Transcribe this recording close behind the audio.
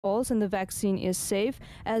And the vaccine is safe,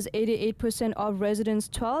 as 88% of residents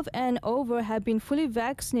 12 and over have been fully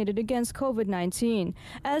vaccinated against COVID-19.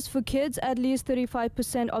 As for kids, at least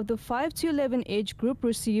 35% of the 5 to 11 age group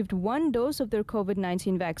received one dose of their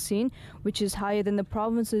COVID-19 vaccine, which is higher than the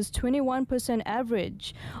province's 21%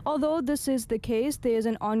 average. Although this is the case, there is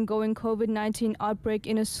an ongoing COVID-19 outbreak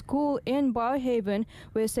in a school in Barrhaven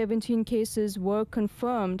where 17 cases were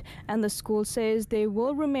confirmed, and the school says they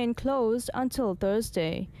will remain closed until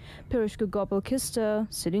Thursday. Pirishka Gopal-Kista,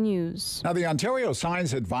 City News. Now, the Ontario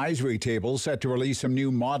Science Advisory Table set to release some new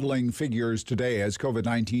modelling figures today as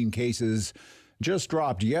COVID-19 cases just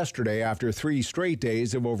dropped yesterday after 3 straight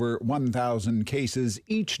days of over 1,000 cases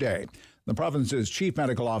each day. The province's Chief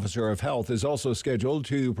Medical Officer of Health is also scheduled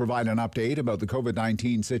to provide an update about the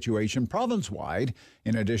COVID-19 situation province-wide,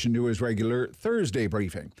 in addition to his regular Thursday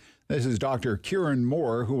briefing. This is Dr. Kieran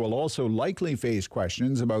Moore, who will also likely face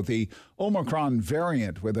questions about the Omicron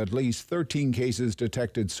variant, with at least 13 cases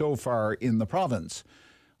detected so far in the province.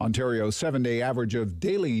 Ontario's 7-day average of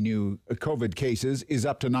daily new COVID cases is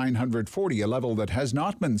up to 940, a level that has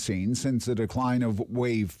not been seen since the decline of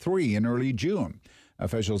Wave 3 in early June.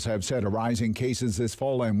 Officials have said a rise in cases this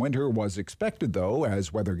fall and winter was expected, though,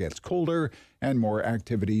 as weather gets colder and more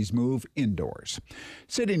activities move indoors.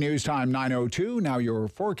 City News Time 9:02. Now your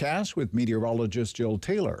forecast with meteorologist Jill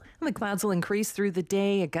Taylor. The clouds will increase through the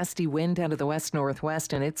day, a gusty wind out of the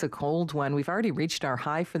west-northwest, and it's a cold one. We've already reached our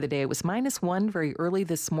high for the day. It was -1 very early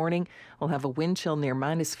this morning. We'll have a wind chill near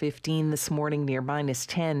 -15 this morning, near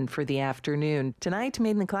 -10 for the afternoon. Tonight,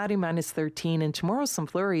 mainly cloudy, -13, and tomorrow some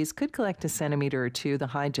flurries could collect a centimeter or two, the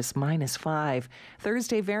high just -5.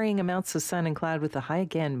 Thursday, varying amounts of sun and cloud with the high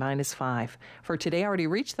again -5. For today, already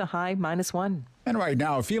reached the high -1. And right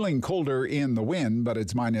now, feeling colder in the wind, but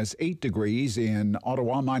it's -8 degrees in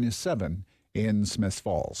Ottawa, -7 in Smiths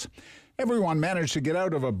Falls. Everyone managed to get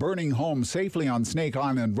out of a burning home safely on Snake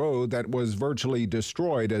Island Road that was virtually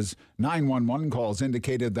destroyed, as 911 calls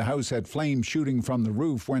indicated the house had flames shooting from the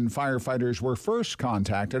roof when firefighters were first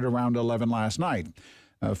contacted around 11 last night.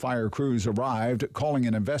 Fire crews arrived, calling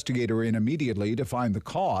an investigator in immediately to find the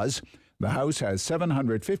cause. The house has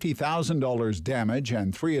 $750,000 damage,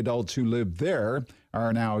 and 3 adults who lived there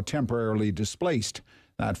are now temporarily displaced.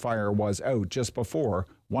 That fire was out just before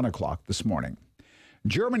 1 o'clock this morning.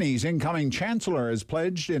 Germany's incoming chancellor has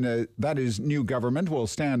pledged that his new government will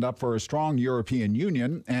stand up for a strong European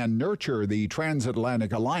Union and nurture the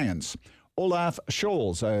transatlantic alliance. Olaf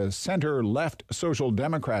Scholz, a center-left social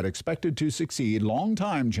democrat, expected to succeed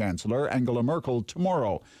longtime Chancellor Angela Merkel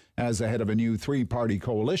tomorrow as the head of a new 3-party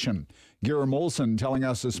coalition. Geraint Olsen telling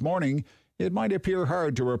us this morning it might appear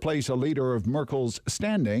hard to replace a leader of Merkel's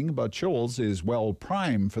standing, but Scholz is well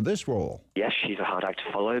primed for this role. Yes, she's a hard act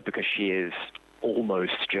to follow because she is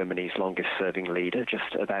almost Germany's longest-serving leader,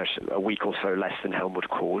 just about a week or so less than Helmut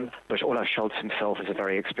Kohl. But Olaf Scholz himself is a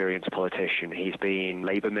very experienced politician. He's been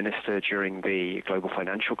Labour minister during the global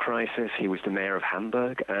financial crisis. He was the mayor of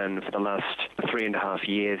Hamburg, and for the last 3.5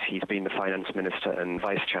 years, he's been the finance minister and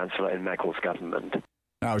vice-chancellor in Merkel's government.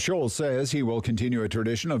 Now, Scholz says he will continue a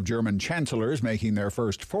tradition of German chancellors making their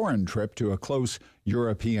first foreign trip to a close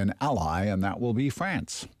European ally, and that will be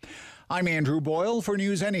France. I'm Andrew Boyle for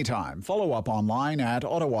News Anytime. Follow up online at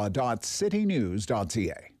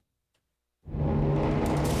ottawa.citynews.ca.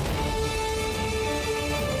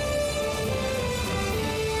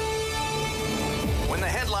 When the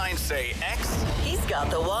headlines say X, he's got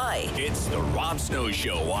the Y. It's the Rob Snow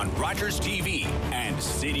Show on Rogers TV and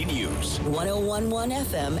City News. 101.1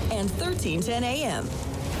 FM and 1310 AM.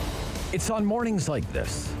 It's on mornings like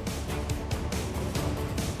this,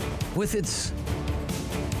 with its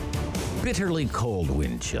bitterly cold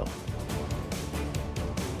wind chill,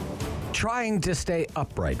 trying to stay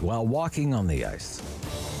upright while walking on the ice,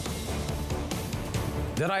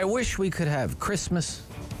 that I wish we could have Christmas,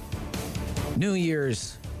 New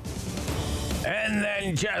Year's, and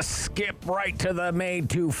then just skip right to the May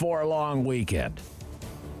 2-4 long weekend.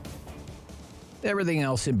 Everything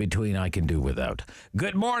else in between I can do without.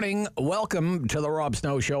 Good morning. Welcome to the Rob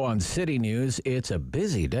Snow Show on City News. It's a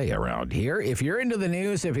busy day around here. If you're into the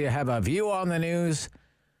news, if you have a view on the news,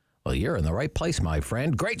 well, you're in the right place, my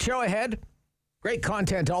friend. Great show ahead. Great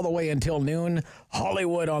content all the way until noon.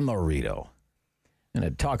 Hollywood on the Rito. And to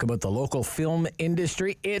talk about the local film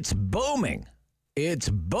industry, it's booming. It's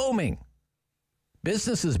booming.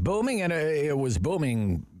 Business is booming, and it was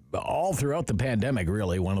booming all throughout the pandemic,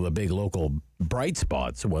 really. One of the big local bright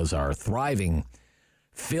spots was our thriving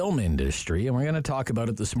film industry, and we're going to talk about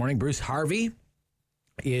it this morning. Bruce Harvey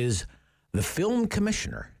is the film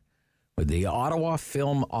commissioner with the Ottawa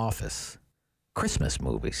Film Office. Christmas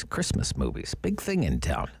movies. Big thing in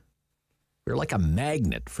town. We're like a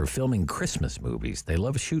magnet for filming Christmas movies. They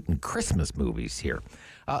love shooting Christmas movies here.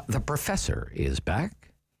 The professor is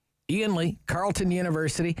back. Ian Lee, Carleton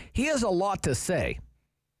University. He has a lot to say.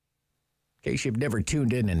 In case you've never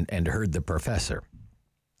tuned in and heard the professor.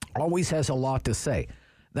 Always has a lot to say.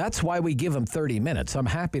 That's why we give him 30 minutes. I'm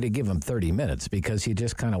happy to give him 30 minutes because you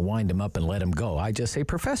just kind of wind him up and let him go. I just say,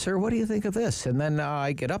 Professor, what do you think of this? And then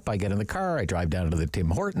I get up, I get in the car, I drive down to the Tim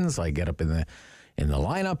Hortons, I get up in the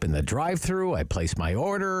lineup, in the drive-thru, I place my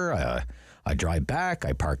order, I drive back,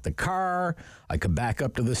 I park the car, I come back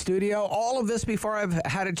up to the studio. All of this before I've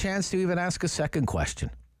had a chance to even ask a second question.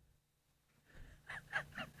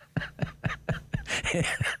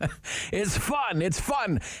 It's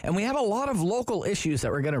fun. And we have a lot of local issues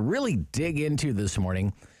that we're going to really dig into this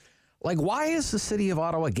morning. Like, why is the city of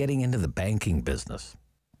Ottawa getting into the banking business?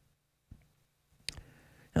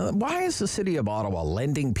 Why is the city of Ottawa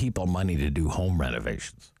lending people money to do home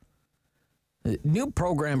renovations? A new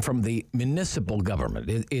program from the municipal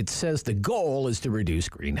government. It says the goal is to reduce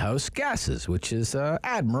greenhouse gases, which is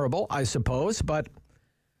admirable, I suppose, but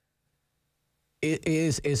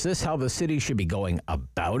Is this how the city should be going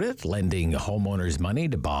about it? Lending homeowners money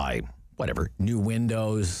to buy, new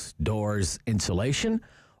windows, doors, insulation?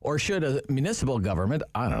 Or should a municipal government,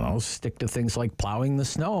 stick to things like plowing the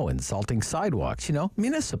snow and salting sidewalks,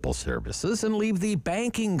 municipal services, and leave the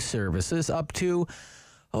banking services up to,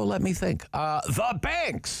 let me think, the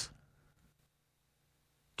banks?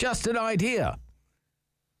 Just an idea.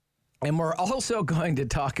 And we're also going to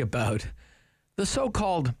talk about the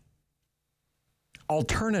so-called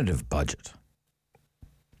alternative budget.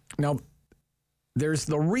 Now, there's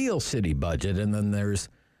the real city budget, and then there's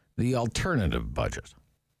the alternative budget.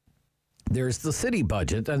 There's the city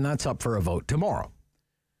budget, and that's up for a vote tomorrow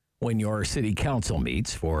when your city council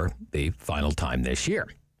meets for the final time this year.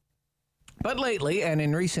 But lately, and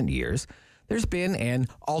in recent years, there's been an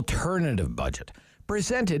alternative budget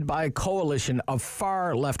presented by a coalition of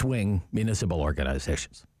far left-wing municipal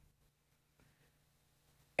organizations.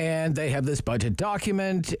 And they have this budget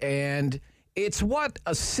document, and it's what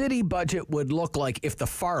a city budget would look like if the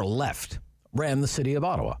far left ran the city of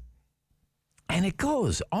Ottawa. And it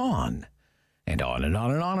goes on and on and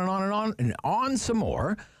on and on and on and on and on some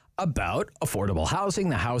more about affordable housing,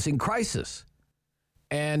 the housing crisis.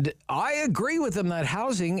 And I agree with them that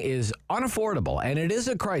housing is unaffordable, and it is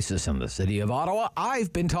a crisis in the city of Ottawa.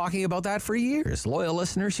 I've been talking about that for years. Loyal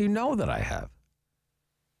listeners, you know that I have.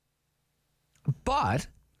 But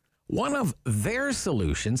one of their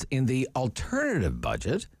solutions in the alternative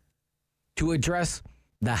budget to address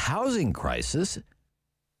the housing crisis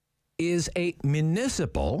is a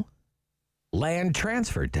municipal land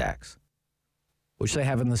transfer tax, which they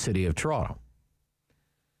have in the city of Toronto.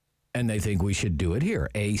 And they think we should do it here.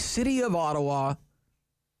 A city of Ottawa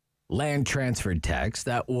land transfer tax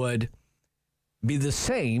that would be the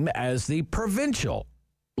same as the provincial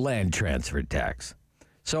land transfer tax.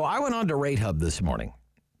 So I went on to RateHub this morning.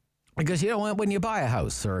 Because, when you buy a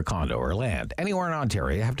house or a condo or land anywhere in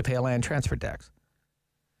Ontario, you have to pay a land transfer tax.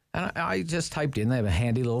 And I just typed in, they have a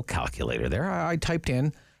handy little calculator there. I typed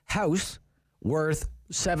in house worth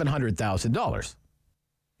 $700,000,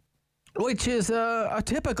 which is a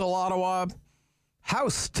typical Ottawa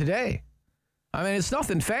house today. I mean, it's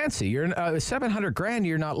nothing fancy. You're $700,000.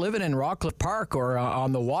 You're not living in Rockcliffe Park or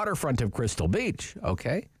on the waterfront of Crystal Beach,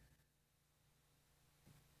 okay?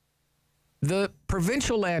 The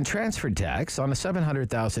provincial land transfer tax on a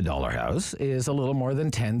 $700,000 house is a little more than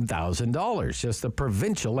 $10,000. Just the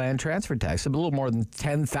provincial land transfer tax, a little more than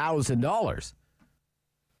 $10,000.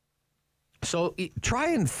 So try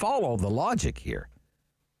and follow the logic here.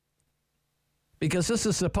 Because this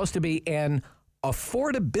is supposed to be an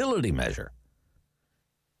affordability measure.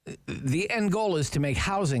 The end goal is to make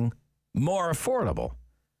housing more affordable.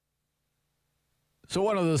 So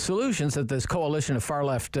one of the solutions that this coalition of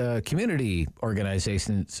far-left community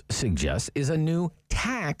organizations suggests is a new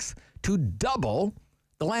tax to double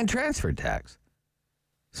the land transfer tax.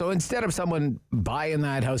 So instead of someone buying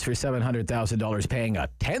that house for $700,000 paying a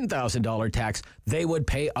 $10,000 tax, they would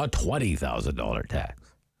pay a $20,000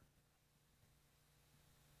 tax.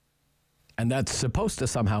 And that's supposed to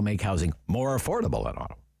somehow make housing more affordable in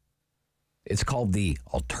Ottawa. It's called the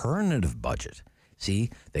alternative budget.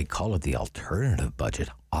 See, they call it the alternative budget,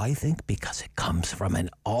 I think, because it comes from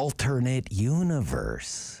an alternate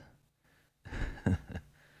universe.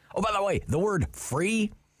 Oh, by the way, the word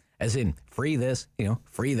free, as in free this,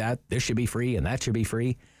 free that, this should be free and that should be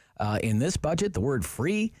free. In this budget, the word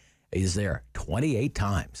free is there 28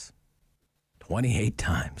 times. 28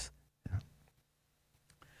 times.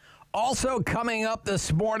 Also coming up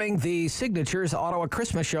this morning, the Signatures Ottawa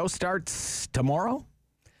Christmas Show starts tomorrow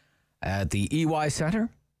at the EY Centre,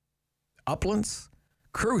 Uplands.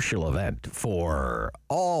 Crucial event for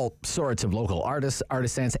all sorts of local artists,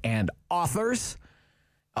 artisans, and authors.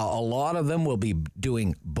 A lot of them will be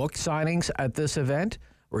doing book signings at this event.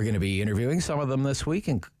 We're going to be interviewing some of them this week,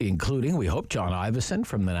 including, we hope, John Ivison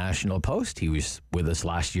from the National Post. He was with us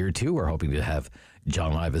last year, too. We're hoping to have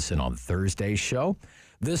John Ivison on Thursday's show.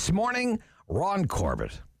 This morning, Ron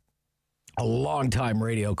Corbett, a longtime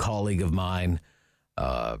radio colleague of mine,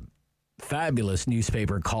 fabulous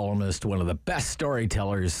newspaper columnist, one of the best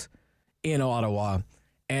storytellers in Ottawa,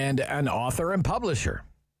 and an author and publisher.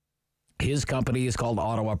 His company is called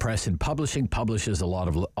Ottawa Press and Publishing, publishes a lot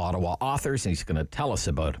of Ottawa authors, and he's going to tell us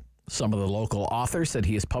about some of the local authors that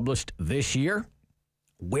he has published this year,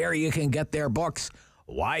 where you can get their books,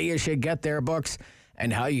 why you should get their books,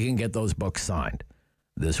 and how you can get those books signed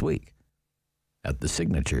this week at the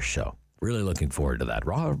Signature Show. Really looking forward to that.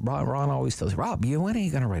 Ron always tells, Rob, when are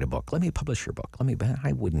you going to write a book? Let me publish your book.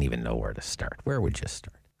 I wouldn't even know where to start. Where would you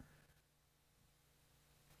start?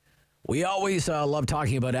 We always love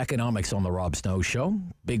talking about economics on the Rob Snow Show.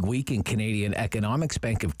 Big week in Canadian economics.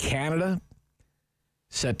 Bank of Canada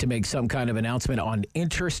set to make some kind of announcement on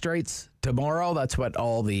interest rates tomorrow. That's what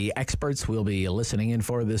all the experts will be listening in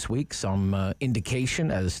for this week. Some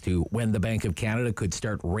indication as to when the Bank of Canada could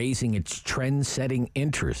start raising its trend-setting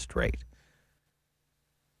interest rate.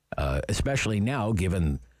 Especially now,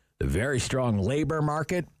 given the very strong labor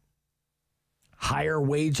market, higher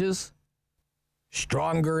wages,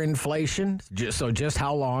 stronger inflation. Just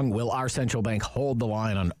how long will our central bank hold the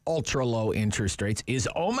line on ultra-low interest rates? Is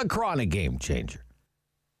Omicron a game changer?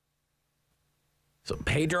 So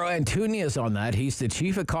Pedro Antunes on that. He's the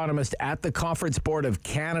chief economist at the Conference Board of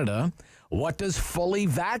Canada. What does fully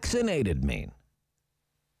vaccinated mean?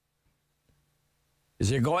 Is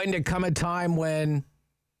there going to come a time when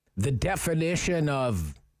the definition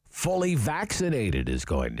of fully vaccinated is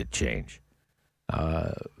going to change?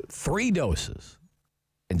 3 doses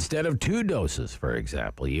instead of 2 doses, for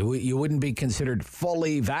example. You wouldn't be considered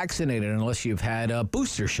fully vaccinated unless you've had a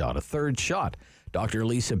booster shot, a 3rd shot. Dr.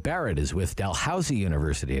 Lisa Barrett is with Dalhousie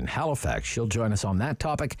University in Halifax. She'll join us on that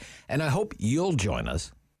topic, and I hope you'll join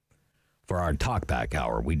us for our Talkback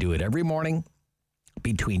Hour. We do it every morning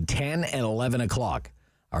between 10 and 11 o'clock.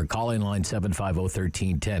 Our call-in line,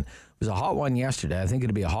 750-1310. It was a hot one yesterday. I think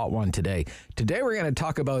it'll be a hot one today. Today we're going to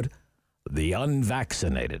talk about the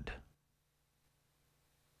unvaccinated.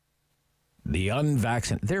 The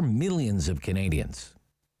unvaccinated. There are millions of Canadians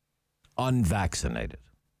unvaccinated.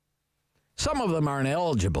 Some of them aren't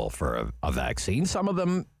eligible for a vaccine. Some of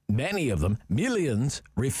them, many of them, millions,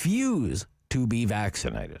 refuse to be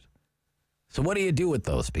vaccinated. So what do you do with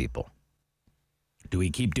those people? Do we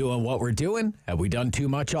keep doing what we're doing? Have we done too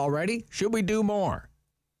much already? Should we do more?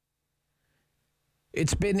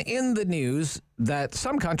 It's been in the news that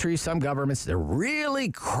some countries, some governments, they're really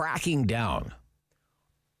cracking down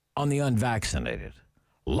on the unvaccinated.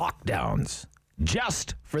 Lockdowns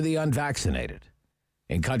just for the unvaccinated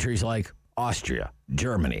in countries like Austria,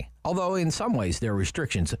 Germany, although in some ways their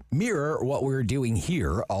restrictions mirror what we're doing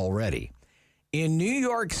here already. In New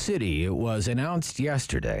York City, it was announced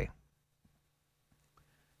yesterday,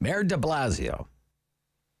 Mayor de Blasio,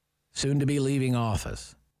 soon to be leaving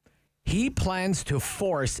office, he plans to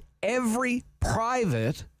force every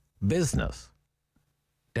private business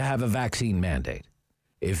to have a vaccine mandate.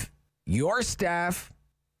 If your staff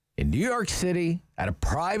in New York City at a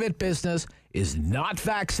private business is not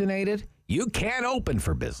vaccinated, you can't open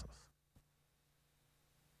for business.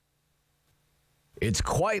 It's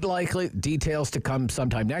quite likely, details to come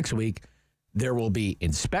sometime next week, there will be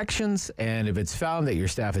inspections, and if it's found that your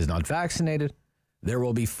staff is not vaccinated, there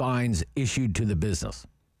will be fines issued to the business.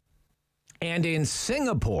 And in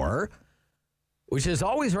Singapore, which is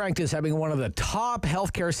always ranked as having one of the top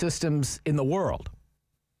healthcare systems in the world,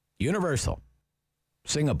 universal,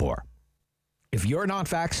 Singapore, if you're not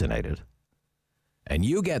vaccinated and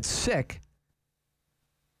you get sick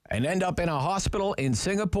and end up in a hospital in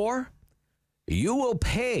Singapore, you will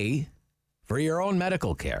pay for your own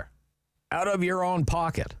medical care out of your own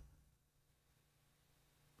pocket.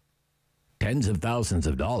 Tens of thousands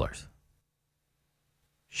of dollars.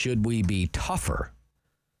 Should we be tougher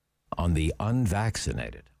on the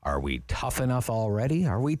unvaccinated? Are we tough enough already?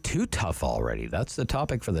 Are we too tough already? That's the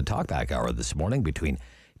topic for the Talkback Hour this morning between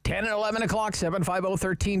 10 and 11 o'clock,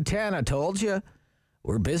 750-1310. I told you,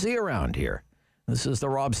 we're busy around here. This is the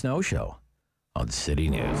Rob Snow Show on City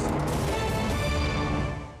News.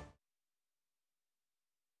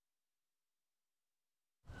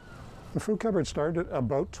 The food cupboard started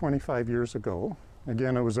about 25 years ago.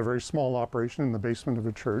 Again, it was a very small operation in the basement of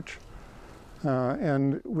a church.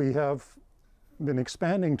 And we have been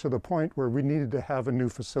expanding to the point where we needed to have a new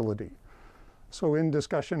facility. So in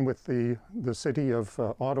discussion with the city of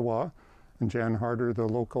Ottawa, and Jan Harder, the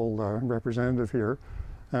local representative here,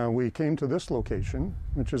 we came to this location,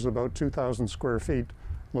 which is about 2,000 square feet,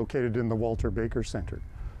 located in the Walter Baker Center.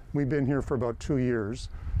 We've been here for about 2 years,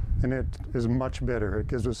 and it is much better. It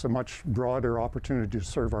gives us a much broader opportunity to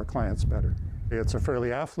serve our clients better. It's a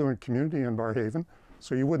fairly affluent community in Barrhaven,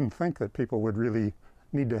 so you wouldn't think that people would really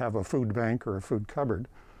need to have a food bank or a food cupboard.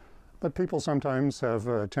 But people sometimes have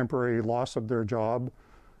a temporary loss of their job,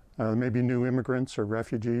 maybe new immigrants or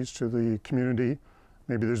refugees to the community.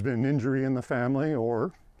 Maybe there's been an injury in the family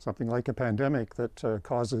or something like a pandemic that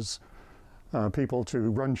causes people to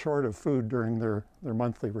run short of food during their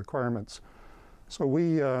monthly requirements. So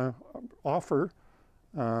we offer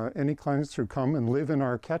any clients who come and live in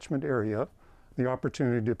our catchment area the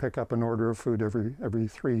opportunity to pick up an order of food every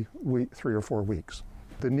 3 or 4 weeks.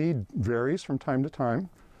 The need varies from time to time.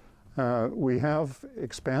 We have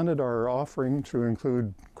expanded our offering to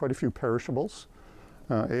include quite a few perishables,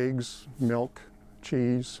 eggs, milk,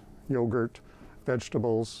 cheese, yogurt,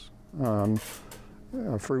 vegetables,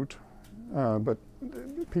 fruit. But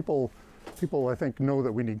people I think know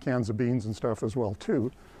that we need cans of beans and stuff as well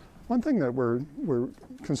too. One thing that we're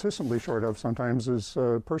consistently short of sometimes is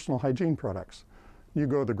personal hygiene products. You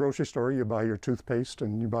go to the grocery store, you buy your toothpaste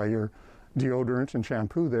and you buy your deodorant and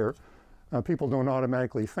shampoo there. People don't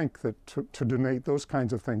automatically think that to donate those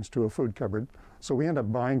kinds of things to a food cupboard. So we end up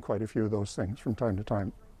buying quite a few of those things from time to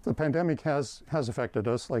time. The pandemic has affected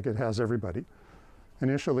us like it has everybody.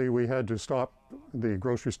 Initially, we had to stop the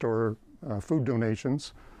grocery store food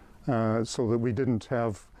donations so that we didn't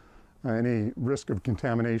have any risk of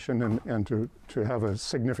contamination and to have a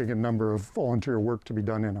significant number of volunteer work to be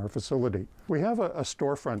done in our facility. We have a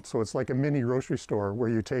storefront, so it's like a mini grocery store where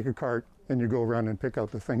you take a cart and you go around and pick out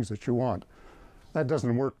the things that you want. That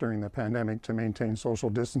doesn't work during the pandemic to maintain social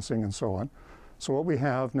distancing and so on. So what we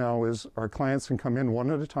have now is our clients can come in one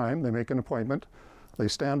at a time, they make an appointment, they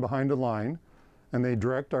stand behind a line, and they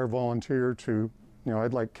direct our volunteer to,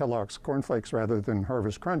 I'd like Kellogg's cornflakes rather than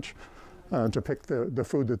Harvest Crunch, to pick the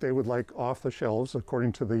food that they would like off the shelves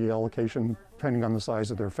according to the allocation, depending on the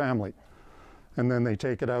size of their family. And then they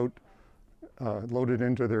take it out, load it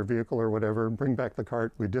into their vehicle or whatever, bring back the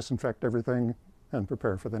cart, we disinfect everything, and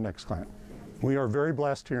prepare for the next client. We are very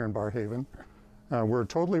blessed here in Barrhaven. We're a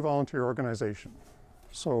totally volunteer organization.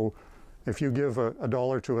 So if you give a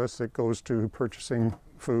dollar to us, it goes to purchasing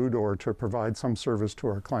food or to provide some service to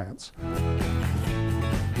our clients.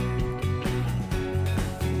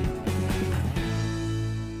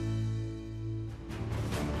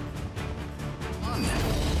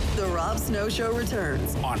 The Rob Snow Show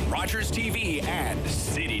returns on Rogers TV and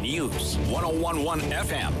City News 101.1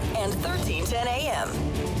 FM and 1310 AM.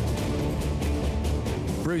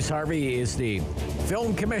 Bruce Harvey is the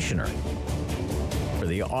film commissioner for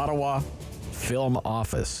the Ottawa Film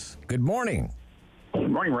Office. Good morning.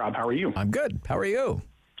 Good morning, Rob. How are you? I'm good. How are you?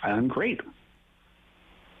 I'm great.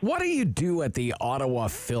 What do you do at the Ottawa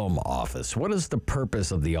Film Office? What is the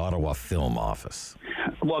purpose of the Ottawa Film Office?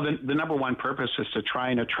 Well, the number one purpose is to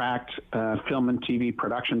try and attract film and TV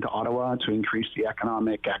production to Ottawa to increase the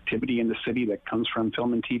economic activity in the city that comes from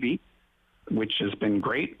film and TV, which has been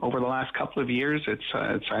great over the last couple of years.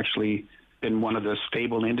 It's actually been one of the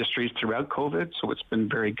stable industries throughout COVID, so it's been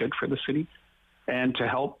very good for the city. And to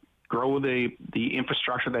help grow the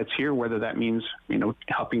infrastructure that's here, whether that means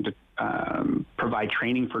helping to provide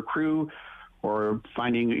training for crew, or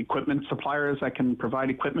finding equipment suppliers that can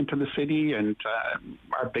provide equipment to the city. And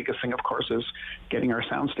our biggest thing, of course, is getting our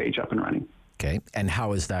soundstage up and running. Okay. And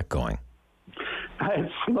how is that going?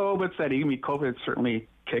 It's slow but steady. I mean, COVID certainly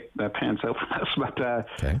kicked the pants out for us, but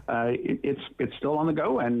it's still on the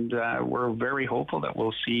go. And we're very hopeful that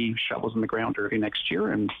we'll see shovels in the ground early next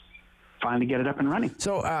year and finally get it up and running.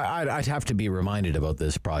 So I'd have to be reminded about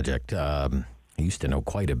this project. I used to know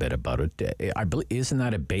quite a bit about it. I believe, isn't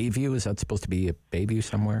that at Bayview? Is that supposed to be at Bayview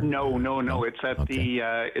somewhere? No. It's at the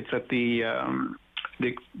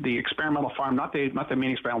experimental farm, not the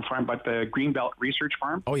main experimental farm, but the Greenbelt Research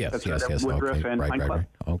Farm. Oh yes, yes. Woodruff and Pine Club.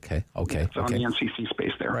 Okay. It's on the NCC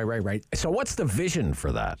space there. Right. So what's the vision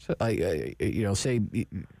for that? Say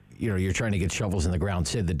you're trying to get shovels in the ground.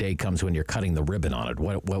 Say the day comes when you're cutting the ribbon on it.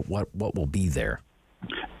 What will be there?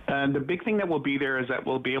 And the big thing that will be there is that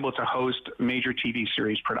we'll be able to host major TV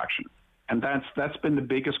series production. And that's been the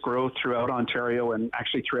biggest growth throughout Ontario and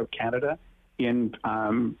actually throughout Canada in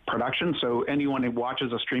production. So anyone who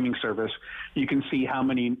watches a streaming service, you can see how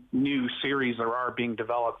many new series there are being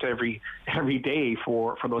developed every day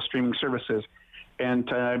for those streaming services. And,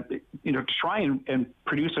 to try and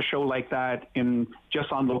produce a show like that in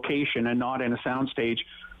just on location and not in a soundstage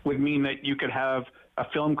would mean that you could have a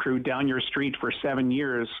film crew down your street for 7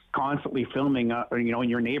 years constantly filming, in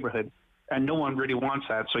your neighborhood. And no one really wants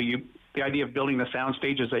that. So the idea of building the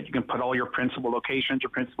soundstage is that you can put all your principal locations, your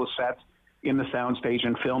principal sets in the soundstage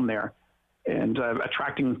and film there. And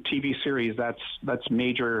attracting TV series, that's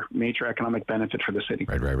major economic benefit for the city.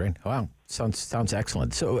 Right. Wow, sounds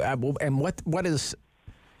excellent. So, and what is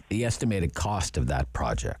the estimated cost of that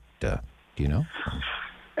project? Do you know?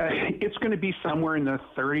 It's going to be somewhere in the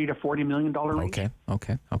 $30 to $40 million range.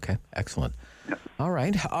 Okay, excellent. Yep. All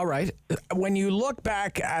right. When you look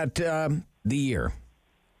back at the year,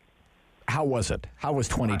 how was it? How was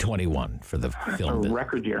 2021 for the film? It's a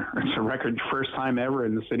record year. It's a record first time ever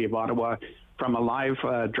in the city of Ottawa. From a live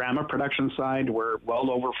drama production side, we're well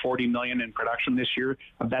over $40 million in production this year.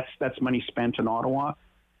 That's money spent in Ottawa.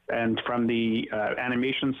 And from the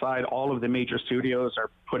animation side, all of the major studios are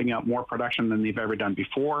putting out more production than they've ever done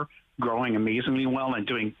before, growing amazingly well and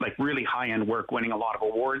doing like really high-end work, winning a lot of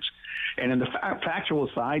awards. And in the factual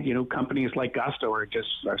side, companies like Gusto are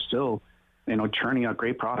still, churning out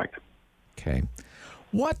great product. Okay.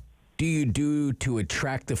 What do you do to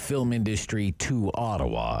attract the film industry to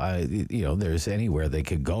Ottawa? There's anywhere they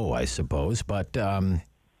could go, I suppose. But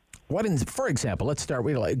for example, let's start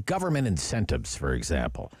with government incentives, for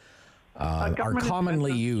example, are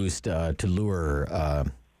commonly used to lure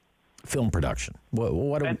film production.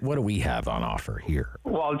 What do we have on offer here?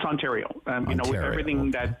 Well, it's Ontario.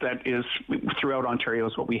 Everything okay. that is throughout Ontario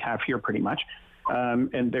is what we have here pretty much.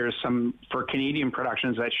 And there's some, for Canadian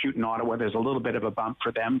productions that shoot in Ottawa, there's a little bit of a bump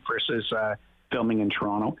for them versus filming in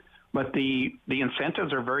Toronto. But the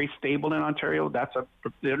incentives are very stable in Ontario.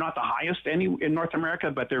 They're not the highest in North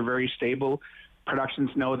America, but they're very stable. Productions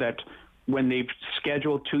know that when they've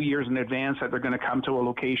scheduled 2 years in advance that they're going to come to a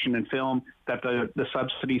location and film, that the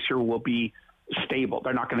subsidies here will be stable.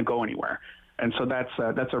 They're not going to go anywhere. And so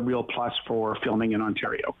that's a real plus for filming in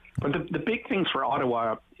Ontario. But the big things for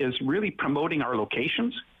Ottawa is really promoting our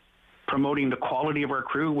locations, promoting the quality of our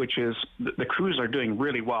crew, which is the crews are doing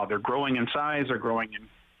really well. They're growing in size, they're growing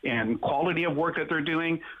in quality of work that they're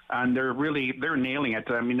doing, and they're nailing it.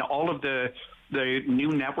 I mean, all of the new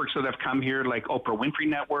networks that have come here, like Oprah Winfrey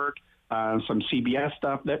Network, some CBS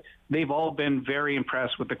stuff, that they've all been very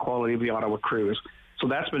impressed with the quality of the Ottawa crews. So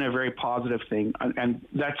that's been a very positive thing, and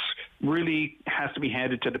that's really has to be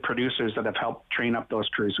handed to the producers that have helped train up those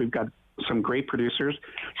crews. We've got some great producers,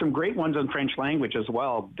 some great ones in French language as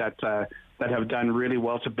well that have done really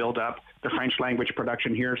well to build up the French language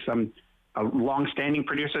production here. Some long-standing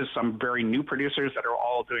producers, some very new producers that are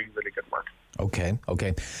all doing really good work. Okay.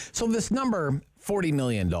 So this number, $40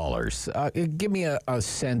 million, give me a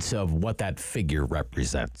sense of what that figure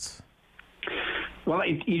represents. Well,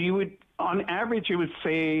 you would, on average, you would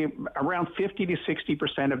say around 50 to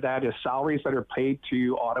 60% of that is salaries that are paid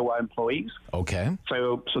to Ottawa employees. Okay.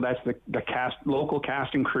 So that's the local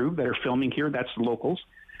cast and crew that are filming here. That's the locals.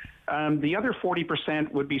 The other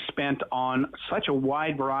 40% would be spent on such a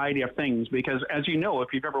wide variety of things because, as you know, if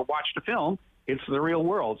you've ever watched a film, it's the real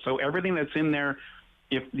world. So everything that's in there,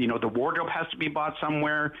 if the wardrobe has to be bought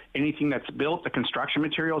somewhere, anything that's built, the construction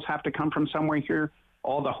materials have to come from somewhere here.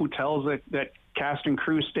 All the hotels that cast and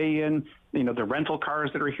crew stay in, the rental cars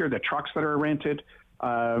that are here, the trucks that are rented,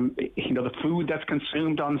 the food that's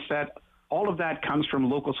consumed on set, all of that comes from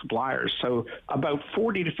local suppliers. So about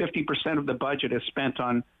 40 to 50% of the budget is spent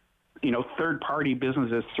on, third-party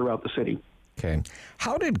businesses throughout the city. Okay.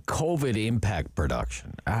 How did COVID impact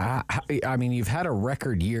production? I mean, you've had a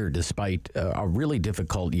record year despite a really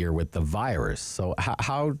difficult year with the virus. So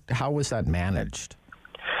how was that managed?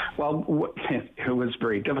 Well, it was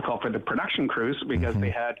very difficult for the production crews because they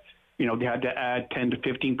had to add 10 to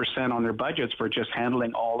 15% on their budgets for just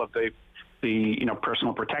handling all of the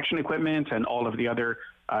personal protection equipment and all of the other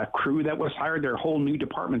crew that was hired. There are whole new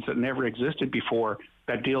departments that never existed before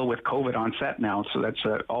that deal with COVID on set now. So that's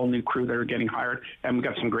all new crew that are getting hired, and we've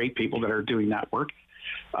got some great people that are doing that work.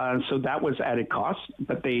 So that was added costs,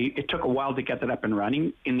 but it took a while to get that up and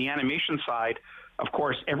running. In the animation side, of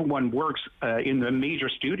course, everyone works in the major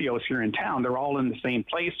studios here in town. They're all in the same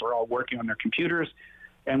place. They're all working on their computers.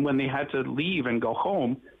 And when they had to leave and go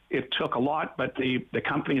home, it took a lot, but the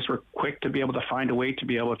companies were quick to be able to find a way to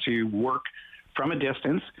be able to work from a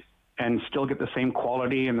distance and still get the same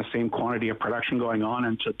quality and the same quantity of production going on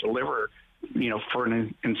and to deliver for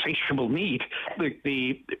an insatiable need.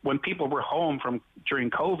 When people were home during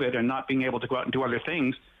COVID and not being able to go out and do other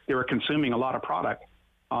things, they were consuming a lot of product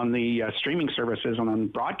on the streaming services and on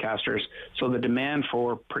broadcasters. So the demand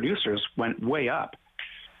for producers went way up.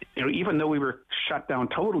 Even though we were shut down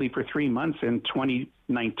totally for 3 months in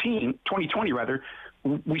 2020 rather,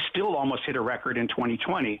 we still almost hit a record in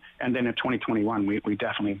 2020. And then in 2021, we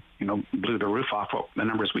definitely, blew the roof off of the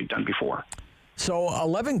numbers we'd done before. So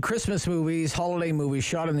 11 Christmas movies, holiday movies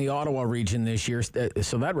shot in the Ottawa region this year.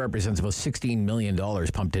 So that represents about $16 million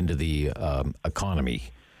pumped into the economy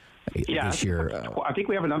this year. I think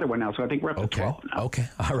we have another one now, so I think we're up to 12 now. Okay.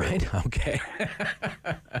 All right. Okay.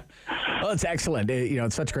 Well, it's excellent.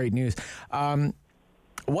 It's such great news.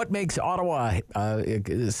 What makes Ottawa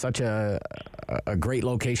such a great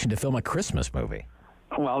location to film a Christmas movie?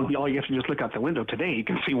 Well, all you have to just look out the window today. You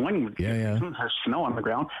can see one. Yeah. There's snow on the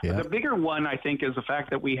ground. Yeah. The bigger one, I think, is the fact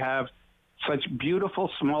that we have such beautiful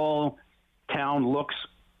small town looks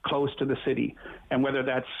close to the city. And whether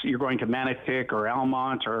that's you're going to Manotick or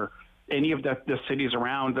Almont or any of the cities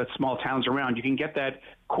around, the small towns around, you can get that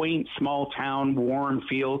quaint small town warm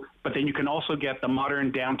feel, but then you can also get the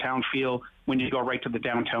modern downtown feel when you go right to the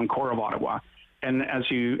downtown core of Ottawa. And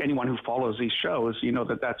anyone who follows these shows,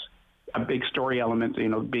 that's a big story element,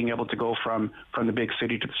 being able to go from the big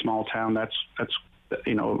city to the small town. That's a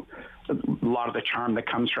lot of the charm that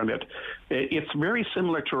comes from it. It's very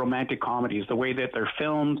similar to romantic comedies, the way that they're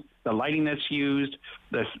filmed, the lighting that's used,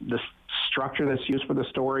 the structure that's used for the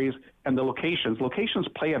stories, and the locations. Locations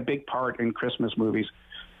play a big part in Christmas movies.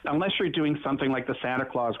 Unless you're doing something like the Santa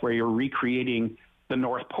Claus where you're recreating the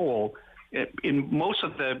North Pole, in most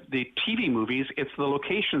of the TV movies, it's the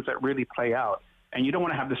locations that really play out. And you don't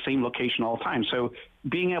want to have the same location all the time. So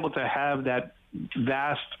being able to have that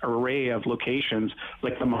vast array of locations,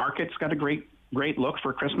 like the market's got a great look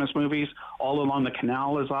for Christmas movies. All along the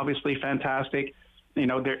canal is obviously fantastic.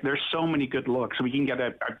 There's so many good looks. We can get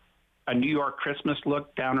a New York Christmas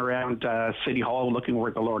look down around City Hall, looking over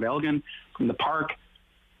at the Lord Elgin from the park.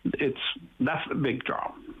 That's a big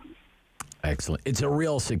draw. Excellent. It's a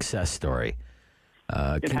real success story.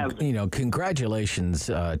 Congratulations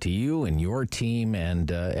to you and your team and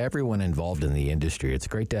everyone involved in the industry. It's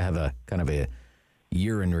great to have a kind of a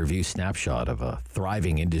year in review snapshot of a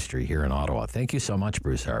thriving industry here in Ottawa. Thank you so much,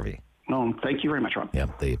 Bruce Harvey. No, thank you very much, Rob. Yeah,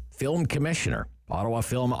 the Film Commissioner, Ottawa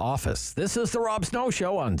Film Office. This is the Rob Snow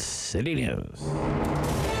Show on City News.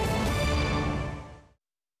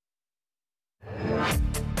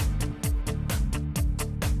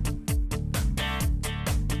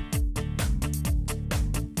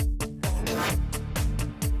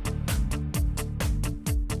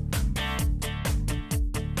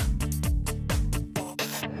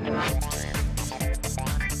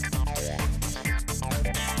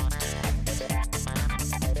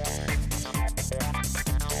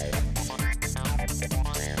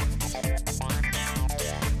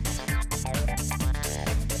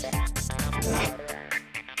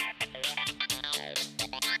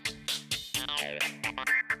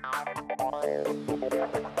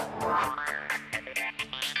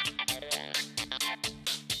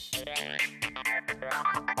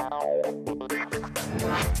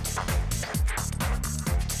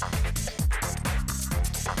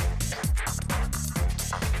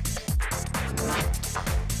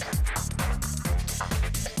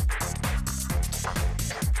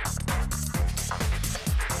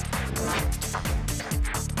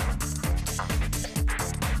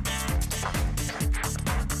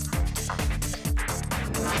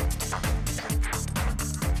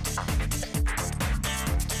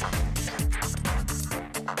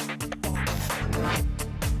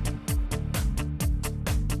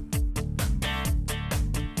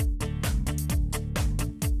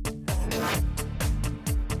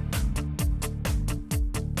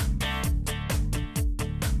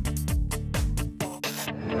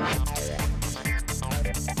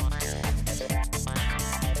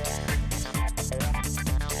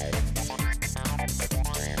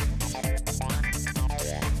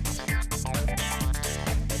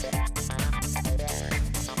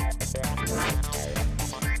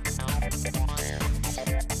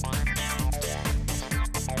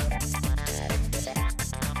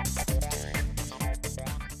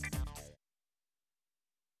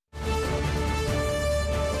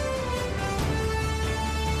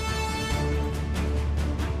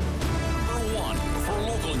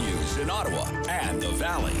 Ottawa and the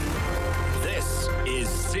Valley. This is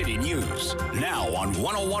City News, now on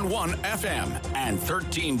 101.1 FM and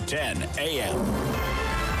 1310 AM.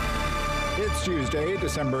 It's Tuesday,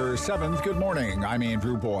 December 7th. Good morning. I'm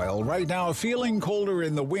Andrew Boyle. Right now, feeling colder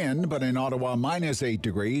in the wind, but in Ottawa, -8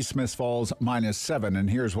 degrees, Smith Falls, -7. And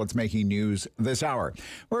here's what's making news this hour.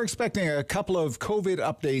 We're expecting a couple of COVID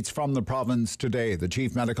updates from the province today. The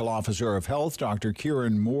Chief Medical Officer of Health, Dr.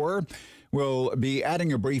 Kieran Moore, will be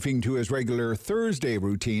adding a briefing to his regular Thursday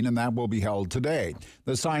routine, and that will be held today.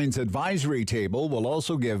 The Science Advisory Table will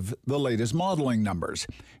also give the latest modeling numbers.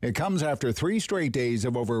 It comes after 3 straight days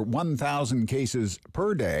of over 1,000 cases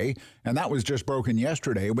per day, and that was just broken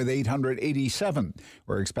yesterday with 887.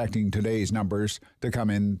 We're expecting today's numbers to come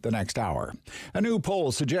in the next hour. A new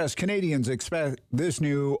poll suggests Canadians expect this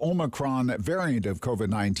new Omicron variant of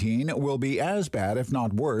COVID-19 will be as bad, if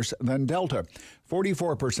not worse, than Delta.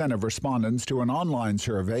 44% of respondents to an online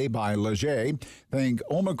survey by Leger think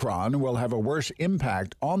Omicron will have a worse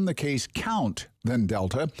impact on the case count than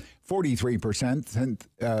Delta. 43%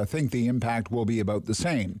 think the impact will be about the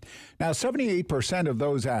same. Now, 78% of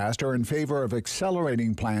those asked are in favor of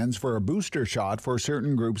accelerating plans for a booster shot for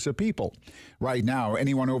certain groups of people. Right now,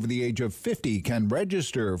 anyone over the age of 50 can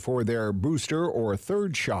register for their booster or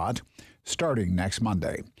third shot starting next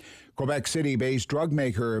Monday. Quebec City-based drug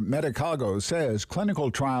maker Medicago says clinical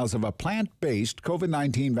trials of a plant-based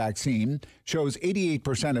COVID-19 vaccine shows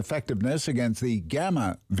 88% effectiveness against the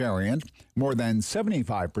Gamma variant, more than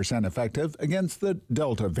 75% effective against the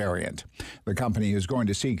Delta variant. The company is going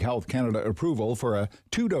to seek Health Canada approval for a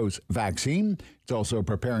 2-dose vaccine. It's also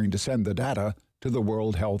preparing to send the data to the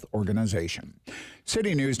World Health Organization.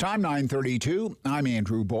 City News Time, 9:32. I'm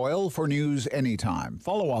Andrew Boyle. For news anytime,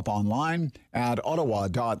 follow up online at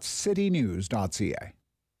ottawa.citynews.ca.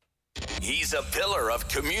 He's a pillar of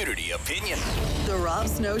community opinion. The Rob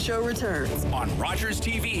Snow Show returns On Rogers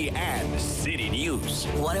TV and City News.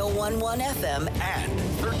 101.1 FM And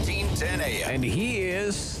 1310 AM. And he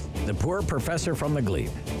is the poor professor from the Glebe.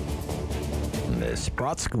 The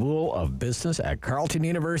Sprott School of Business at Carleton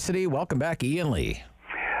University. Welcome back, Ian Lee.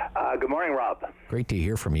 Good morning, Rob. Great to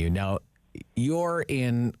hear from you. Now, you're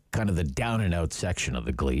in kind of the down and out section of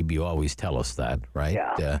the Glebe. You always tell us that, right?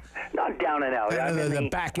 Yeah. Not down and out. I'm in the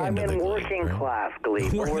back end of the I'm in Glebe, working right? class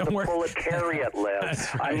Glebe, where the proletariat lives.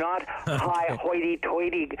 Right. I'm not high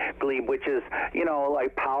hoity-toity Glebe, which is,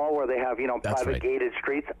 like Powell, where they have, That's private right. gated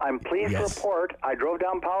streets. I'm pleased to report, I drove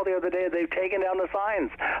down Powell the other day, they've taken down the signs.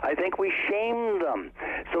 I think we shamed them.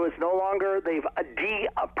 So it's no longer, they've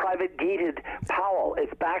private gated Powell.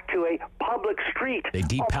 It's back to a public street. They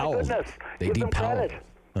Oh, my goodness. They Give them de-Powelled. credit.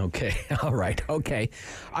 Okay. All right. Okay.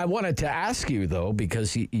 I wanted to ask you, though,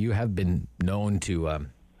 because you have been known to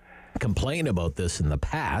complain about this in the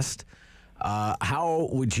past. How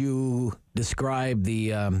would you describe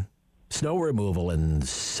the snow removal and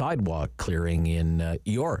sidewalk clearing in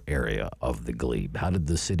your area of the Glebe? How did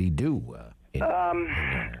the city do? I'm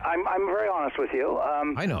very honest with you.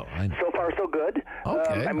 I know. So far, so good.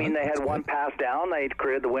 Okay. They had one pass down. They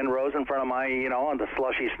created the windrows in front of my, on the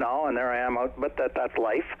slushy snow, and there I am out. But that's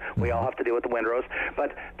life. We all have to deal with the windrows.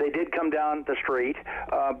 But they did come down the street.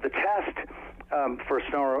 The test for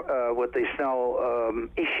snow, with the snow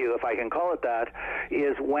issue, if I can call it that,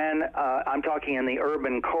 is when I'm talking in the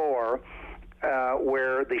urban core,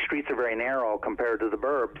 where the streets are very narrow compared to the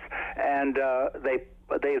burbs, and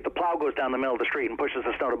the plow goes down the middle of the street and pushes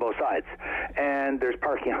the snow to both sides. And there's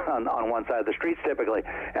parking on one side of the streets typically.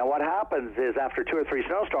 And what happens is after 2 or 3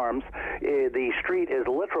 snowstorms, the street is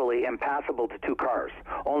literally impassable to 2 cars.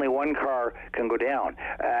 Only one car can go down.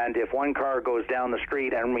 And if one car goes down the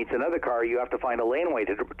street and meets another car, you have to find a laneway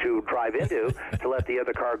to drive into to let the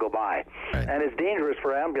other car go by. Right. And it's dangerous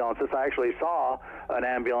for ambulances. I actually saw an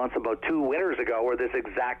ambulance about 2 winters ago where this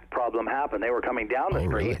exact problem happened. They were coming down the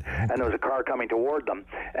street, really? and there was a car coming toward them.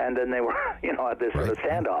 And then they were, at this sort of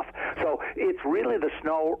standoff. So it's really the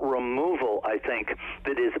snow removal, I think,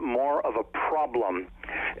 that is more of a problem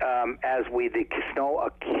as the snow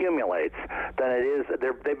accumulates than it is.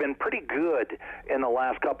 They've been pretty good in the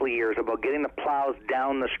last couple of years about getting the plows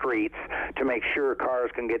down the streets to make sure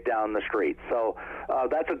cars can get down the streets. So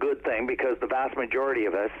that's a good thing, because the vast majority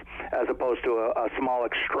of us, as opposed to a small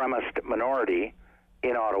extremist minority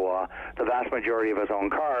in Ottawa, the vast majority of us own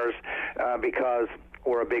cars because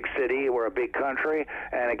we're a big city, we're a big country,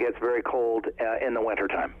 and it gets very cold in the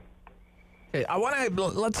wintertime. Hey,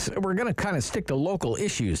 we're going to kind of stick to local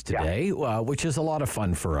issues today, which is a lot of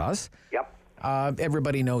fun for us. Yep.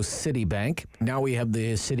 Everybody knows Citibank. Now we have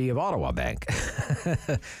the City of Ottawa Bank.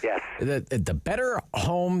 Yes. The Better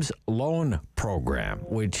Homes Loan Program,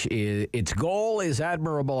 which its goal is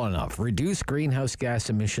admirable enough: reduce greenhouse gas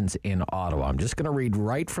emissions in Ottawa. I'm just going to read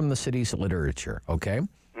right from the city's literature, okay?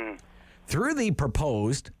 Through the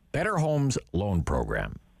proposed Better Homes Loan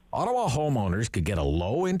Program, Ottawa homeowners could get a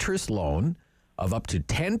low-interest loan of up to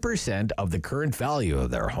 10% of the current value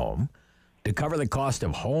of their home to cover the cost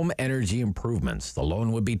of home energy improvements. The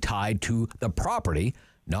loan would be tied to the property,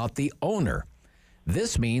 not the owner.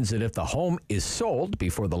 This means that if the home is sold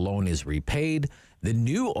before the loan is repaid, the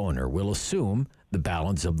new owner will assume the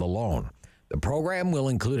balance of the loan. The program will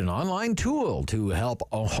include an online tool to help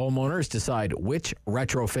homeowners decide which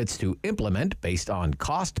retrofits to implement based on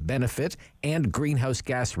cost, benefit, and greenhouse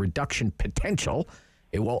gas reduction potential.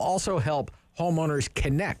 It will also help homeowners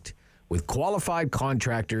connect with qualified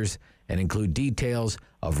contractors and include details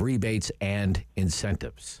of rebates and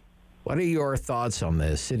incentives. What are your thoughts on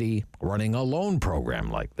the city running a loan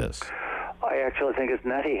program like this? I actually think it's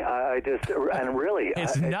nutty.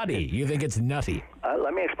 It's nutty. You think it's nutty?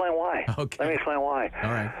 Let me explain why. Okay. Let me explain why. All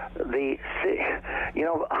right.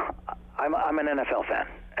 I'm an NFL fan.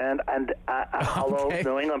 And although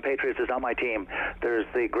New England Patriots is not my team, there's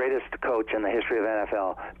the greatest coach in the history of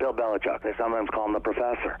NFL, Bill Belichick. They sometimes call him the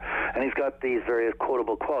professor. And he's got these very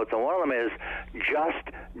quotable quotes. And one of them is,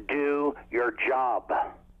 just do your job.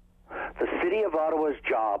 The City of Ottawa's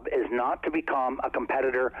job is not to become a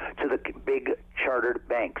competitor to the big chartered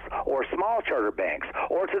banks or small chartered banks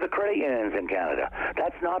or to the credit unions in Canada.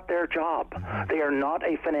 That's not their job. They are not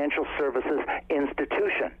a financial services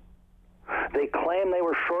institution. They claim they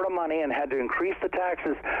were short of money and had to increase the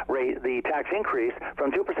taxes rate, the tax increase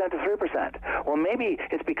from 2% to 3%. Well, maybe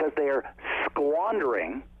it's because they are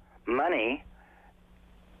squandering money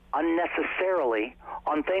unnecessarily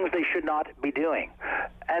on things they should not be doing.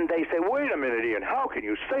 And they say, wait a minute, Ian, how can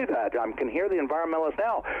you say that? I can hear the environmentalists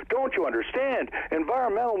now. Don't you understand?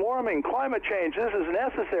 Environmental warming, climate change, this is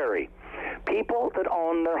necessary. People that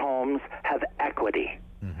own their homes have equity.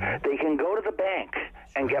 They can go to the bank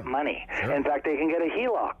and get money. Sure. In fact, they can get a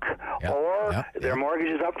HELOC or their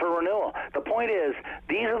mortgage is up for renewal. The point is,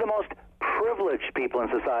 these are the most privileged people in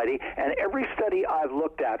society, and every study I've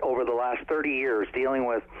looked at over the last 30 years dealing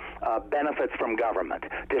with benefits from government,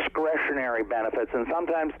 discretionary benefits, and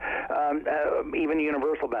sometimes even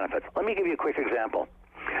universal benefits. Let me give you a quick example.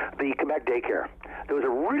 The Quebec daycare. There was a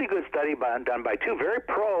really good study done by two very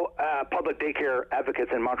pro-public daycare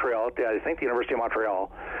advocates in Montreal, I think the University of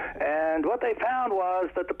Montreal, and what they found was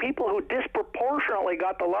that the people who disproportionately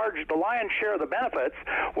got the lion's share of the benefits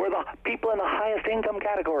were the people in the highest income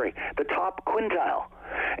category, the top quintile.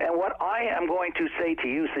 And what I am going to say to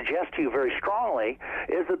you, suggest to you very strongly,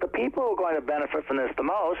 is that the people who are going to benefit from this the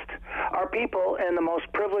most are people in the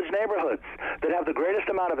most privileged neighborhoods that have the greatest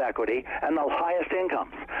amount of equity and the highest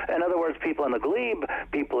incomes. In other words, people in the Glebe,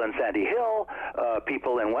 people in Sandy Hill,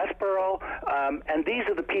 people in Westboro, and these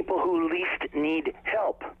are the people who least need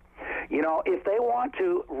help. You know, if they want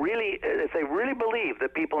to really, if they really believe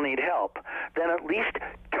that people need help, then at least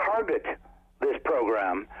target this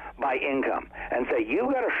program by income and say,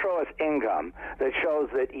 you've got to show us income that shows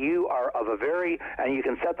that you are of a very, and you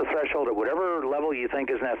can set the threshold at whatever level you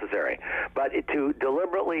think is necessary, but to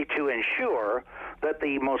deliberately to ensure that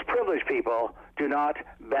the most privileged people do not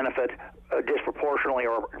benefit disproportionately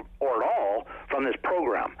or at all from this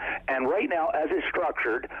program. And right now, as it's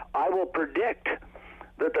structured, I will predict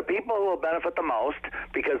that the people who will benefit the most,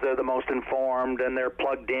 because they're the most informed and they're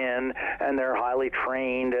plugged in and they're highly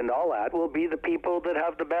trained and all that, will be the people that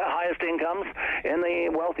have the highest incomes in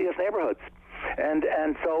the wealthiest neighborhoods.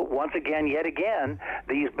 And so once again, yet again,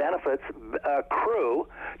 these benefits accrue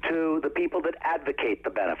to the people that advocate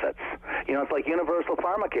the benefits. You know, it's like universal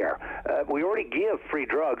pharmacare. We already give free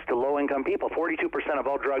drugs to low-income people. 42% of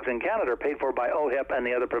all drugs in Canada are paid for by OHIP and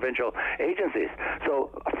the other provincial agencies.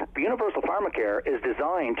 So universal pharmacare is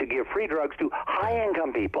designed to give free drugs to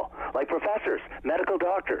high-income people, like professors, medical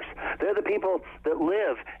doctors. They're the people that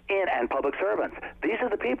live in, and public servants. These are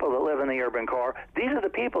the people that live in the urban core. These are the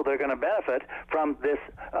people that are going to benefit from this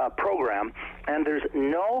program, and there's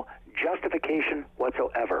no justification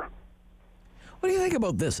whatsoever. What do you think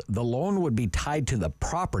about this? The loan would be tied to the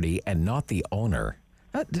property and not the owner.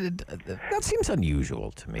 That seems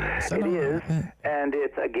unusual to me. It is, and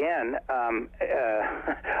it's, again,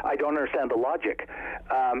 I don't understand the logic.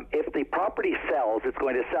 If the property sells, it's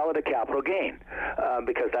going to sell at a capital gain,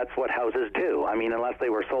 because that's what houses do. I mean, unless they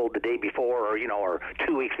were sold the day before or, or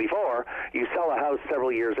 2 weeks before, you sell a house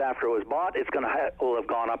several years after it was bought, it's going to will have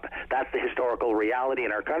gone up. That's the historical reality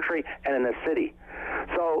in our country and in this city.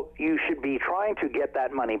 So you should be trying to get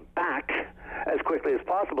that money back as quickly as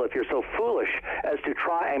possible if you're so foolish as to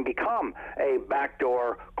try and become a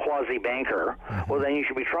backdoor quasi-banker. Well, then you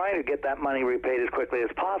should be trying to get that money repaid as quickly as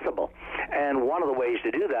possible. And one of the ways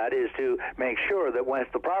to do that is to make sure that once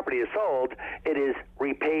the property is sold, it is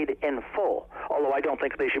repaid in full. Although I don't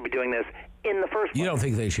think they should be doing this in the first place. You don't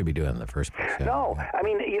think they should be doing it in the first place? Yeah. No. I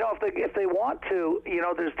mean, if they want to,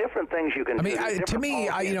 there's different things you can do. To me,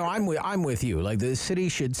 I'm with you. Like, the city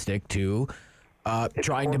should stick to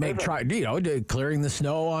clearing the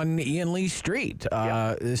snow on Ian Lee Street.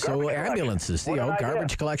 So ambulances,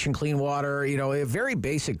 garbage collection, clean water, very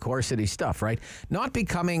basic core city stuff, right? Not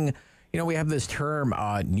becoming, we have this term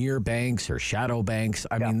near banks or shadow banks.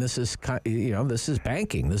 I mean, this is this is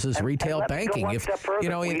banking. This is retail banking. If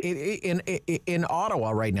in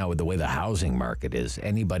Ottawa right now, with the way the housing market is,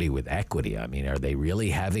 anybody with equity, I mean, are they really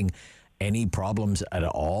having any problems at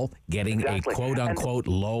all getting a quote-unquote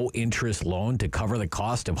low-interest loan to cover the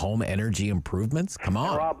cost of home energy improvements? Come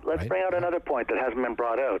on. Rob, let's bring out another point that hasn't been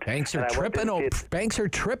brought out. Banks are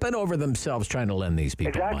tripping over themselves trying to lend these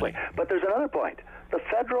people money. But there's another point. The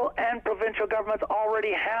federal and provincial governments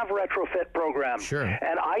already have retrofit programs. Sure.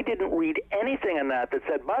 And I didn't read anything in that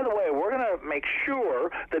said, by the way, we're going to make sure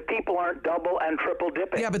that people aren't double and triple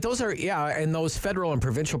dipping. Yeah, but those are, and those federal and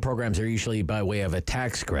provincial programs are usually by way of a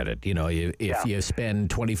tax credit. If you spend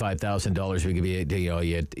 $25,000, we give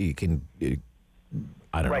you can.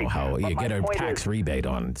 I don't know how you get a tax rebate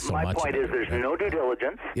on so much. My point is there's no due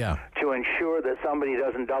diligence to ensure that somebody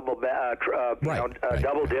doesn't double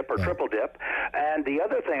dip or triple dip. And the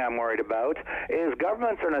other thing I'm worried about is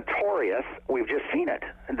governments are notorious. We've just seen it.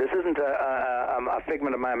 This isn't a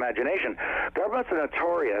figment of my imagination. Governments are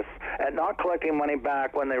notorious at not collecting money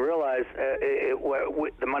back when they realize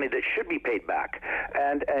the money that should be paid back.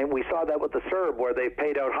 And we saw that with the CERB, where they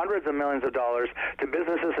paid out hundreds of millions of dollars to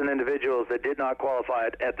businesses and individuals that did not qualify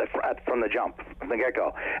from the jump, from the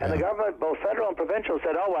get-go. And the government, both federal and provincial,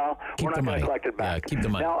 said, oh, well, we're not going to collect it back. Keep the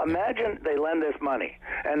money. Now, imagine they lend this money,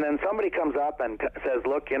 and then somebody comes up and says,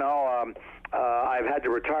 look, I've had to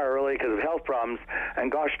retire early because of health problems,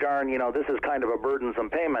 and gosh darn, this is kind of a burdensome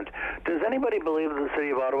payment. Does anybody believe that the city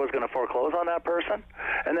of Ottawa is going to foreclose on that person?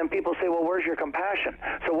 And then people say, well, where's your compassion?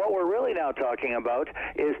 So what we're really now talking about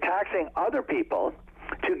is taxing other people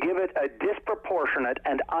to give it a disproportionate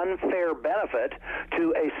and unfair benefit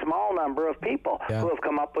to a small number of people who have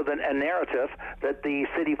come up with a narrative that the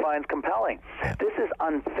city finds compelling. This is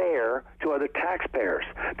unfair to other taxpayers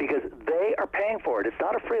because they are paying for it. It's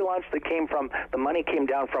not a free lunch that the money came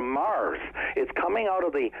down from Mars. It's coming out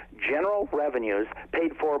of the general revenues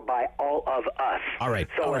paid for by all of us. All right.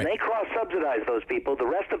 So when they cross-subsidize those people, the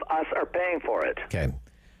rest of us are paying for it. Okay.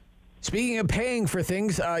 Speaking of paying for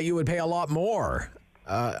things, you would pay a lot more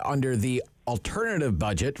under the alternative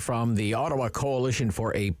budget from the Ottawa Coalition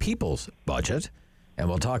for a People's Budget. And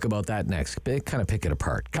we'll talk about that next. Kind of pick it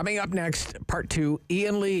apart. Coming up next, part 2,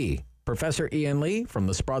 Ian Lee. Professor Ian Lee from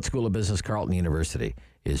the Sprott School of Business, Carleton University,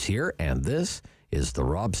 is here. And this is The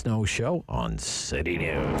Rob Snow Show on City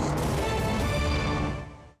News.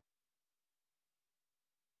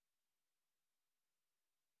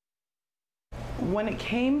 When it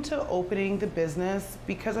came to opening the business,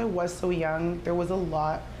 because I was so young, there was a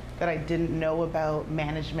lot that I didn't know about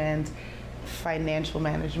management, financial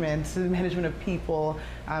management, management of people,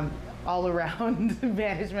 all around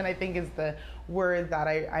management, I think is the word that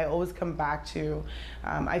I always come back to.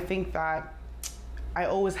 I think that I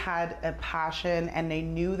always had a passion and I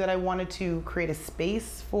knew that I wanted to create a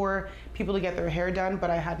space for people to get their hair done, but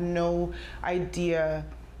I had no idea,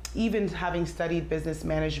 even having studied business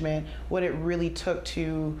management, what it really took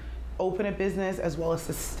to open a business as well as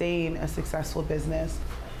sustain a successful business.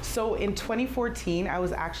 So in 2014, I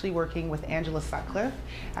was actually working with Angela Sutcliffe.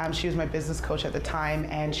 She was my business coach at the time,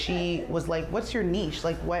 and she was like, what's your niche?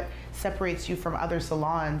 Like, what separates you from other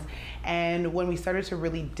salons? And when we started to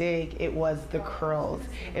really dig, it was the curls.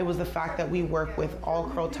 It was the fact that we work with all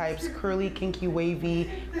curl types, curly, kinky, wavy,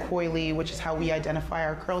 coily, which is how we identify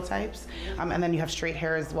our curl types. And then you have straight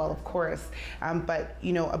hair as well, of course. But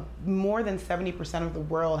more than 70% of the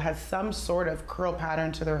world has some sort of curl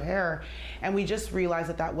pattern to their hair. And we just realized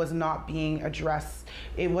that that was not being addressed.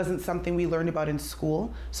 It wasn't something we learned about in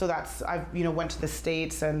school. So I went to the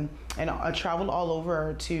States and I traveled all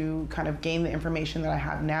over to kind of gain the information that I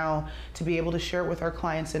have now to be able to share it with our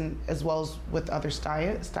clients and as well as with other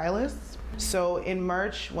stylists. So in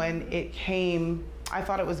March when it came, I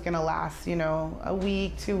thought it was gonna last, a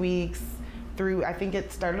week, 2 weeks, through, I think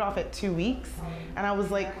it started off at 2 weeks. And I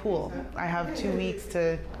was like, cool, I have 2 weeks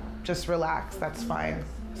to just relax, that's fine.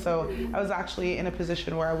 So I was actually in a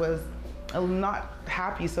position where I was not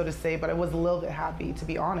happy, so to say, but I was a little bit happy, to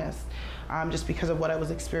be honest, just because of what I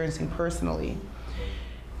was experiencing personally.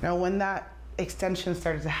 Now, when that extension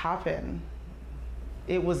started to happen,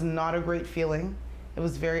 it was not a great feeling. It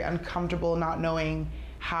was very uncomfortable not knowing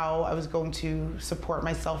how I was going to support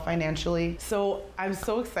myself financially. So I'm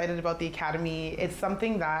so excited about the Academy. It's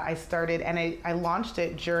something that I started, and I launched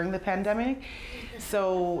it during the pandemic.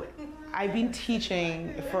 So I've been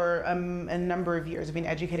teaching for a number of years. I've been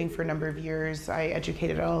educating for a number of years. I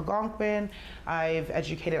educated at Algonquin. I've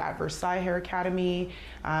educated at Versailles Hair Academy.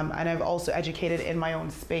 And I've also educated in my own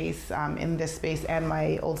space, in this space and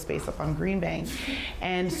my old space up on Greenbank.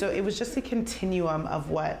 And so it was just a continuum of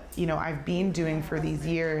what, you know, I've been doing for these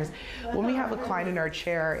years. When we have a client in our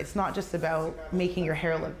chair, it's not just about making your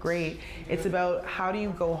hair look great. It's about how do you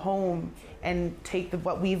go home and take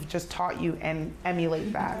what we've just taught you and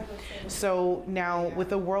emulate that. So now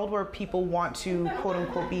with a world where people want to quote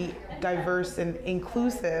unquote be diverse and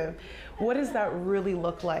inclusive, what does that really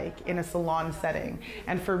look like in a salon setting?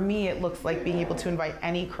 And for me, it looks like being able to invite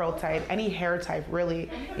any curl type, any hair type really,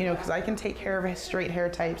 you know, because I can take care of straight hair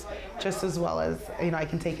types just as well as, you know, I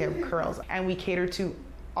can take care of curls. And we cater to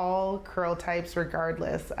all curl types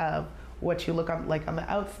regardless of what you look like on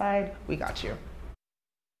the outside, we got you.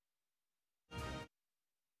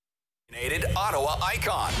 Ottawa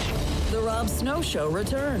icon. The Rob Snow Show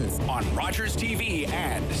returns on Rogers TV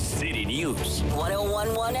and City News.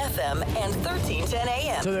 101.1 FM and 1310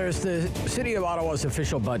 AM. So there's the City of Ottawa's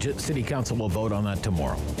official budget. City Council will vote on that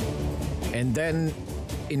tomorrow. And then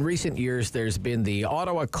in recent years, there's been the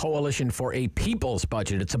Ottawa Coalition for a People's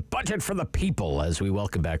Budget. It's a budget for the people, as we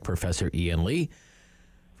welcome back Professor Ian Lee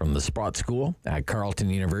from the Sprott School at Carleton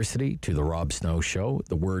University to the Rob Snow Show.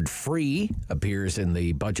 The word free appears in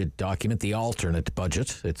the budget document, the alternate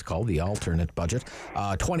budget. It's called the alternate budget,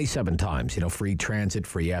 27 times. You know, free transit,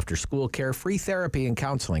 free after-school care, free therapy and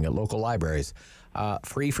counseling at local libraries.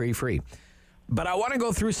 Free. But I want to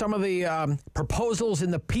go through some of the proposals in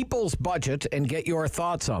the people's budget and get your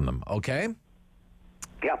thoughts on them, okay?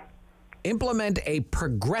 Yeah. Implement a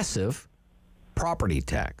progressive property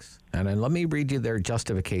tax. And then let me read you their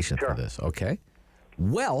justification for this, okay?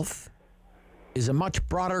 Wealth is a much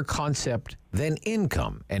broader concept than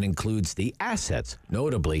income and includes the assets,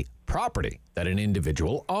 notably property, that an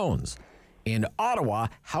individual owns. In Ottawa,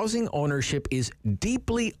 housing ownership is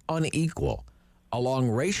deeply unequal along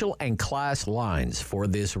racial and class lines. For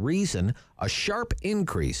this reason, a sharp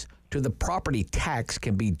increase to the property tax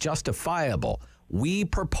can be justifiable. We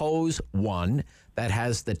propose one that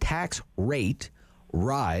has the tax rate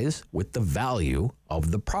rise with the value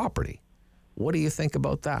of the property. What do you think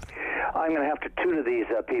about that? I'm going to have to tutor these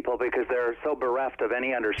people because they're so bereft of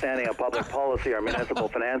any understanding of public policy or municipal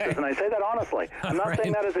finances. And I say that honestly. I'm not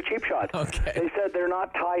saying that as a cheap shot. Okay. They said they're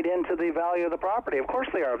not tied into the value of the property. Of course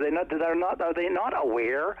they are. Are they not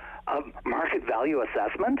aware of market value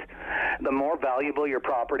assessment? The more valuable your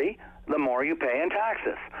property, the more you pay in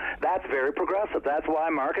taxes. That's very progressive. That's why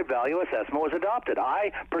market value assessment was adopted.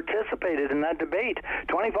 I participated in that debate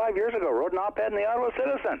 25 years ago, wrote an op-ed in the Ottawa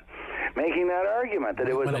Citizen, making that argument that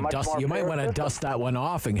it was a much more You might want to system. dust that one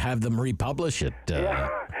off and have them republish it. Yeah,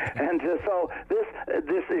 and so this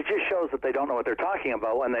it just shows that they don't know what they're talking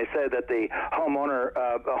about when they say that the homeowners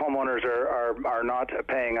are not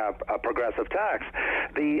paying a progressive tax.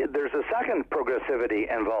 There's a second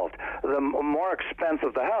progressivity involved. The more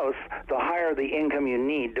expensive the house, the higher the income you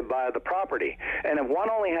need to buy the property. And if one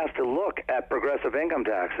only has to look at progressive income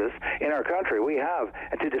taxes in our country, we have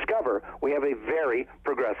a very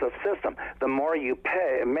progressive system. The more you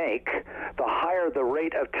make, the higher the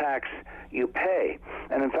rate of tax you pay.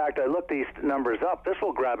 And in fact, I looked these numbers up. This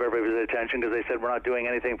will grab everybody's attention because they said we're not doing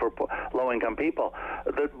anything for low-income people.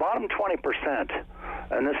 The bottom 20%,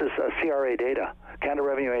 and this is CRA data, Canada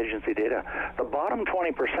Revenue Agency data, the bottom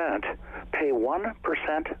 20% pay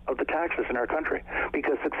 1% of the taxes in our country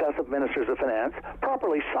because successive ministers of finance,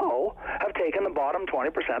 properly so, have taken the bottom 20%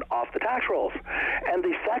 off the tax rolls. And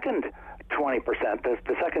the second 20%,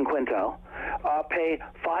 the second quintile, pay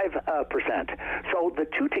 5%. So the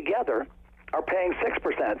two together are paying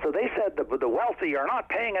 6%. So they said the wealthy are not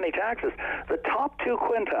paying any taxes. The top two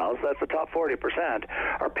quintiles, that's the top 40%,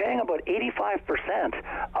 are paying about 85%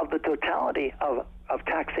 of the totality of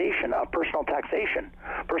taxation, of personal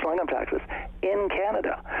income taxes in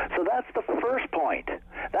Canada. So that's the first point.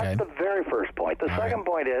 That's the very first point. The second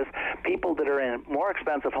point is people that are in more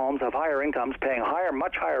expensive homes have higher incomes, paying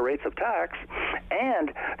much higher rates of tax,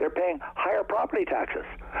 and they're paying higher property taxes.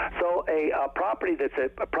 So a property that's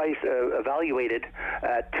a price evaluated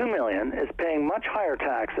at $2 million is paying much higher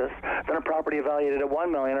taxes than a property evaluated at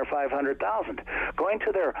 $1 million or $500,000. Going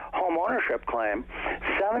to their home ownership claim,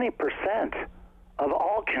 70% of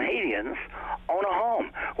all Canadians own a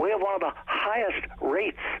home. We have one of the highest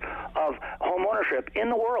rates of home ownership in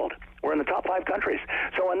the world. We're in the top 5 countries.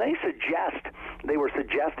 So when they were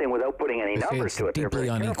suggesting without putting any numbers to it. Deeply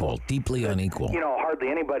unequal. Deeply unequal. You know, hardly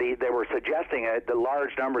anybody, they were suggesting the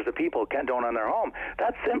large numbers of people don't own their home.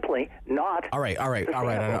 That's simply not. All right.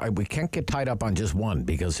 We can't get tied up on just one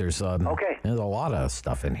because there's a lot of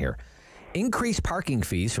stuff in here. Increase parking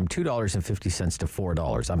fees from $2.50 to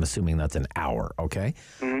 $4. I'm assuming that's an hour, okay?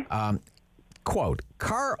 Mm-hmm. Quote,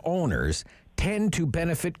 car owners tend to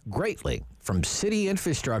benefit greatly from city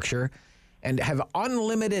infrastructure and have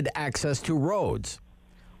unlimited access to roads,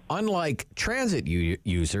 unlike transit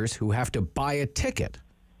users who have to buy a ticket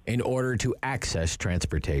in order to access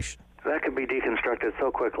transportation. That could be deconstructed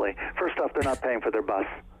so quickly. First off, they're not paying for their bus.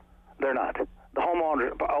 They're not. The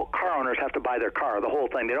car owners have to buy their car, the whole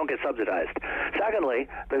thing. They don't get subsidized. Secondly,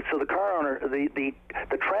 so the car owner, the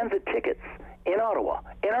transit tickets in Ottawa,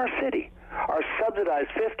 in our city, are subsidized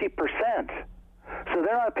 50%. So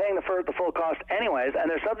they're not paying the full cost anyways, and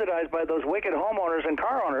they're subsidized by those wicked homeowners and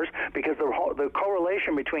car owners because the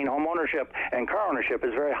correlation between home ownership and car ownership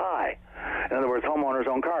is very high. In other words, homeowners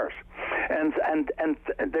own cars. And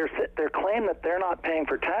their claim that they're not paying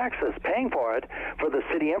for taxes, paying for it for the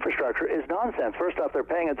city infrastructure is nonsense. First off, they're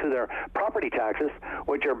paying it through their property taxes,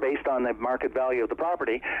 which are based on the market value of the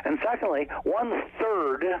property. And secondly,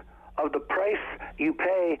 1/3 of the price you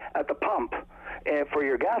pay at the pump for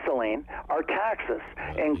your gasoline are taxes,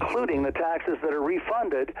 including the taxes that are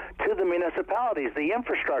refunded to the municipalities, the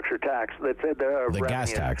infrastructure tax, the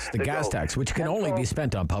gas tax, which can only be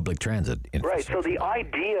spent on public transit. Right. So the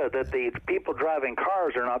idea that the people driving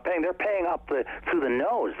cars are not paying, they're paying up through the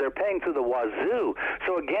nose. They're paying through the wazoo.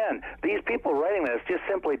 So again, these people writing this just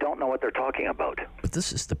simply don't know what they're talking about. But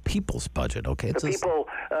this is the people's budget, okay?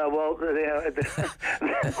 Whoever they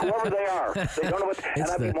are, they don't know what. And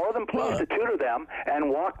I'd be more than pleased to tutor them and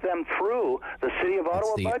walk them through the City of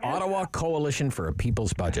Ottawa budget. The Ottawa Coalition for a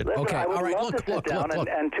People's Budget. Listen, okay, all right, look.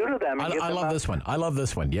 And tutor them. I love this one. I love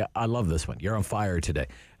this one. Yeah, I love this one. You're on fire today.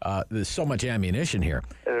 There's so much ammunition here.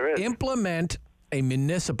 There is. Implement a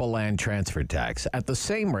municipal land transfer tax at the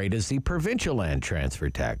same rate as the provincial land transfer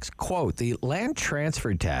tax. Quote, the land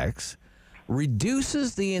transfer tax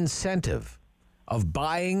reduces the incentive of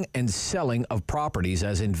buying and selling of properties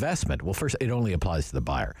as investment. Well, first, it only applies to the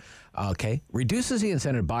buyer. Okay. Reduces the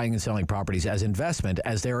incentive of buying and selling properties as investment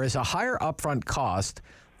as there is a higher upfront cost.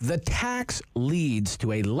 The tax leads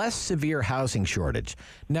to a less severe housing shortage.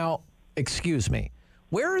 Now, excuse me,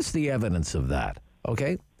 where is the evidence of that?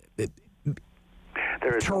 Okay.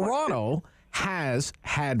 Toronto has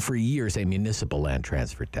had for years a municipal land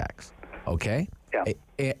transfer tax. Okay.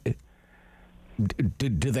 Yeah.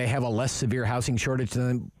 Do they have a less severe housing shortage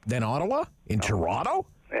than Ottawa? In Toronto?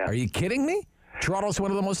 Yeah. Are you kidding me? Toronto's one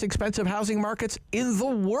of the most expensive housing markets in the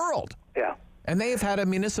world. Yeah. And they have had a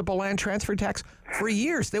municipal land transfer tax for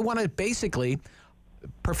years. They want to basically,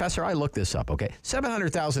 Professor, I looked this up, okay?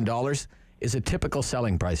 $700,000 is a typical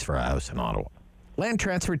selling price for a house in Ottawa. Land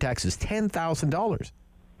transfer tax is $10,000.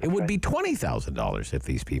 It would be $20,000 if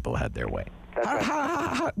these people had their way.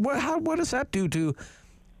 What does that do to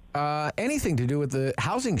anything to do with the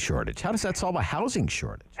housing shortage? How does that solve a housing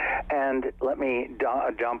shortage? And let me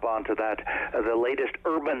jump onto that. The latest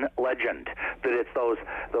urban legend that it's those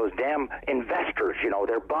damn investors. You know,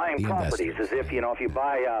 they're buying properties as if if you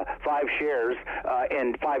buy 5 shares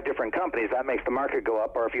in 5 different companies, that makes the market go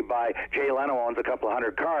up. Or if you buy Jay Leno owns a couple of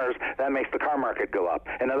 100 cars, that makes the car market go up.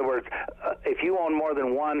 In other words, if you own more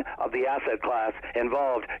than one of the asset class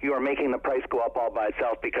involved, you are making the price go up all by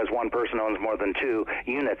itself because one person owns more than 2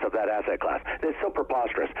 units of that asset class. It's so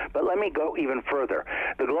preposterous. But let me go even further.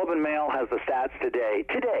 The Globe and Mail has the stats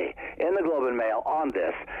today in the Globe and Mail on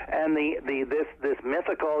this, and this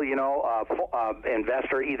mythical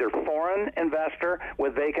investor, either foreign investor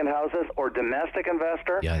with vacant houses or domestic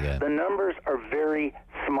investor. Yeah. The numbers are very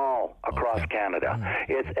small across Canada.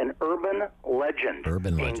 It's an urban legend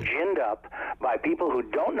being ginned up by people who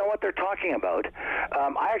don't know what they're talking about.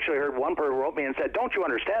 I actually heard one person wrote me and said, "Don't you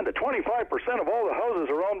understand that 25% of all the houses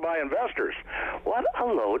are owned by investors?" What a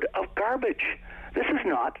load of garbage. This is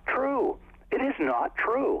not true. It is not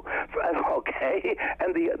true. Okay?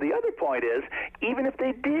 And the other point is, even if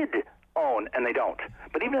they did own, and they don't.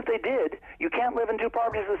 But even if they did, you can't live in two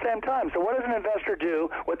properties at the same time. So what does an investor do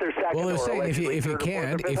with their second Well, they're or saying if you allegedly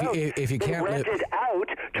can't, third or fourth or fifth house? if you They can't rent it out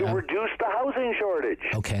to reduce the housing shortage.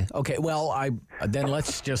 Okay. Well, then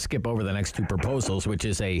let's just skip over the next two proposals, which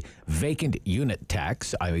is a vacant unit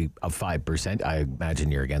tax of 5%. I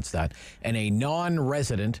imagine you're against that, and a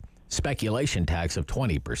non-resident speculation tax of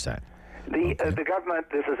 20%. The government,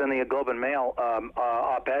 this is in the Globe and Mail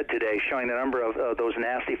op-ed today, showing the number of those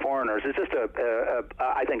nasty foreigners. It's just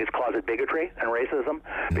I think it's closet bigotry and racism,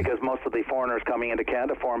 because most of the foreigners coming into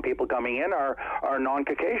Canada, foreign people coming in, are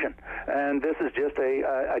non-Caucasian. And this is just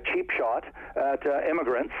a cheap shot at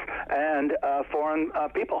immigrants and foreign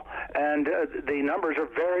people. And the numbers are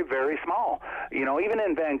very, very small. You know, even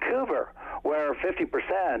in Vancouver, where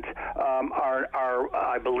 50% are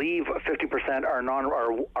I believe 50% are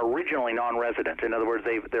originally non-resident. In other words,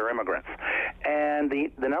 they're immigrants. And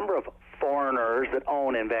the number of foreigners that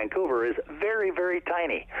own in Vancouver is very, very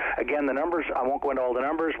tiny. Again, the numbers, I won't go into all the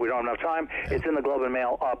numbers. We don't have enough time. Yeah. It's in the Globe and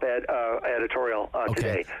Mail op-ed editorial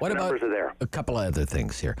today. What the about numbers are there. A couple of other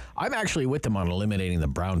things here? I'm actually with them on eliminating the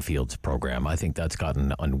brownfields program. I think that's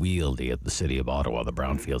gotten unwieldy at the City of Ottawa, the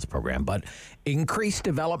brownfields program. But increase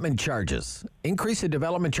development charges. Increase the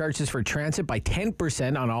development charges for transit by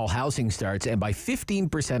 10% on all housing starts and by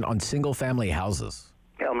 15% on single-family houses.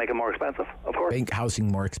 It'll make it more expensive, of course. Make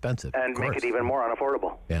housing more expensive. And make it even more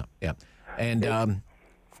unaffordable. Yeah. And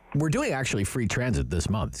we're doing actually free transit this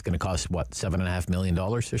month. It's going to cost, what, $7.5 million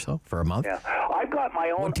or so for a month? Yeah. I've got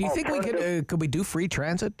my own. Well, do you think we could we do free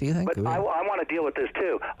transit, do you think? But I want to deal with this,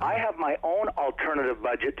 too. I have my own alternative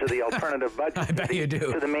budget to the alternative budget I bet you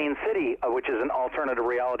do. To the main city, which is an alternative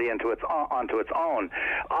reality onto its own.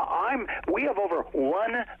 We have over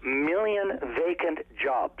 1 million vacant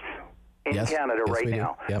jobs in Canada right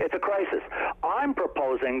now. Yep. It's a crisis. I'm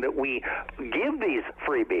proposing that we give these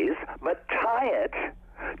freebies, but tie it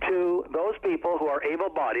to those people who are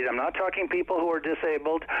able-bodied. I'm not talking people who are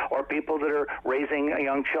disabled or people that are raising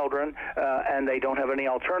young children and they don't have any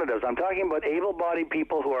alternatives. I'm talking about able-bodied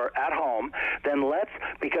people who are at home. Then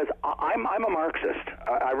because I'm a Marxist.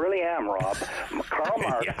 I really am, Rob. Karl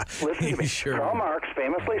Marx, listen to me. Sure. Karl Marx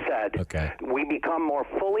famously said, we become more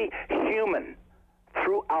fully human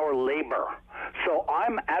through our labor. So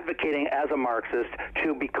I'm advocating as a Marxist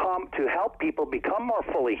to help people become more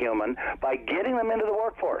fully human by getting them into the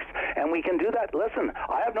workforce. And we can do that. Listen,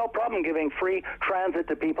 I have no problem giving free transit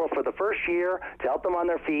to people for the first year to help them on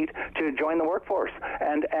their feet to join the workforce.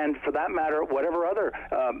 And for that matter, whatever other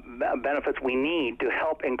benefits we need to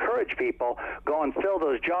help encourage people go and fill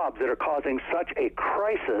those jobs that are causing such a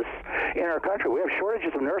crisis in our country. We have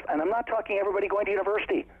shortages of nurses, and I'm not talking everybody going to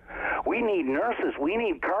university. We need nurses. We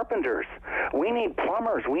need carpenters. We need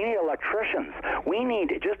plumbers. We need electricians. We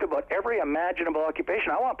need just about every imaginable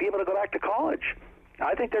occupation. I want people to go back to college.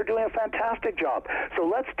 I think they're doing a fantastic job. So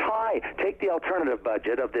let's take the alternative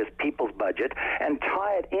budget of this people's budget and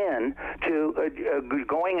tie it in to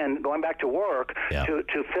going back to work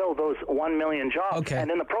to fill those 1 million jobs.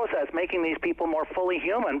 And in the process, making these people more fully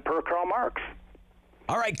human per Karl Marx.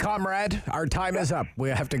 All right, comrade, our time is up. We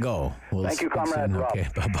have to go. Thank you, comrade Rob. Okay,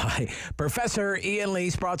 bye-bye. Professor Ian Lee,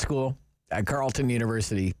 Sprott School at Carleton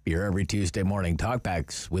University, here every Tuesday morning.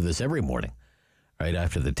 Talkbacks with us every morning, right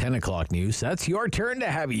after the 10 o'clock news. That's your turn to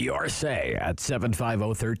have your say at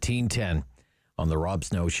 750-1310 on The Rob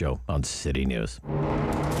Snow Show on City News.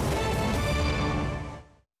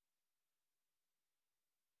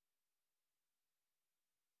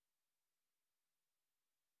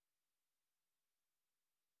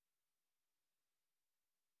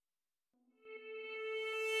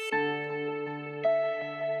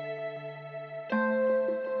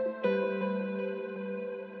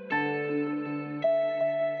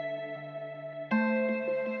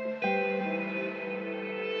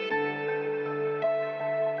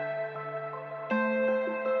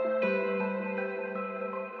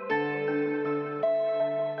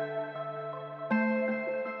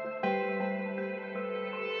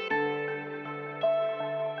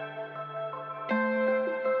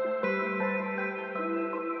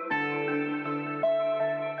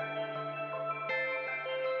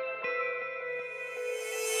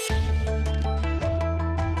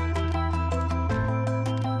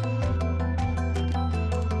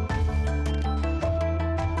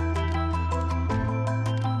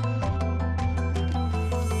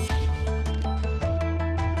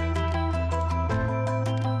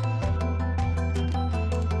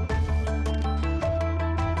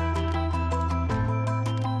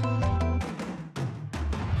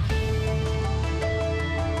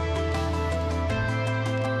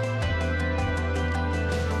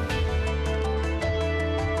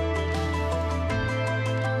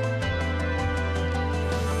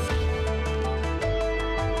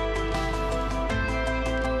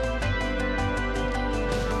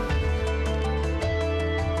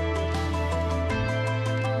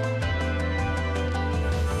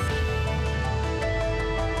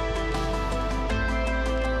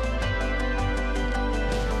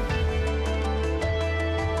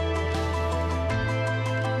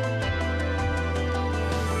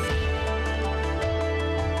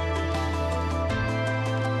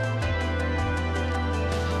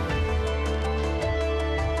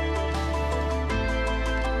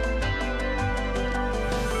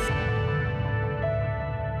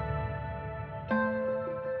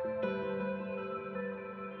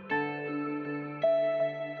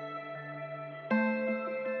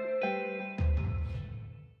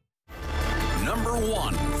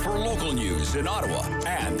 news in Ottawa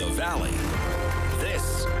and the Valley.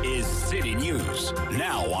 This is City News,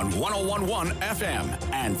 now on 101.1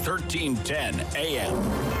 FM and 1310 AM.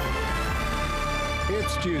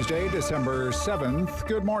 It's Tuesday, December 7th.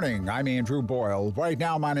 Good morning. I'm Andrew Boyle. Right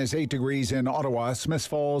now, minus 8 degrees in Ottawa. Smiths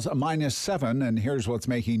Falls, minus 7. And here's what's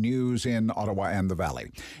making news in Ottawa and the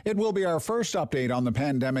Valley. It will be our first update on the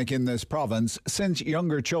pandemic in this province since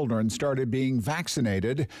younger children started being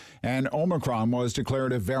vaccinated, and Omicron was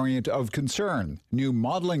declared a variant of concern. New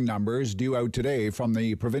modeling numbers due out today from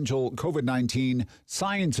the provincial COVID-19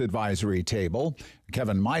 Science Advisory Table.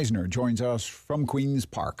 Kevin Meisner joins us from Queen's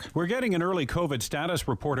Park. We're getting an early COVID status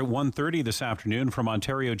report at 1:30 this afternoon from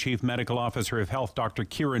Ontario Chief Medical Officer of Health, Dr.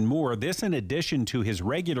 Kieran Moore. This in addition to his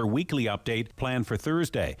regular weekly update planned for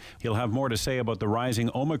Thursday. He'll have more to say about the rising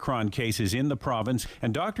Omicron cases in the province,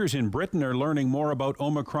 and doctors in Britain are learning more about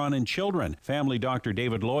Omicron in children. Family Dr.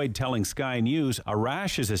 David Lloyd telling Sky News a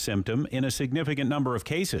rash is a symptom in a significant number of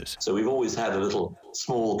cases. So we've always had a little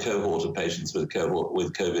small cohort of patients with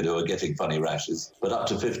COVID who are getting funny rashes. But up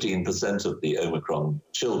to 15% of the Omicron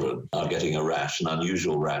children are getting a rash, an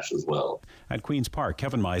unusual rash as well. At Queen's Park,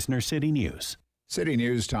 Kevin Meisner, City News. City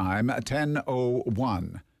News time,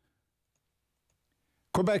 10:01.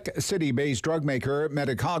 Quebec City-based drug maker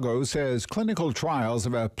Medicago says clinical trials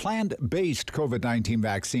of a plant-based COVID-19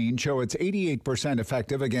 vaccine show it's 88%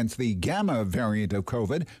 effective against the Gamma variant of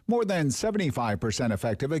COVID, more than 75%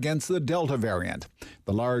 effective against the Delta variant.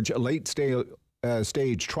 The large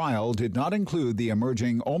late-stage trial did not include the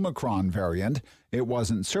emerging Omicron variant. It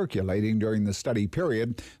wasn't circulating during the study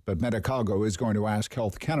period, but Medicago is going to ask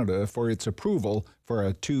Health Canada for its approval for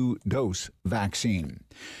a 2-dose vaccine.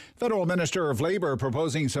 Federal Minister of Labour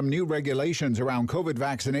proposing some new regulations around COVID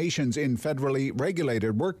vaccinations in federally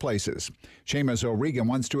regulated workplaces. Seamus O'Regan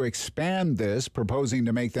wants to expand this, proposing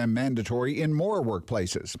to make them mandatory in more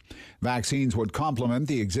workplaces. Vaccines would complement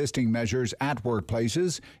the existing measures at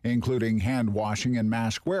workplaces, including hand washing and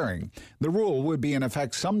mask wearing. The rule would be in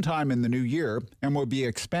effect sometime in the new year and would be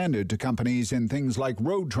expanded to companies in things like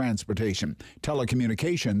road transportation,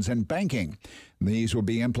 telecommunications, and banking. These will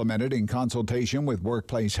be implemented in consultation with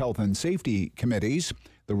workplace health and safety committees.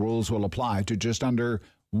 The rules will apply to just under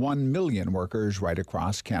 1 million workers right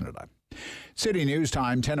across Canada. City News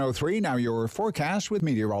time, 10:03. Now your forecast with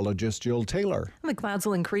meteorologist Jill Taylor. The clouds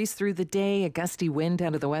will increase through the day. A gusty wind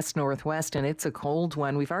out of the west-northwest, and it's a cold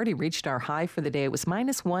one. We've already reached our high for the day. It was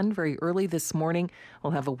 -1 very early this morning.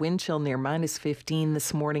 We'll have a wind chill near -15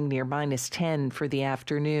 this morning, near -10 for the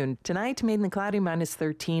afternoon. Tonight, mainly cloudy,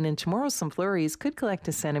 -13, and tomorrow some flurries could collect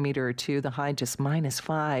a centimeter or two. The high just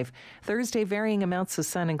 -5. Thursday, varying amounts of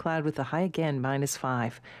sun and cloud with the high again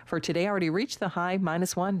 -5. For today, already reached the high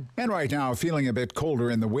 -1. And right now, feeling a bit colder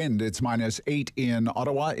in the wind. It's -8 in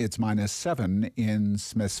Ottawa. It's -7 in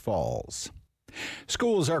Smiths Falls.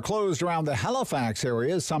 Schools are closed around the Halifax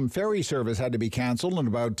area. Some ferry service had to be canceled, and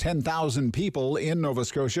about 10,000 people in Nova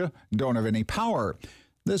Scotia don't have any power.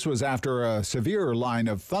 This was after a severe line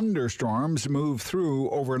of thunderstorms moved through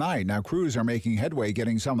overnight. Now, crews are making headway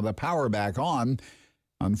getting some of the power back on.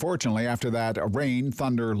 Unfortunately, after that rain,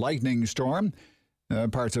 thunder, lightning storm,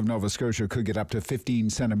 parts of Nova Scotia could get up to 15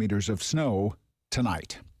 centimeters of snow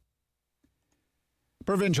tonight.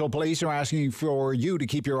 Provincial police are asking for you to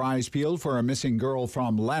keep your eyes peeled for a missing girl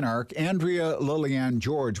from Lanark. Andrea Lillian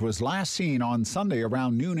George was last seen on Sunday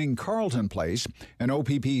around noon in Carleton Place, and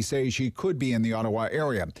OPP says she could be in the Ottawa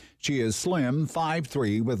area. She is slim,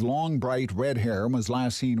 5'3", with long, bright red hair, and was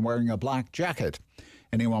last seen wearing a black jacket.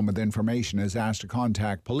 Anyone with information is asked to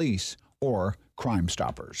contact police or Crime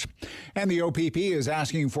Stoppers. And the OPP is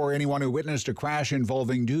asking for anyone who witnessed a crash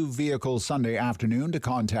involving 2 vehicles Sunday afternoon to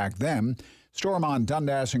contact them. Stormont,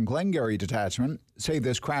 Dundas, and Glengarry Detachment say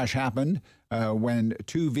this crash happened when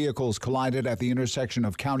 2 vehicles collided at the intersection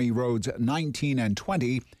of County Roads 19 and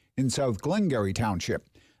 20 in South Glengarry Township.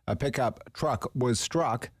 A pickup truck was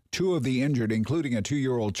struck. 2 of the injured, including a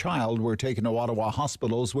 2-year-old child, were taken to Ottawa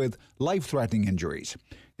hospitals with life-threatening injuries.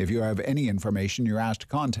 If you have any information, you're asked to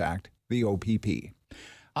contact the OPP.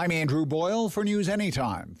 I'm Andrew Boyle for News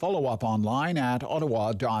Anytime. Follow up online at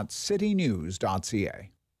ottawa.citynews.ca.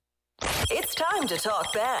 It's time to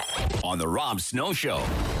talk back on the Rob Snow Show.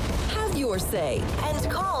 Have your say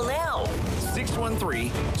and call now.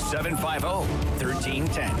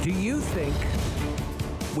 613-750-1310. Do you think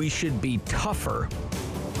we should be tougher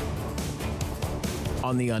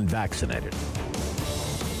on the unvaccinated?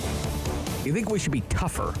 You think we should be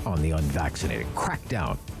tougher on the unvaccinated? Crack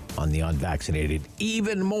down on the unvaccinated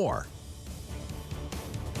even more?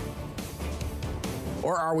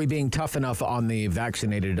 Or are we being tough enough on the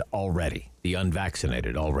vaccinated already, the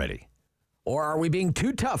unvaccinated already? Or are we being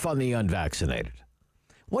too tough on the unvaccinated?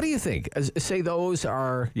 What do you think? Say those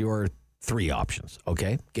are your three options,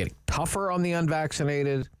 okay? Getting tougher on the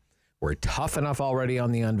unvaccinated, we're tough enough already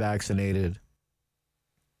on the unvaccinated,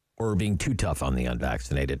 or we're being too tough on the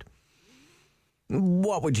unvaccinated.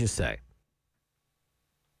 What would you say?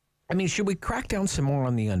 I mean, should we crack down some more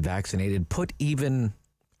on the unvaccinated, put even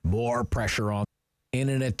more pressure on in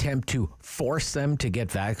an attempt to force them to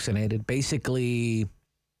get vaccinated? Basically,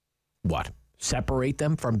 what? Separate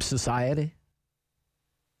them from society?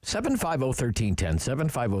 750-1310,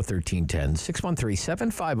 750-1310,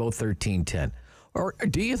 613-750-1310. Or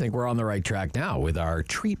do you think we're on the right track now with our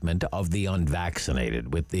treatment of the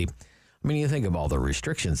unvaccinated? You think of all the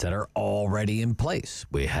restrictions that are already in place.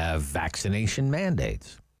 We have vaccination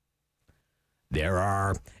mandates. There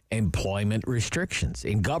are employment restrictions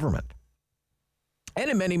in government and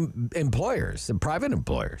in many employers, and private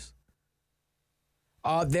employers.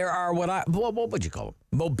 There are what would you call them?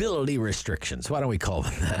 Mobility restrictions. Why don't we call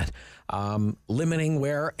them that? Limiting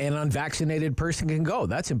where an unvaccinated person can go.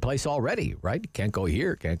 That's in place already, right? You can't go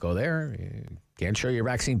here, can't go there. You can't show your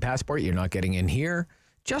vaccine passport. You're not getting in here.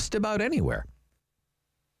 Just about anywhere.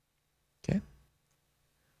 Okay.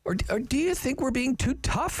 Or do you think we're being too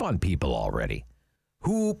tough on people already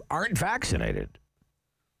who aren't vaccinated?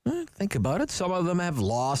 Think about it. Some of them have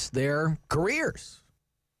lost their careers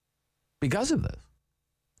because of this.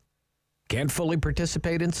 Can't fully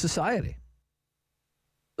participate in society.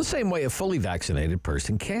 The same way a fully vaccinated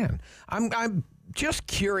person can. I'm just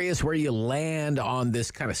curious where you land on this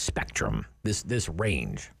kind of spectrum, this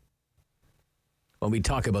range. When we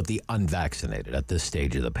talk about the unvaccinated at this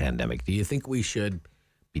stage of the pandemic, do you think we should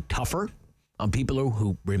be tougher on people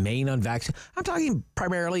who remain unvaccinated? I'm talking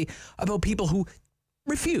primarily about people who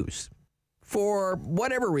refuse, for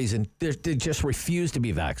whatever reason, they just refuse to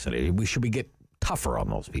be vaccinated. Should we get tougher on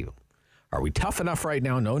those people? Are we tough enough right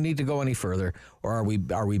now? No need to go any further, or are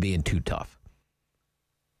we being too tough?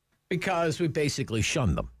 Because we basically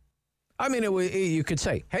shunned them. I mean, you could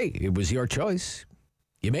say, hey, it was your choice.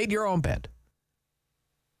 You made your own bed.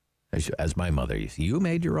 As my mother used to say, you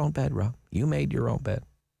made your own bed, Rob. You made your own bed.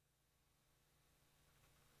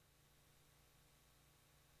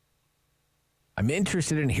 I'm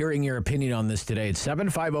interested in hearing your opinion on this today. It's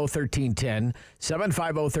 750-1310,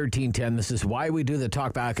 750-1310. This is why we do the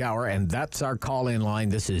Talkback Hour, and that's our call-in line.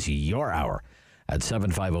 This is your hour at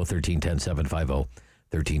 750-1310,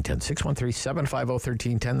 750-1310,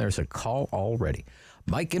 613-750-1310. There's a call already.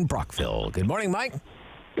 Mike in Brockville. Good morning, Mike.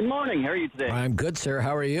 Good morning. How are you today? I'm good, sir.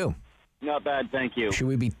 How are you? Not bad, thank you. Should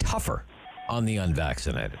we be tougher on the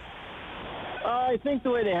unvaccinated? I think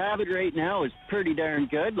the way they have it right now is pretty darn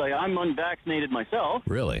good. Like, I'm unvaccinated myself.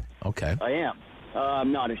 Really? Okay. I am.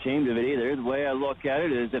 I'm not ashamed of it either. The way I look at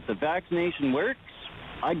it is if the vaccination works,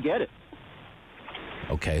 I'd get it.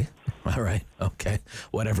 Okay. All right. Okay.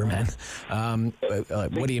 Whatever, man.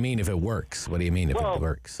 What do you mean if it works? What do you mean if it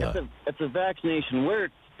works? If the vaccination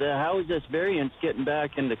works, how is this variant getting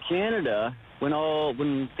back into Canada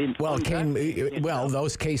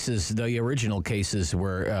those cases, the original cases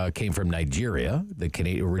came from Nigeria,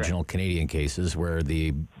 the original Canadian cases, where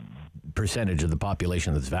the percentage of the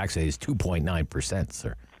population that's vaccinated is 2.9%,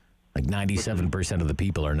 sir. Like 97% of the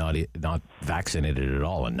people are not vaccinated at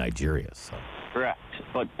all in Nigeria. So. Correct.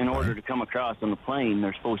 But in order to come across on the plane,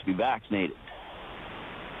 they're supposed to be vaccinated.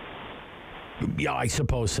 Yeah, I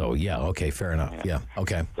suppose so. Yeah, okay, fair enough. Yeah,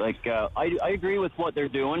 okay. Like, I agree with what they're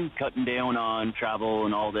doing, cutting down on travel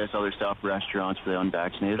and all this other stuff, restaurants for the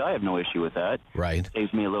unvaccinated. I have no issue with that. Right.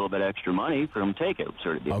 Saves me a little bit extra money for them takeout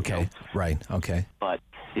sort of deal. Okay, right, okay. But,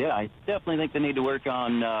 yeah, I definitely think they need to work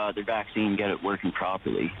on their vaccine, get it working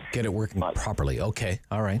properly. Get it working properly. Okay,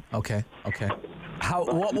 all right, okay.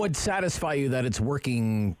 What would satisfy you that it's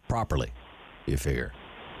working properly, you figure?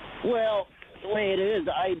 Well, the way it is,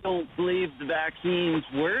 I don't believe the vaccine's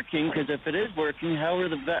working, because if it is working, how are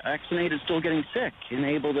the vaccinated still getting sick and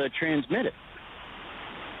able to transmit it?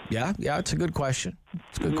 Yeah, it's a good question.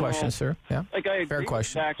 It's a good question, sir. Yeah, like I agree fair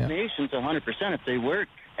question. With vaccinations 100%. If they work,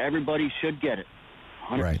 everybody should get it.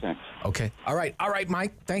 100%. Right. Okay. All right,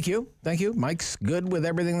 Mike. Thank you. Mike's good with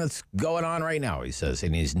everything that's going on right now, he says,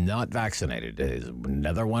 and he's not vaccinated. There's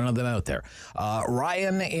another one of them out there.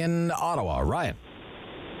 Ryan in Ottawa. Ryan.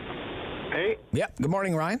 Hey. Yeah. Good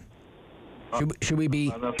morning, Ryan. Should we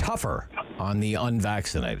be tougher on the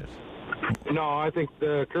unvaccinated? No, I think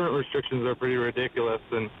the current restrictions are pretty ridiculous.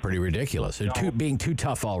 Pretty ridiculous. They're being too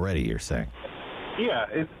tough already, you're saying? Yeah.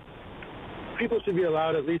 People should be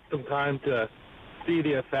allowed at least some time to see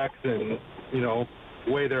the effects and,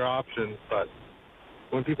 weigh their options. But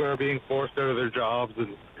when people are being forced out of their jobs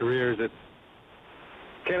and careers,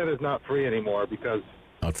 Canada's not free anymore because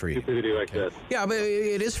not free. stupidity like this. Yeah, but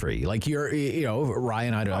it is free. Like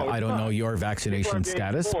Ryan, I don't know your vaccination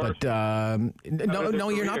status, but no,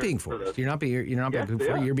 you're not being forced. You're not being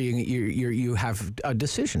forced. You have a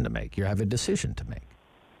decision to make. You have a decision to make,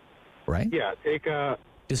 right? Yeah, take a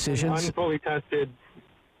decisions. Unfully tested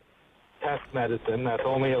test medicine that's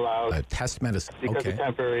only allowed test medicine because of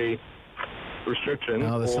temporary restriction.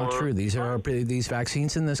 No, that's not true. These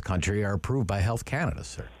vaccines in this country are approved by Health Canada,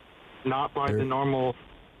 sir. Not by the normal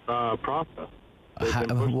process.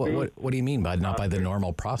 What do you mean by not by the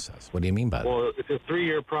normal process? What do you mean by that? Well, it's a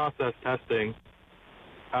 3-year process testing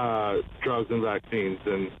drugs and vaccines,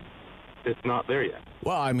 and it's not there yet.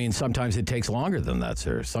 Well, I mean, sometimes it takes longer than that,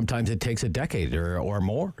 sir. Sometimes it takes a decade or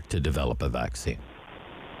more to develop a vaccine.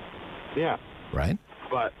 Yeah. Right?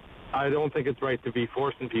 But I don't think it's right to be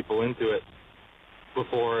forcing people into it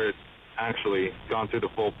before it's actually gone through the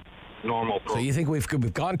full normal process. So you think we've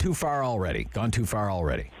gone too far already?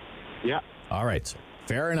 Yeah. All right, sir.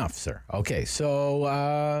 Fair enough, sir. Okay,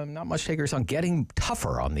 so not much takers on getting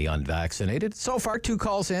tougher on the unvaccinated. So far, 2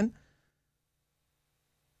 calls in.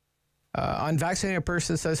 Unvaccinated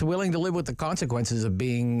person says willing to live with the consequences of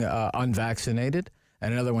being unvaccinated.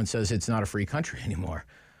 And another one says it's not a free country anymore.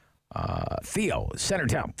 Theo,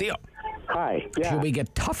 Centertown. Theo. Hi. Yeah. Should we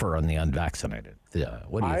get tougher on the unvaccinated?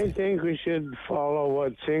 What do you think? I think we should follow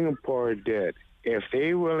what Singapore did. If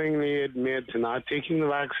they willingly admit to not taking the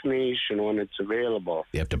vaccination when it's available.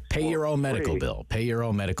 You have to pay your own medical bill. Pay your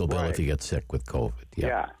own medical bill if you get sick with COVID.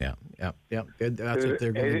 Yeah. That's what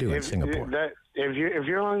they're going to do in Singapore. If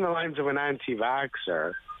you're along the lines of an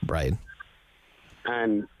anti-vaxxer. Right.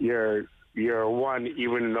 And you're one,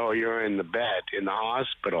 even though you're in the bed in the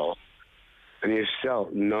hospital, and you're still,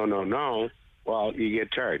 no, well, you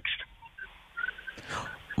get charged.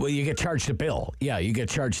 Well, you get charged a bill. Yeah, you get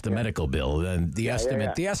charged the medical bill. And the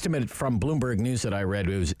estimate from Bloomberg News that I read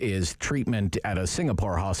is treatment at a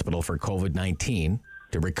Singapore hospital for COVID-19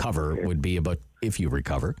 to recover would be about, if you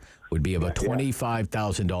recover, would be about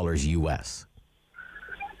 $25,000 US.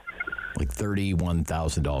 Like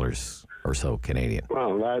 $31,000 or so Canadian.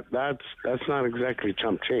 Well, that's not exactly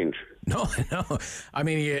chump change. No. I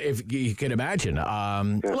mean, if you can imagine,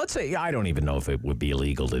 let's say, I don't even know if it would be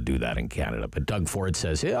illegal to do that in Canada, but Doug Ford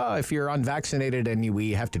says, if you're unvaccinated and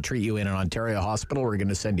we have to treat you in an Ontario hospital, we're going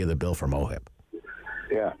to send you the bill from OHIP.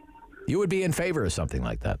 Yeah. You would be in favor of something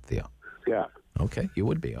like that, Theo? Yeah. Okay, you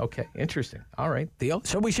would be. Okay, interesting. All right, Theo.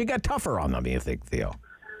 So we should get tougher on them, you think, Theo?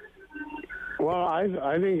 Well,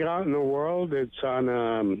 I think out in the world, it's on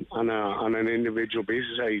an individual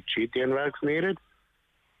basis how you treat the unvaccinated,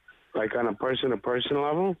 like on a person-to-person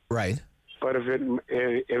level. Right. But if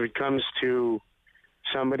it comes to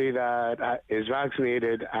somebody that is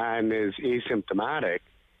vaccinated and is asymptomatic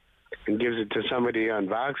and gives it to somebody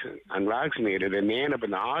unvaccinated and they end up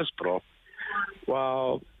in the hospital,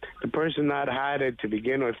 well, the person that had it to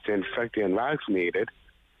begin with to infect the unvaccinated,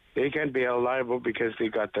 they can't be held liable because they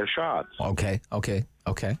got their shots. Okay.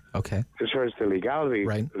 As far as the legality.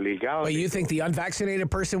 Right. But you think the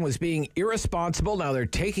unvaccinated person was being irresponsible? Now they're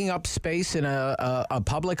taking up space in a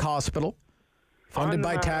public hospital funded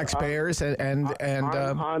by taxpayers on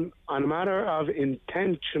a matter of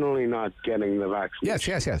intentionally not getting the vaccine.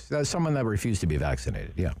 Yes. That's someone that refused to be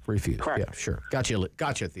vaccinated. Yeah, refused. Correct. Yeah, sure.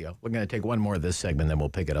 Gotcha, Theo. We're going to take one more of this segment, then we'll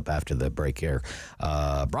pick it up after the break here.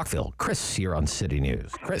 Brockville, Chris here on City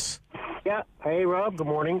News. Chris. Yeah. Hey, Rob. Good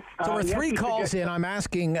morning. So we're 3 calls in. I'm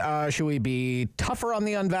asking, should we be tougher on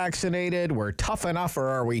the unvaccinated? We're tough enough, or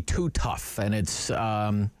are we too tough? And it's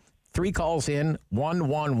 3 calls in,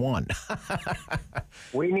 111.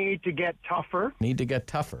 We need to get tougher.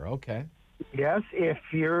 Okay. Yes, if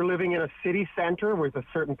you're living in a city center with a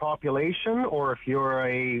certain population, or if you're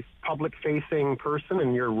a public-facing person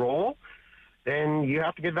in your role, then you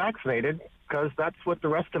have to get vaccinated, because that's what the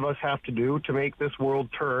rest of us have to do to make this world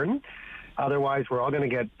turn. Otherwise, we're all going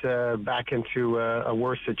to get back into a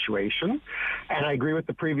worse situation. And I agree with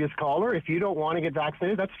the previous caller. If you don't want to get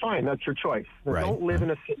vaccinated, that's fine. That's your choice. Right. Don't live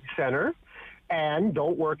in a city center, and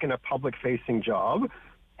don't work in a public-facing job.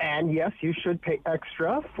 And, yes, you should pay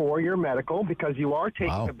extra for your medical, because you are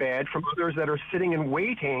taking a bed from others that are sitting and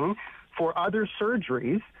waiting for other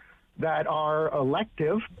surgeries that are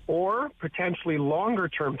elective or potentially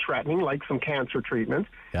longer-term threatening, like some cancer treatments,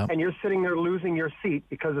 and you're sitting there losing your seat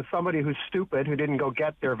because of somebody who's stupid who didn't go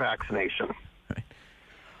get their vaccination.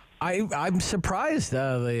 I'm surprised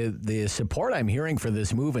the support I'm hearing for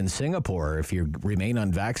this move in Singapore. If you remain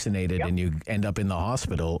unvaccinated and you end up in the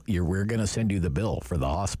hospital, we're going to send you the bill for the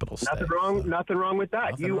hospital stay. Nothing wrong with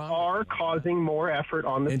that. You are causing more effort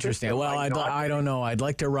on the Interesting. system. Well, I don't know. I'd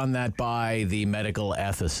like to run that by the medical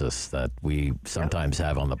ethicists that we sometimes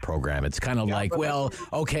have on the program. It's kind of like, well,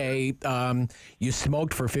 okay, you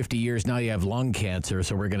smoked for 50 years, now you have lung cancer,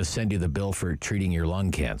 so we're going to send you the bill for treating your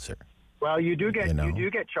lung cancer. Well, you do get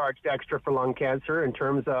charged extra for lung cancer in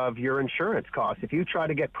terms of your insurance costs. If you try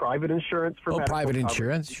to get private insurance for medical private coverage,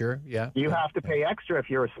 insurance, sure, yeah. You have to pay extra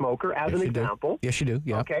if you're a smoker, as an example. Yes, you do.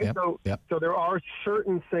 Yeah. Okay, so there are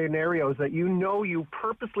certain scenarios that you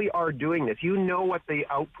purposely are doing this. You know what the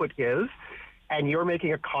output is, and you're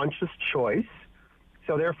making a conscious choice.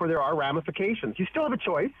 So therefore, there are ramifications. You still have a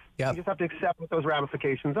choice. You just have to accept what those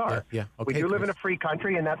ramifications are. Yeah. Okay. You live in a free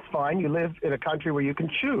country, and that's fine. You live in a country where you can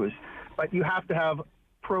choose. But you have to have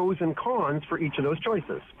pros and cons for each of those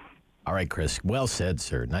choices. All right, Chris. Well said,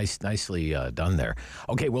 sir. Nicely done there.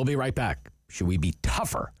 Okay, we'll be right back. Should we be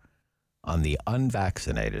tougher on the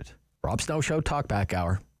unvaccinated? Rob Snow Show Talkback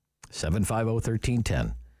Hour,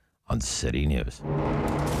 750-1310 on City News.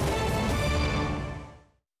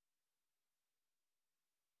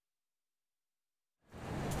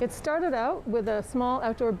 It started out with a small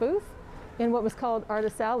outdoor booth in what was called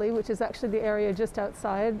Artist Alley, which is actually the area just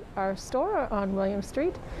outside our store on William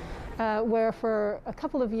Street, where for a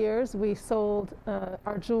couple of years we sold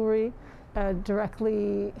our jewelry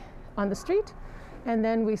directly on the street. And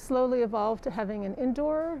then we slowly evolved to having an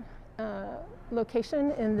indoor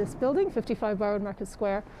location in this building, 55 Barrett Market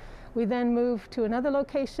Square. We then moved to another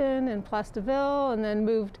location in Place de Ville, and then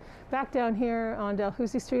moved back down here on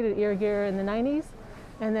Dalhousie Street at Ear Gear in the 90s.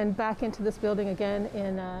 And then back into this building again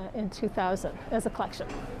in 2000 as a collection.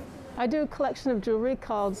 I do a collection of jewelry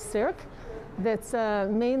called Cirque that's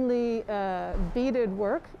mainly beaded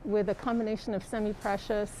work with a combination of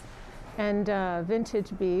semi-precious and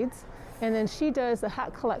vintage beads. And then she does a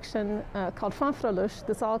hat collection called Fanfreluche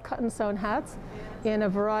that's all cut and sewn hats in a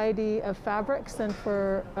variety of fabrics and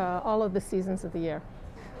for all of the seasons of the year.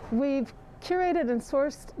 We've curated and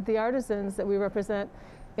sourced the artisans that we represent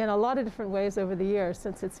in a lot of different ways over the years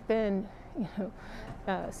since it's been,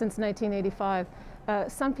 since 1985.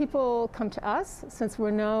 Some people come to us since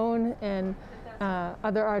we're known, and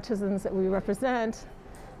other artisans that we represent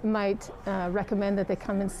might recommend that they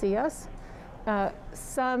come and see us.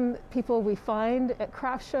 Some people we find at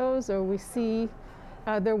craft shows, or we see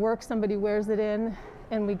their work, somebody wears it in,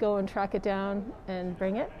 and we go and track it down and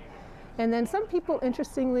bring it. And then some people,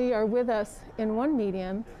 interestingly, are with us in one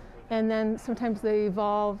medium, and then sometimes they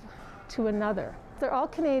evolve to another. They're all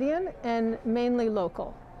Canadian and mainly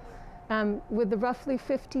local. With the roughly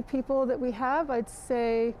 50 people that we have, I'd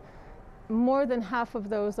say more than half of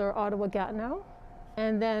those are Ottawa-Gatineau,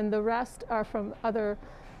 and then the rest are from other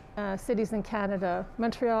cities in Canada,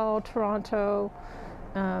 Montreal, Toronto,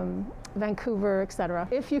 Vancouver, etc.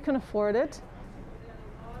 If you can afford it,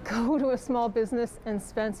 go to a small business and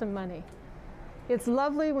spend some money. It's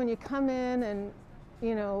lovely when you come in and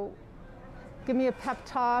give me a pep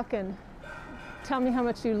talk and tell me how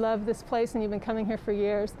much you love this place and you've been coming here for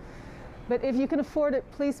years. But if you can afford it,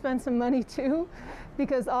 please spend some money too,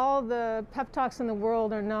 because all the pep talks in the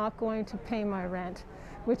world are not going to pay my rent,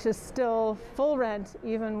 which is still full rent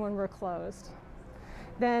even when we're closed.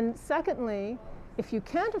 Then secondly, if you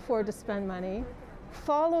can't afford to spend money,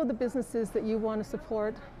 follow the businesses that you want to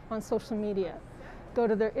support on social media. Go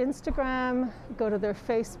to their Instagram, go to their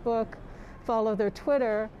Facebook, follow their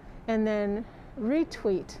Twitter, and then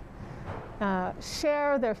retweet,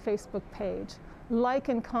 share their Facebook page, like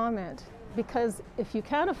and comment, because if you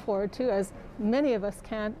can't afford to, as many of us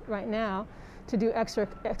can't right now, to do extra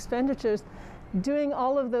expenditures, doing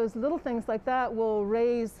all of those little things like that will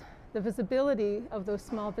raise the visibility of those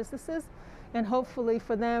small businesses, and hopefully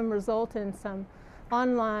for them result in some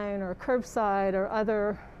online or curbside or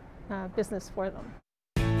other business for them.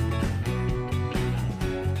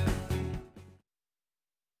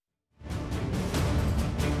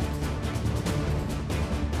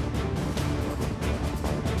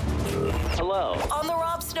 Hello. On the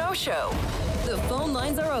Rob Snow Show. The phone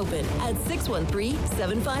lines are open at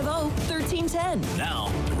 613-750-1310. Now,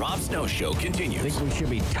 the Rob Snow Show continues. Think we should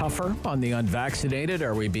be tougher on the unvaccinated?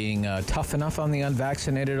 Are we being tough enough on the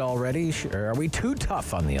unvaccinated already? Or are we too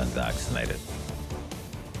tough on the unvaccinated?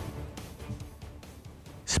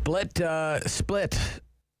 Split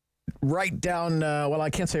right down, well, I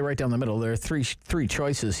can't say right down the middle. There are three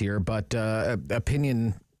choices here, but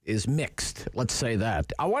opinion is mixed. Let's say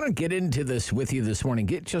that. I want to get into this with you this morning,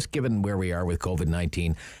 just given where we are with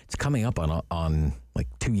COVID-19. It's coming up on like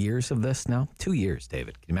 2 years of this now? 2 years,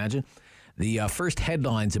 David. Can you imagine? The first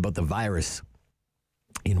headlines about the virus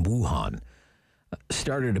in Wuhan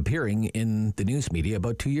started appearing in the news media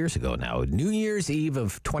about 2 years ago now. New Year's Eve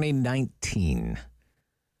of 2019,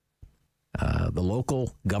 the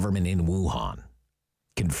local government in Wuhan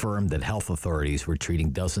confirmed that health authorities were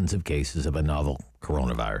treating dozens of cases of a novel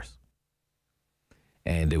coronavirus.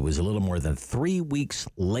 And it was a little more than 3 weeks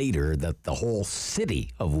later that the whole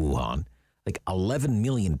city of Wuhan, like 11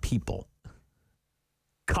 million people,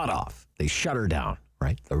 cut off. They shut her down,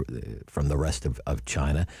 right, from the rest of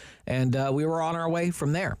China. And we were on our way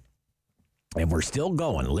from there. And we're still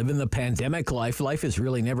going, living the pandemic life. Life has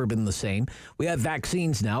really never been the same. We have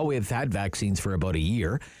vaccines now. We have had vaccines for about a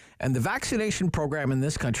year. And the vaccination program in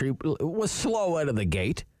this country was slow out of the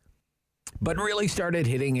gate, but really started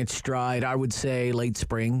hitting its stride, I would say, late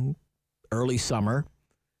spring, early summer.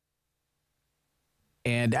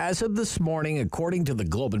 And as of this morning, according to the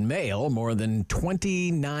Globe and Mail, more than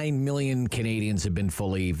 29 million Canadians have been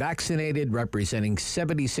fully vaccinated, representing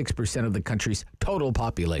 76% of the country's total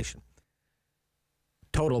population.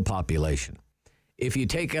 Total population. If you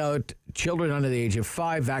take out children under the age of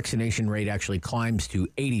 5, vaccination rate actually climbs to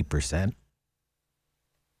 80%.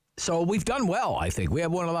 So we've done well, I think. We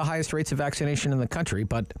have one of the highest rates of vaccination in the country,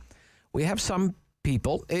 but we have some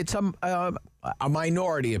people. It's a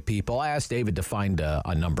minority of people. I asked David to find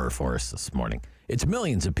a number for us this morning. It's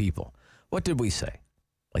millions of people. What did we say?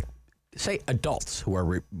 Like, say adults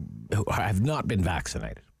who have not been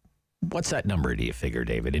vaccinated. What's that number, do you figure,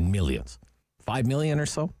 David, in millions? 5 million or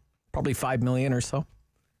so? Probably 5 million or so?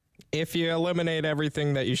 If you eliminate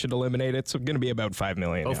everything that you should eliminate, it's going to be about 5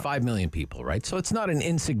 million. Oh, 5 million people, right? So it's not an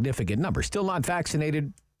insignificant number. Still not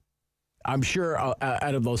vaccinated. I'm sure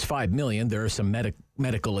out of those 5 million, there are some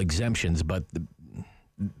medical exemptions, but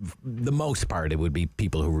the most part, it would be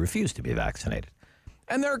people who refuse to be vaccinated.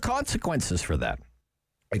 And there are consequences for that.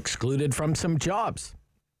 Excluded from some jobs.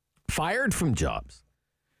 Fired from jobs.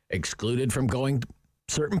 Excluded from going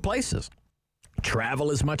certain places.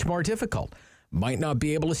 Travel is much more difficult. Might not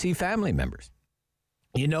be able to see family members.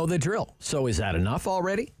 You know the drill. So is that enough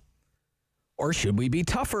already? Or should we be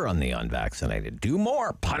tougher on the unvaccinated? Do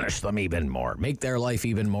more, punish them even more, make their life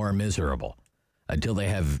even more miserable until they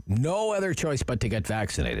have no other choice but to get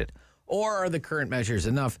vaccinated? Or are the current measures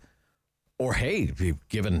enough? Or, hey,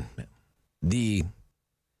 given the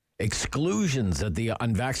exclusions that the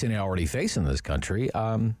unvaccinated already face in this country,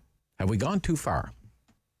 have we gone too far?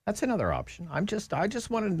 That's another option. I just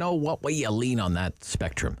want to know what way you lean on that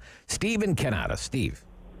spectrum. Steve in Canada. Steve.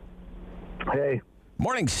 Hey.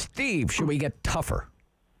 Morning, Steve. Should we get tougher?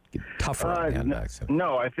 Get tougher on the unvaccinated?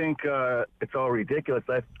 No, I think it's all ridiculous.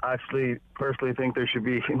 I actually personally think there should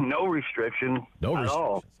be no restriction at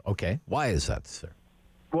all. Okay. Why is that, sir?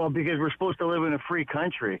 Well, because we're supposed to live in a free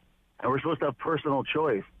country, and we're supposed to have personal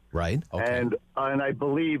choice. Right. Okay. And I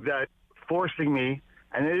believe that forcing me,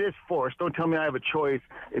 and it is forced. Don't tell me I have a choice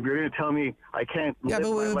if you're going to tell me I can't live my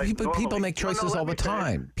life normally. People make choices all the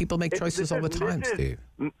time. People make choices all the time, Steve.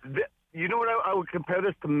 You know what? I would compare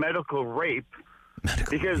this to medical rape.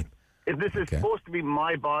 Because if this is supposed to be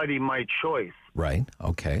my body, my choice. Right.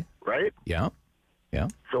 Okay. Right? Yeah. Yeah.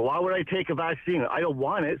 So why would I take a vaccine? I don't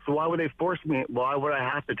want it. So why would they force me? Why would I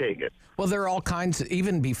have to take it? Well, there are all kinds.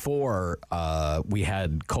 Even before we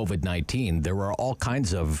had COVID-19, there were all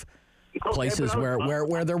kinds of places where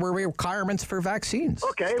there were requirements for vaccines.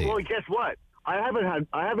 Okay, Steve. well, guess what? I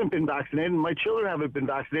haven't been vaccinated. My children haven't been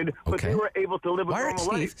vaccinated, but they were able to live a normal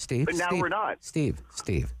life. But now we're not. Steve,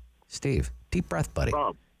 deep breath, buddy.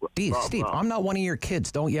 Rob, Steve, I'm not one of your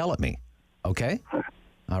kids. Don't yell at me. Okay?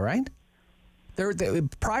 All right?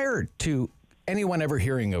 Prior to anyone ever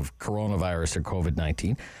hearing of coronavirus or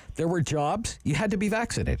COVID-19, there were jobs you had to be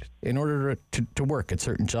vaccinated in order to work at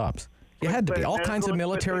certain jobs. You had to be. All kinds of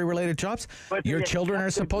military-related jobs. Your children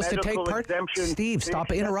are supposed to take part. Steve,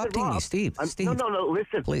 stop interrupting me, Steve. No,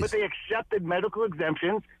 listen. Please. But they accepted medical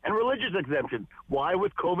exemptions and religious exemptions. Why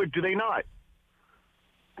with COVID do they not?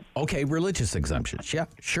 Okay, religious exemptions. Yeah,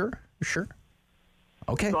 sure.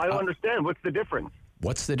 Okay. So I don't understand. What's the difference?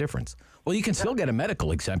 What's the difference? Well, you can still get a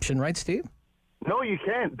medical exemption, right, Steve? No, you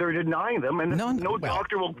can't. They're denying them, and no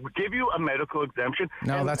doctor will give you a medical exemption.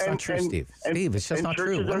 No, that's not true, Steve. Steve, it's just not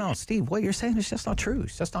true. No, Steve, what you're saying is just not true.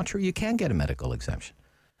 It's just not true. You can get a medical exemption.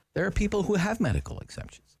 There are people who have medical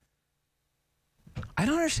exemptions. I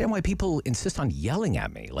don't understand why people insist on yelling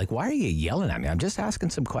at me. Like, why are you yelling at me? I'm just asking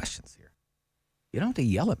some questions here. You don't have to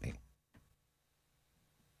yell at me.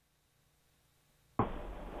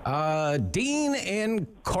 Dean in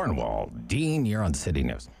Cornwall. Dean, you're on City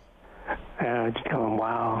News. Just going,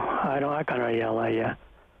 wow. I don't yell at you.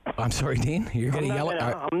 I'm sorry, Dean. You're going to yell?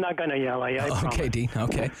 I'm not going to yell at you. I okay, promise. Dean.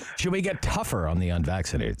 Okay. Should we get tougher on the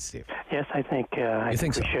unvaccinated, Steve? Yes, I think. I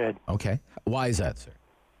think so? we should. Okay. Why is that, sir?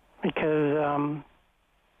 Because,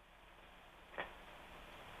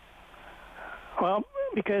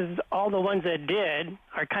 because all the ones that did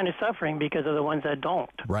are kind of suffering because of the ones that don't.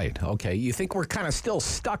 Right. Okay. You think we're kind of still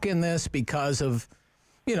stuck in this because of,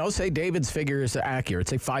 say David's figure is accurate.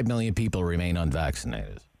 Say 5 million people remain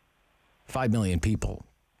unvaccinated. 5 million people.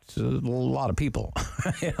 It's a lot of people.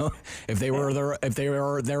 If they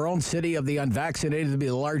were their own city of the unvaccinated, it'd be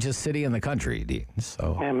the largest city in the country, Dean.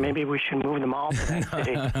 So maybe we should move them all to that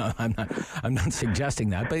city. No, I'm not suggesting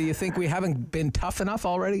that, but you think we haven't been tough enough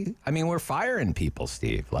already? I mean, we're firing people,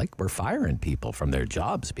 Steve. We're firing people from their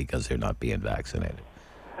jobs because they're not being vaccinated.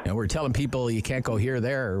 We're telling people you can't go here,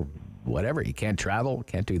 there, or whatever. You can't travel,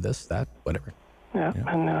 can't do this, that, whatever. Yeah,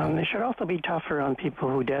 and they should also be tougher on people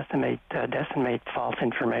who decimate false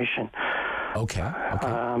information. Okay.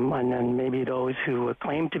 And then maybe those who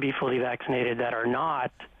claim to be fully vaccinated that are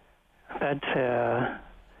not.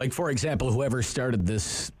 Like, for example, whoever started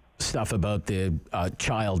this stuff about the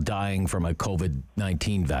child dying from a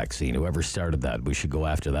COVID-19 vaccine, whoever started that, we should go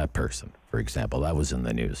after that person, for example. That was in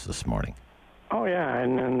the news this morning. Oh, yeah,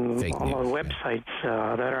 and all the websites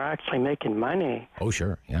that are actually making money. Oh,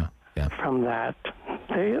 sure, yeah. From that,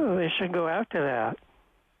 they should go after that.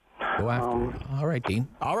 Go after it. All right, Dean.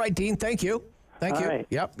 All right, Dean. Thank you. Thank you. Right.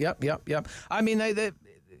 Yep. I mean,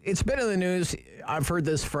 it's been in the news. I've heard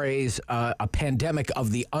this phrase, a pandemic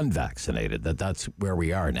of the unvaccinated, that's where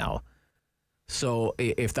we are now. So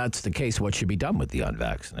if that's the case, what should be done with the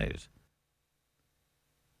unvaccinated?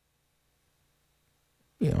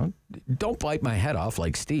 Don't bite my head off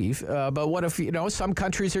like Steve. But what if, some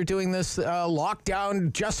countries are doing this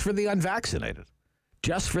lockdown just for the unvaccinated?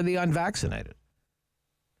 Just for the unvaccinated.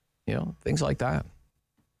 Things like that.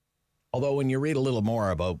 Although when you read a little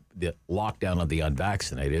more about the lockdown of the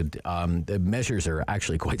unvaccinated, the measures are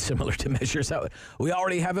actually quite similar to measures that we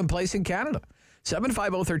already have in place in Canada.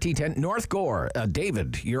 750-1310, North Gore.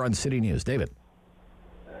 David, you're on City News. David.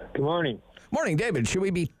 Good morning. Morning, David. Should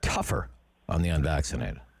we be tougher on the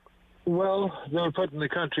unvaccinated? Well, they're putting the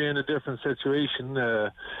country in a different situation.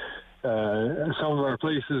 Some of our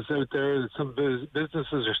places out there, some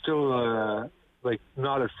businesses are still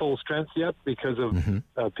not at full strength yet because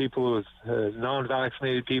of people with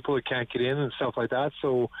non-vaccinated people that can't get in and stuff like that.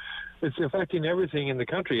 So it's affecting everything in the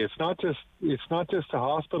country. It's not just the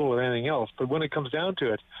hospital or anything else. But when it comes down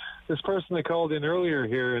to it, this person that called in earlier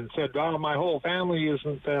here and said, "Oh, my whole family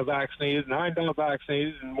isn't vaccinated, and I'm not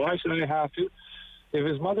vaccinated, and why should I have to?" If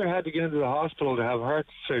his mother had to get into the hospital to have heart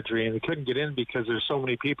surgery and he couldn't get in because there's so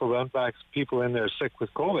many people in there sick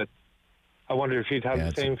with COVID, I wonder if he'd have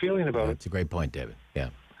the same feeling about it. That's a great point, David.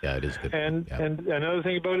 Yeah, it is good. And another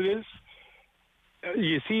thing about it is,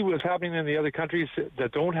 you see what's happening in the other countries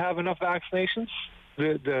that don't have enough vaccinations.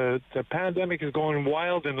 The pandemic is going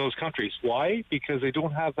wild in those countries. Why? Because they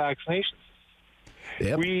don't have vaccinations.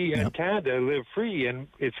 We in Canada live free, and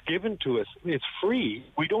it's given to us. It's free.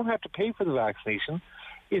 We don't have to pay for the vaccination.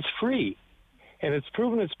 It's free. And it's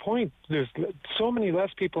proven its point. There's so many less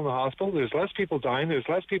people in the hospital. There's less people dying. There's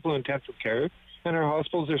less people in intensive care. And our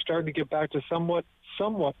hospitals are starting to get back to somewhat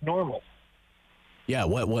normal. Yeah,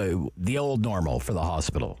 what the old normal for the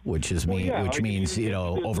hospital, which means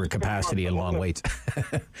over capacity and long waits.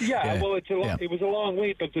 It was a long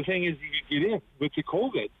wait, but the thing is, you get in with the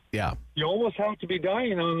COVID. Yeah, you almost have to be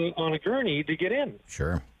dying on a gurney to get in.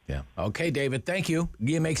 Sure. Yeah. Okay, David. Thank you.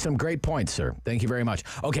 You make some great points, sir. Thank you very much.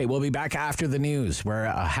 Okay, we'll be back after the news. We're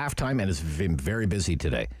halftime, and it's been very busy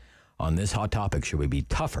today on this hot topic. Should we be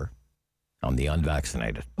tougher on the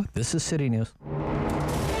unvaccinated? This is City News.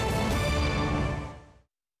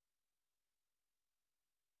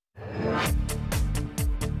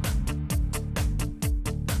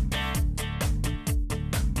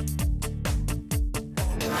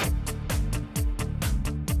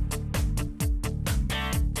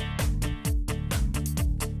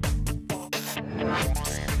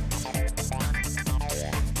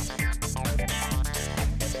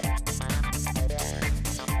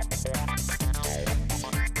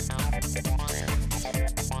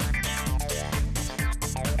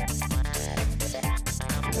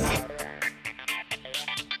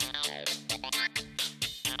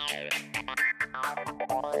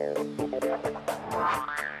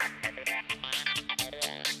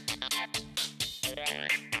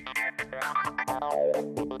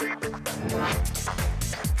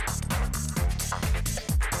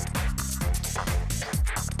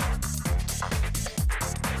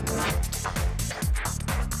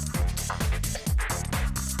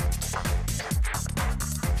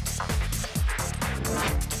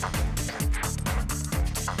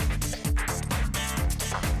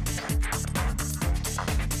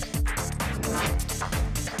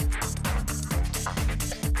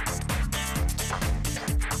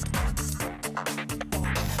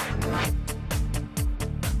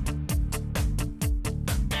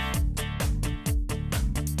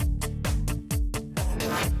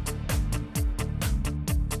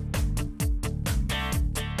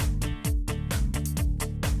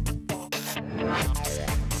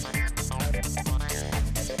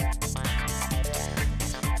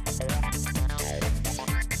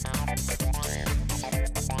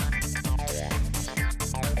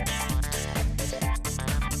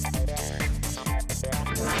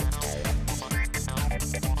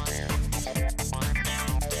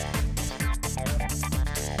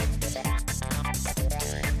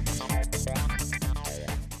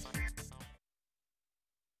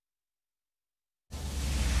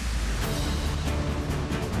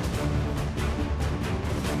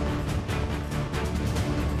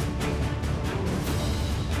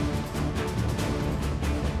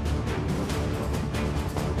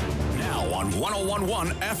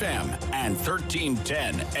 1011 FM and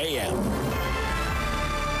 1310 AM.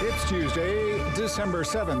 It's Tuesday, December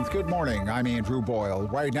 7th. Good morning. I'm Andrew Boyle.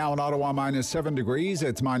 Right now in Ottawa, minus 7 degrees.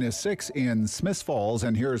 It's minus 6 in Smiths Falls.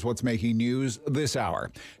 And here's what's making news this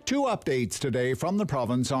hour. 2 updates today from the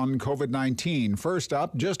province on COVID-19. First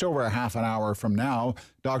up, just over a half an hour from now,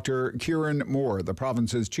 Dr. Kieran Moore, the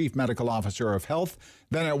province's Chief Medical Officer of Health.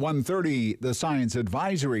 Then at 1:30, the Science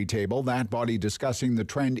Advisory Table, that body discussing the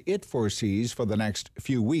trend it foresees for the next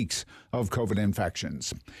few weeks of COVID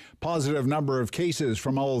infections. Positive number of cases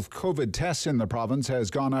from all COVID tests in the province has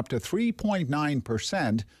gone up to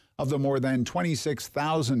 3.9% of the more than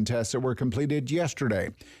 26,000 tests that were completed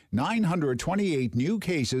yesterday. 928 new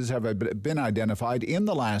cases have been identified in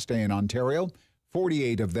the last day in Ontario.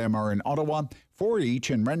 48 of them are in Ottawa, 4 each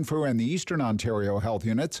in Renfrew and the Eastern Ontario health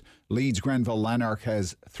units. Leeds, Grenville, Lanark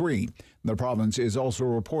has 3. The province is also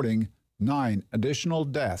reporting 9 additional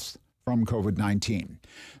deaths from COVID-19.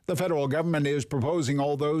 The federal government is proposing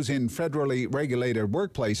all those in federally regulated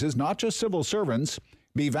workplaces, not just civil servants,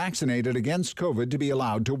 be vaccinated against COVID to be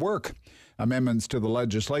allowed to work. Amendments to the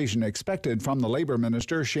legislation expected from the Labour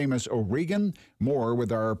Minister, Seamus O'Regan. More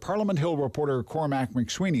with our Parliament Hill reporter Cormac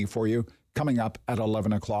McSweeney for you coming up at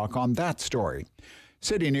 11 o'clock on that story.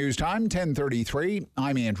 City News Time, 10:33.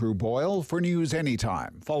 I'm Andrew Boyle. For news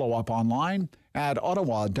anytime, follow up online at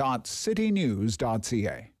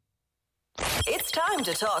ottawa.citynews.ca. It's time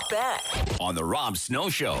to talk back On the Rob Snow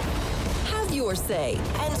Show. Have your say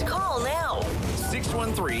and call now.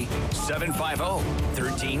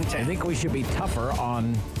 613-750-1310. I think we should be tougher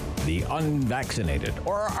on the unvaccinated.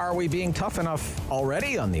 Or are we being tough enough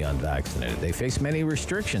already on the unvaccinated? They face many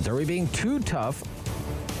restrictions. Are we being too tough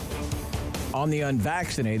on the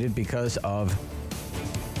unvaccinated because of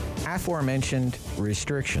aforementioned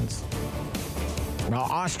restrictions? Now,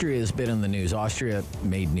 Austria has been in the news. Austria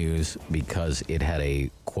made news because it had a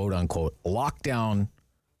quote-unquote lockdown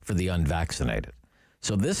for the unvaccinated.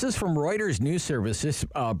 So this is from Reuters News Service. This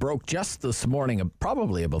broke just this morning,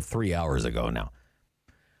 probably about 3 hours ago now.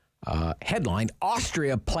 Headline,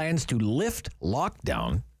 Austria plans to lift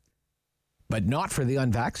lockdown, but not for the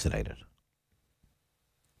unvaccinated.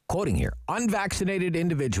 Quoting here, unvaccinated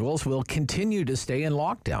individuals will continue to stay in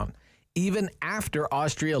lockdown even after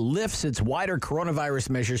Austria lifts its wider coronavirus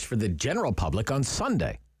measures for the general public on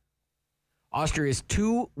Sunday. Austria's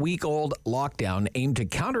 2-week-old lockdown aimed to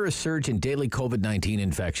counter a surge in daily COVID-19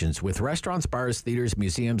 infections, with restaurants, bars, theaters,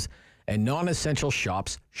 museums, and non-essential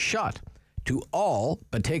shops shut to all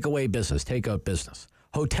but takeout business.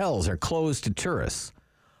 Hotels are closed to tourists.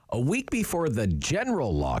 A week before the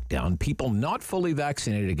general lockdown, people not fully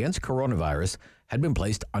vaccinated against coronavirus had been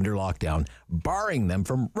placed under lockdown, barring them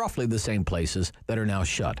from roughly the same places that are now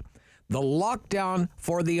shut. The lockdown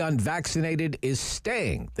for the unvaccinated is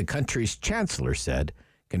staying, the country's chancellor said,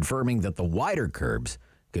 confirming that the wider curbs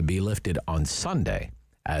could be lifted on Sunday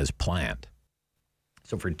as planned.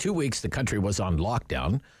 So for 2 weeks, the country was on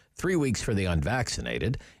lockdown, 3 weeks for the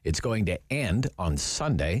unvaccinated. It's going to end on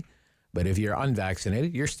Sunday, but if you're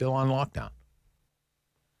unvaccinated, you're still on lockdown.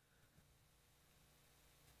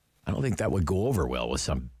 I don't think that would go over well with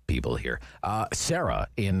some people here. Sarah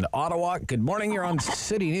in Ottawa. Good morning. You're on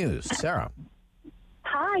City News. Sarah.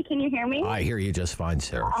 Hi, can you hear me? I hear you just fine,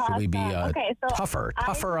 Sarah. Should we be tougher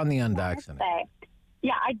on the unvaccinated?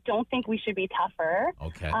 Yeah, I don't think we should be tougher.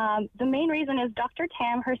 Okay. The main reason is Dr.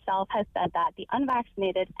 Tam herself has said that the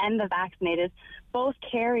unvaccinated and the vaccinated both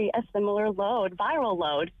carry a similar load, viral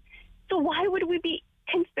load. So why would we be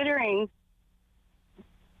considering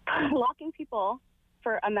locking people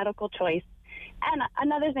for a medical choice? And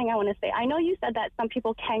another thing I want to say, I know you said that some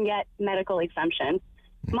people can get medical exemptions.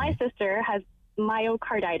 My sister has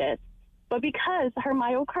myocarditis, but because her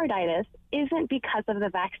myocarditis isn't because of the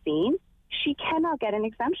vaccine, she cannot get an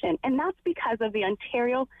exemption. And that's because of the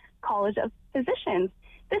Ontario College of Physicians.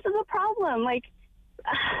 This is a problem.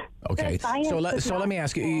 Okay, so let me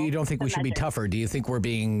ask you, you don't think we should be tougher? Do you think we're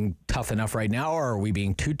being tough enough right now, or are we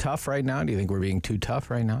being too tough right now? Do you think we're being too tough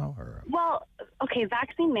right now? Or? Well, okay,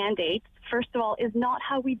 vaccine mandates, first of all, is not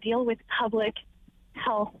how we deal with public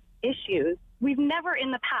health issues. We've never in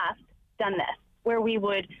the past done this, where we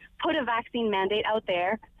would put a vaccine mandate out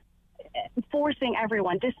there, forcing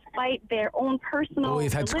everyone, despite their own personal. Well,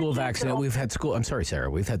 we've had school vaccination. I'm sorry, Sarah.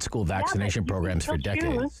 We've had school vaccination programs for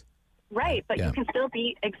decades. Right, but you can still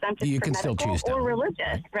be exempted from medical or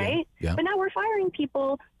religious, right? Yeah. But now we're firing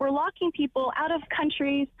people, we're locking people out of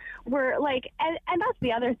countries. We're and that's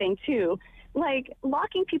the other thing too,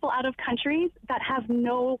 locking people out of countries that have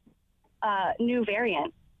no new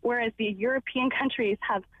variant, whereas the European countries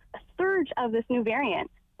have a surge of this new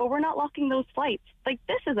variant, but we're not locking those flights.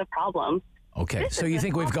 This is a problem. Okay, so you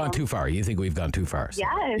think we've gone too far? You think we've gone too far? So,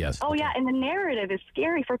 Yes. Yes. Oh, yeah, and the narrative is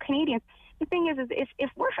scary for Canadians. The thing is if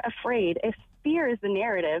we're afraid, if fear is the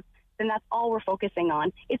narrative, then that's all we're focusing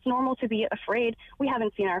on. It's normal to be afraid. We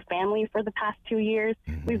haven't seen our family for the past 2 years.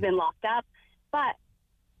 Mm-hmm. We've been locked up. But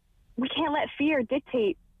we can't let fear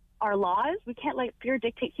dictate our laws. We can't let fear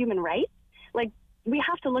dictate human rights. Like, we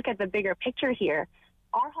have to look at the bigger picture here.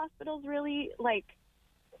 Are hospitals really, like,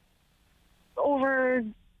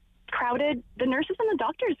 overcrowded? The nurses and the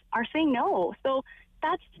doctors are saying no. So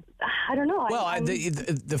that's, I don't know. Well,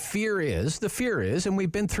 the fear is, and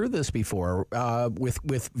we've been through this before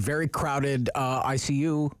with very crowded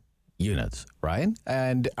ICU units, right?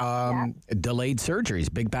 And delayed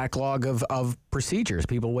surgeries, big backlog of procedures,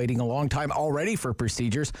 people waiting a long time already for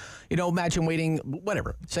procedures. You know, imagine waiting,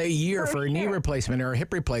 whatever, say a year for a knee replacement or a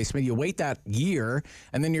hip replacement. You wait that year,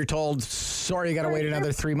 and then you're told, sorry, you got to wait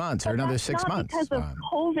another 3 months or another 6 months. That's because of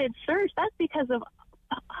COVID surge. That's because of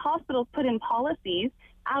hospitals put in policies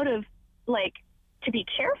out of, like, to be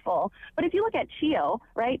careful. But if you look at CHEO,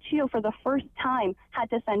 right? CHEO for the first time had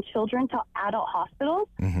to send children to adult hospitals,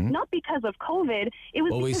 not because of COVID. It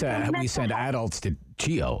was we send adults to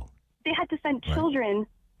CHEO. They had to send children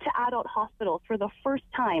to adult hospitals for the first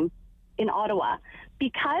time in Ottawa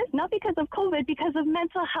not because of COVID, because of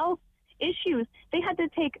mental health issues. They had to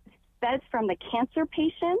take beds from the cancer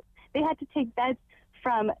patients. They had to take beds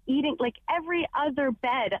from eating, like, every other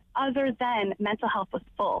bed other than mental health was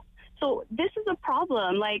full. So this is a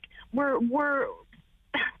problem. Like, we're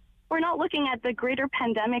not looking at the greater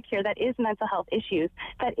pandemic here that is mental health issues,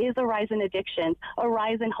 that is a rise in addictions, a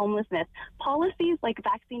rise in homelessness. Policies like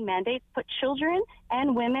vaccine mandates put children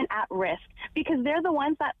and women at risk because they're the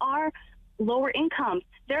ones that are lower incomes.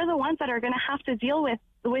 They're the ones that are going to have to deal with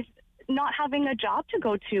not having a job to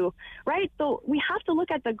go to, right? So we have to look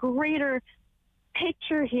at the greater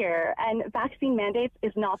picture here, and vaccine mandates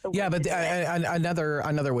is not the way. Yeah, but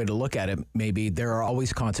another way to look at it, maybe there are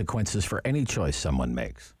always consequences for any choice someone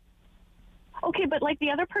makes. Okay, but like the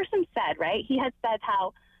other person said, right? He had said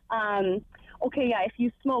how, if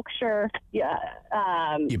you smoke, sure, you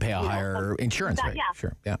pay a higher insurance rate. Yeah,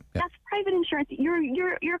 sure, yeah. That's private insurance.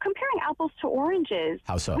 You're comparing apples to oranges.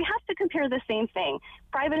 How so? We have to compare the same thing.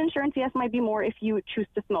 Private insurance, yes, might be more if you choose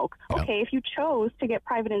to smoke. Yeah. Okay, if you chose to get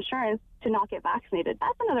private insurance to not get vaccinated,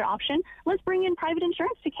 that's another option. Let's bring in private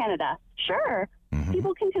insurance to Canada. Sure,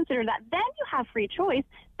 people can consider that. Then you have free choice.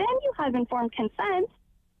 Then you have informed consent.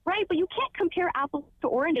 Right, but you can't compare apples to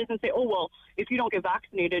oranges and say, oh, well, if you don't get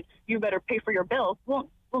vaccinated, you better pay for your bills. Well,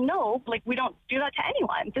 no, like, we don't do that to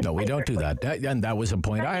anyone. No, we don't do that. And that was a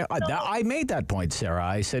point. I made that point, Sarah.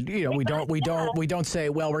 I said, we don't say,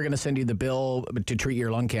 well, we're going to send you the bill to treat your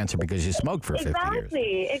lung cancer because you smoked for 50 years.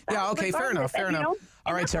 Exactly. Yeah, okay, fair enough.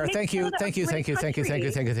 All right, Sarah, thank you.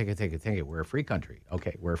 We're a free country.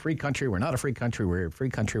 Okay, we're a free country. We're not a free country. We're a free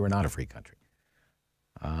country. We're not a free country.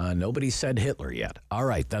 Nobody said Hitler yet. All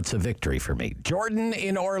right, that's a victory for me. Jordan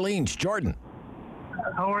in Orleans. Jordan.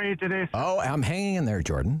 How are you today? Oh, I'm hanging in there,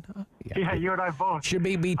 Jordan. Yeah, you and I both. Should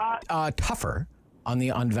we be tougher on the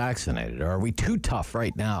unvaccinated? Or are we too tough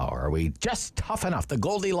right now? Or are we just tough enough? The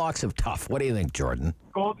Goldilocks of tough. What do you think, Jordan?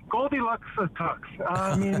 Goldilocks of tough.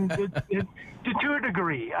 I mean, to a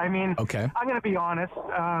degree. I mean, okay. I'm going to be honest.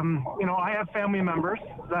 I have family members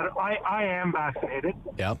that I am vaccinated.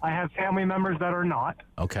 Yep. I have family members that are not.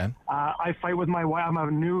 Okay. I fight with my wife. I'm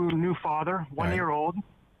a new father, 1 year old.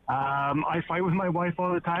 I fight with my wife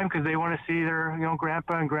all the time because they want to see their,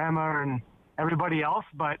 grandpa and grandma and everybody else.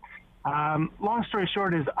 But long story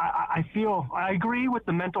short is I agree with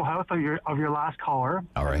the mental health of your last caller.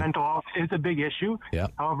 All right. Mental health is a big issue. Yeah.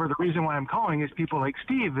 However, the reason why I'm calling is people like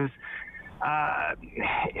Steve is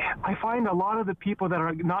I find a lot of the people that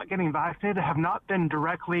are not getting vaccinated have not been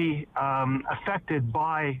directly affected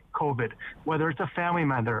by COVID, whether it's a family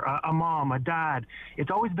member, a mom, a dad. It's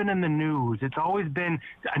always been in the news. It's always been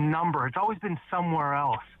a number. It's always been somewhere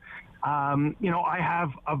else. I have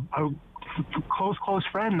a close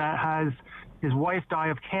friend that has his wife die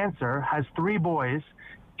of cancer, has 3 boys,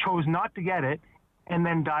 chose not to get it, and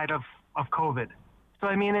then died of COVID. So,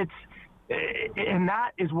 I mean, and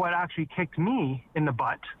that is what actually kicked me in the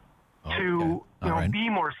butt to be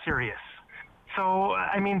more serious. So,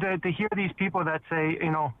 I mean, to hear these people that say,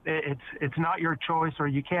 it's not your choice or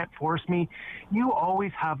you can't force me, you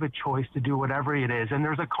always have a choice to do whatever it is, and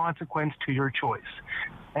there's a consequence to your choice.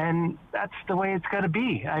 And that's the way it's got to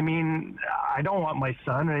be. I mean, I don't want my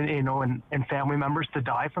son, and family members to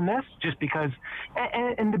die from this just because,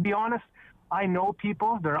 and to be honest, I know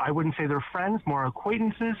people, I wouldn't say they're friends, more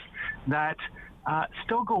acquaintances, that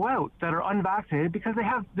still go out that are unvaccinated because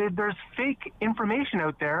there's fake information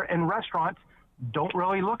out there, and restaurants don't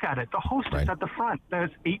really look at it. The hostess at the front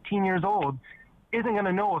that's 18 years old isn't going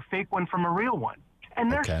to know a fake one from a real one.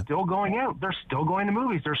 And they're still going out. They're still going to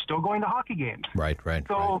movies. They're still going to hockey games. Right.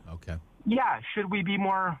 So, okay. Yeah, should we be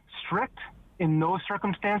more strict in those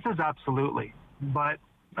circumstances? Absolutely. But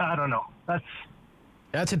I don't know.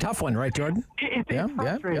 That's a tough one, right, Jordan? It's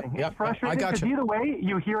frustrating. Yeah. It's frustrating I got because you. either way,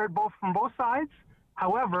 you hear it from both sides.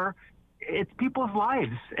 However, it's people's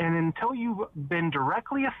lives, and until you've been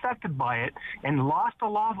directly affected by it and lost a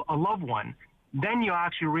loved one, then you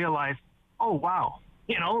actually realize, oh wow,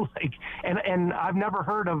 and I've never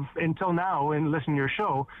heard of until now, and listen to your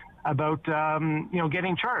show about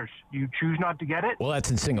getting charged. You choose not to get it. Well,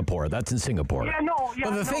 that's in Singapore. Yeah, no. Yeah,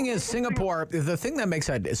 Well, the thing is, Singapore. The thing that makes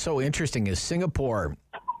that so interesting is Singapore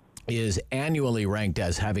is annually ranked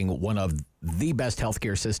as having one of the best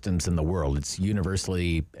healthcare systems in the world. It's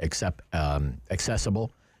universally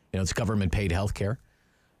accessible. It's government-paid healthcare,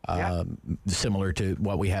 similar to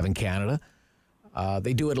what we have in Canada.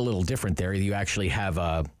 They do it a little different there. You actually have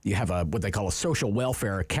what they call a social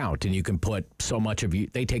welfare account, and you can put so much of you.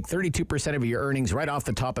 They take 32% of your earnings right off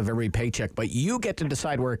the top of every paycheck, but you get to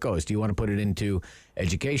decide where it goes. Do you want to put it into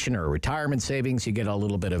education or retirement savings? You get a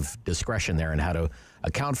little bit of discretion there in how to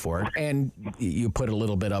account for it, and you put a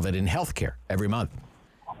little bit of it in healthcare every month.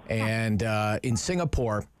 And in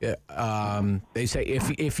Singapore, they say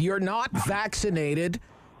if you're not vaccinated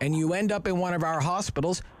and you end up in one of our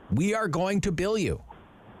hospitals, we are going to bill you.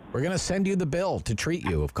 We're going to send you the bill to treat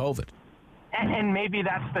you of COVID. And maybe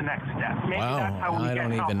that's the next step. Maybe that's how we I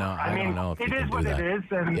don't even know. I don't know if it you is can what do that. it is.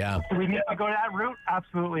 And do we need to go that route?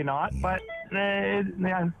 Absolutely not. But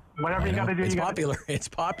whatever you got to do. It's popular. It's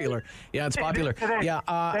popular. Yeah, it's popular. Yeah,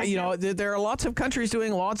 there are lots of countries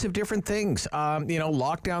doing lots of different things.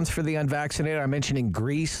 Lockdowns for the unvaccinated. I mentioned in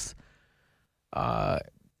Greece.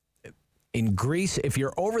 In Greece, if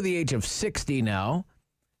you're over the age of 60 now,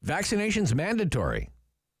 vaccination's mandatory.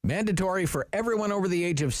 Mandatory for everyone over the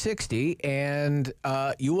age of 60, and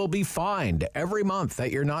you will be fined every month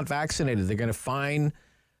that you're not vaccinated. They're going to fine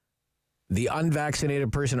the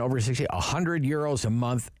unvaccinated person over 60 100 euros a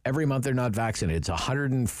month. Every month they're not vaccinated. It's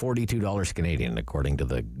 $142 Canadian, according to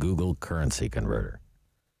the Google currency converter.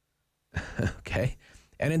 Okay?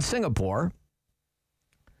 And in Singapore,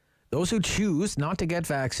 those who choose not to get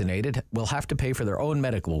vaccinated will have to pay for their own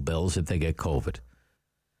medical bills if they get COVID.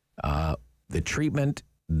 The treatment,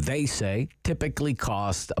 they say, typically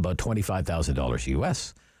costs about $25,000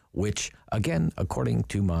 US, which, again, according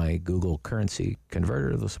to my Google currency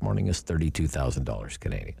converter this morning, is $32,000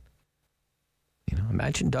 Canadian.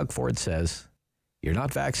 Imagine Doug Ford says, you're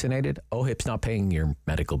not vaccinated, OHIP's not paying your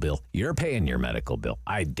medical bill. You're paying your medical bill.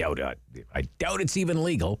 I doubt it. I doubt it's even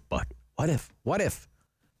legal, but what if? What if?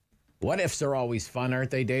 What ifs are always fun, aren't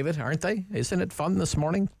they, David? Aren't they? Isn't it fun this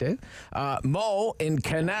morning, Dave? Mo in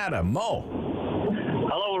Canada. Mo.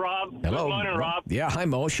 Hello, Rob. Hello. Good morning, Rob. Yeah, hi,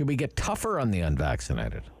 Mo. Should we get tougher on the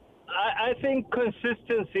unvaccinated? I think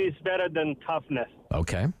consistency is better than toughness.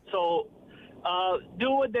 Okay. So do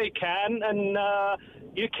what they can, and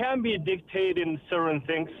you can be dictating certain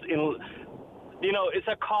things. It's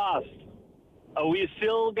a cost. Are we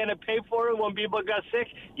still going to pay for it when people got sick?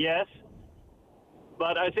 Yes.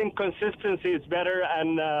 But I think consistency is better,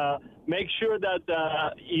 and make sure that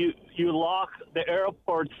you lock the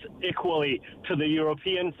airports equally to the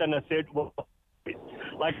Europeans and the third world.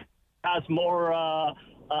 Like, has more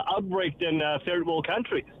outbreak than third world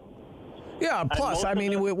countries. Yeah, plus, I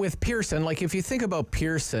mean, with Pearson, like if you think about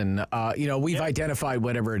Pearson, we've identified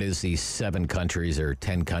whatever it is, these 7 countries or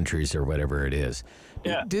 10 countries or whatever it is.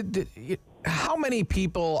 Yeah. How many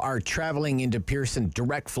people are traveling into Pearson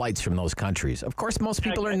direct flights from those countries? Of course, most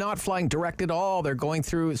people are not flying direct at all. They're going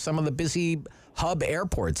through some of the busy hub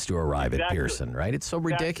airports to arrive at Pearson, right? It's so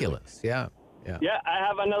ridiculous. Yeah. Yeah, I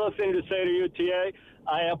have another thing to say to you, TA.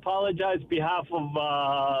 I apologize behalf of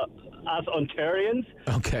us Ontarians.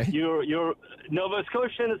 Okay. Your Nova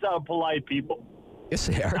Scotians are polite people. Yes,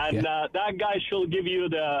 they are. And that guy should give you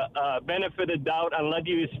the benefit of doubt and let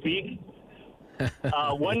you speak.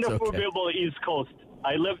 Wonderful people East Coast.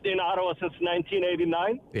 I lived in Ottawa since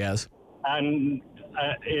 1989. Yes. And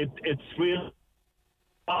it's real.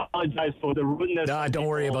 I apologize for the rudeness. Don't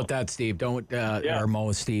worry about that, Steve. Don't,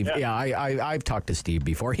 Mo, Steve. Yeah, I've talked to Steve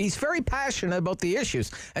before. He's very passionate about the issues.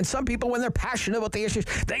 And some people, when they're passionate about the issues,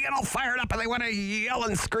 they get all fired up and they want to yell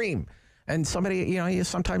and scream. And somebody,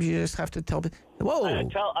 sometimes you just have to tell them, whoa,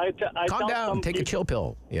 calm down, take a chill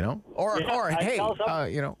pill, Or hey,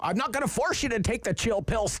 I'm not going to force you to take the chill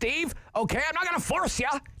pill, Steve. Okay, I'm not going to force you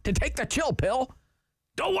to take the chill pill.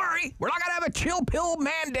 Don't worry, we're not going to have a chill pill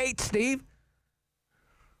mandate, Steve.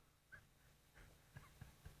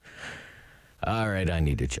 All right, I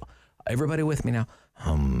need to chill. Everybody with me now?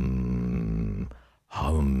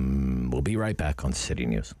 We'll be right back on City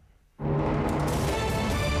News.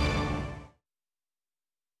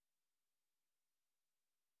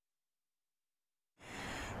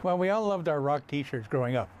 Well, we all loved our rock T-shirts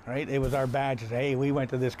growing up, right? It was our badge. Hey, we went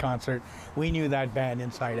to this concert. We knew that band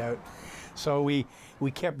inside out. So we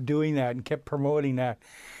kept doing that and kept promoting that.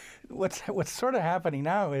 What's sort of happening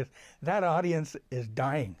now is that audience is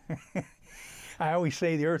dying. I always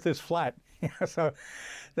say the earth is flat. So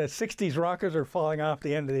the 60s rockers are falling off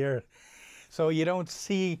the end of the earth. So you don't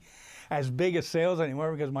see as big a sales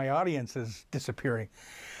anymore because my audience is disappearing.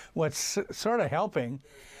 What's sort of helping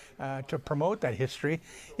to promote that history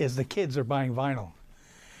is the kids are buying vinyl.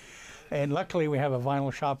 And luckily we have a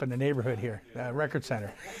vinyl shop in the neighborhood here, a record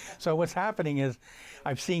center. So what's happening is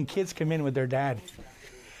I've seen kids come in with their dad.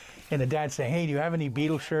 And the dad say, hey, do you have any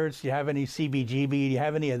Beatles shirts? Do you have any CBGB? Do you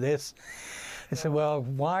have any of this? I said, well,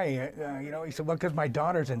 why? He said, well, because my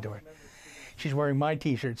daughter's into it. She's wearing my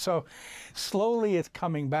T-shirt. So slowly it's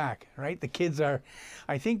coming back, right? The kids are,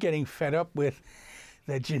 I think, getting fed up with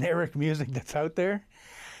the generic music that's out there.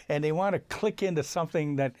 And they want to click into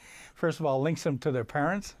something that, first of all, links them to their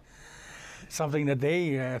parents, something that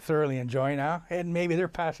they thoroughly enjoy now, and maybe they're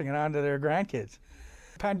passing it on to their grandkids.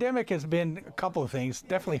 Pandemic has been a couple of things,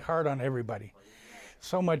 definitely hard on everybody.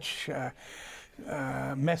 So much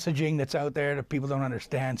messaging that's out there that people don't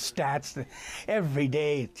understand, stats that every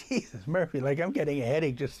day, Jesus Murphy, like I'm getting a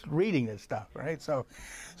headache just reading this stuff, right? So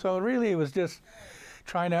really it was just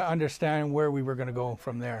trying to understand where we were going to go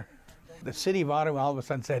from there. The city of Ottawa all of a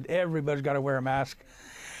sudden said, everybody's got to wear a mask.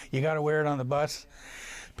 You got to wear it on the bus.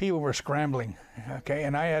 People were scrambling, okay?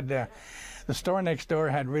 And I had, the store next door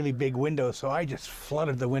had really big windows, so I just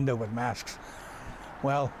flooded the window with masks.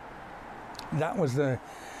 Well, that was the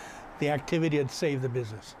activity that saved the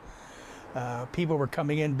business. People were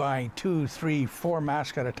coming in buying 2, 3, 4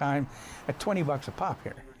 masks at a time at $20 a pop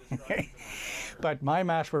here. But my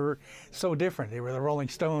masks were so different. They were the Rolling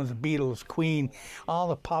Stones, the Beatles, Queen, all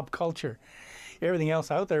the pop culture. Everything else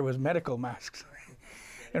out there was medical masks.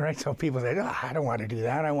 And right, so people said, oh, I don't want to do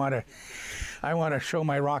that. I want to show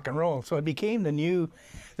my rock and roll. So it became the new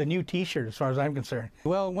T-shirt as far as I'm concerned.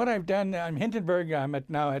 Well, what I've done, I'm Hindenburg. I'm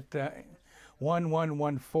now at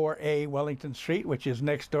 1114A Wellington Street, which is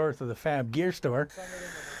next door to the Fab Gear store.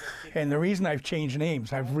 And the reason I've changed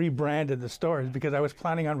names, I've rebranded the store, is because I was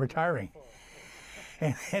planning on retiring.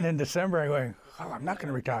 And in December, I go, oh, I'm not going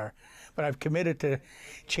to retire. But I've committed to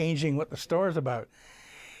changing what the store is about.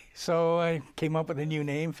 So I came up with a new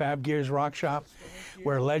name, Fab Gear's Rock Shop,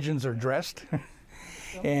 where legends are dressed.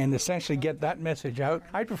 And essentially get that message out.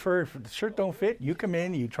 I prefer, if the shirt don't fit, you come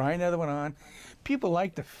in, you try another one on. People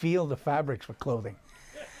like to feel the fabrics with clothing.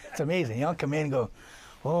 It's amazing. You'll come in and go,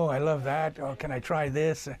 oh, I love that. Oh, can I try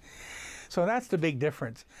this? So that's the big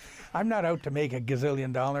difference. I'm not out to make $1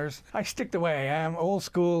 gazillion. I stick the way I am, old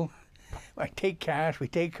school. I take cash, we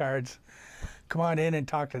take cards. Come on in and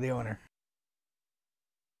talk to the owner.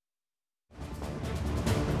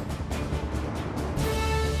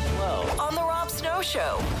 Hello. On the Rob Snow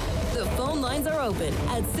Show. The phone lines are open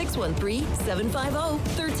at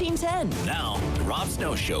 613-750-1310. Now, the Rob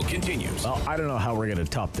Snow Show continues. Well, I don't know how we're going to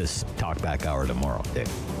top this talkback hour tomorrow, Dick.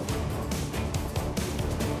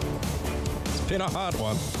 It's been a hard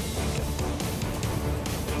one.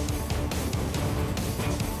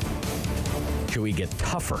 Should we get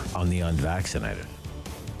tougher on the unvaccinated?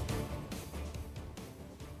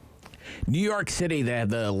 New York City, they had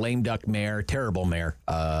the lame duck mayor, terrible mayor,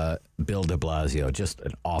 Bill de Blasio, just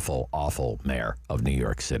an awful, awful mayor of New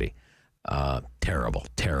York City. Terrible,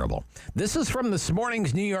 terrible. This is from this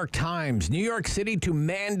morning's New York Times. New York City to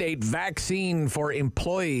mandate vaccine for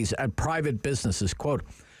employees at private businesses. Quote,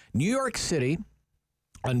 New York City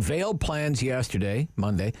unveiled plans yesterday,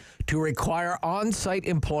 Monday, to require on-site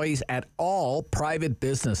employees at all private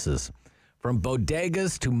businesses, from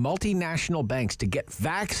bodegas to multinational banks, to get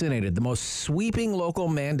vaccinated, the most sweeping local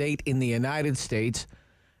mandate in the United States,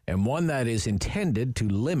 and one that is intended to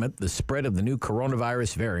limit the spread of the new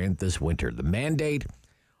coronavirus variant this winter. The mandate,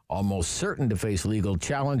 almost certain to face legal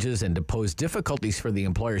challenges and to pose difficulties for the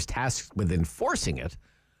employers tasked with enforcing it,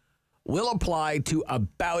 will apply to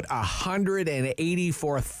about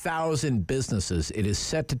 184,000 businesses. It is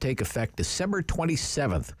set to take effect December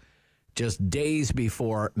 27th, just days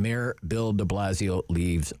before Mayor Bill de Blasio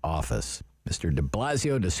leaves office. Mr. de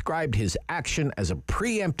Blasio described his action as a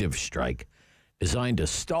preemptive strike designed to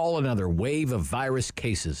stall another wave of virus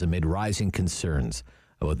cases amid rising concerns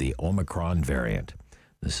about the Omicron variant.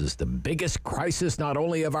 This is the biggest crisis not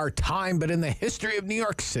only of our time, but in the history of New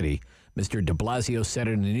York City. Mr. de Blasio said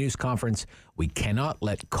in a news conference, we cannot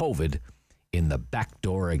let COVID in the back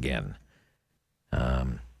door again.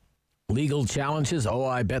 Legal challenges,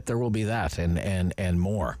 I bet there will be that and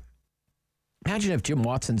more. Imagine if Jim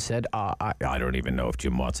Watson said, I don't even know if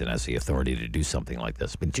Jim Watson has the authority to do something like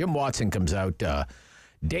this, but Jim Watson comes out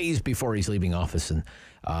days before he's leaving office and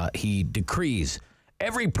he decrees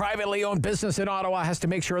every privately owned business in Ottawa has to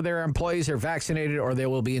make sure their employees are vaccinated or they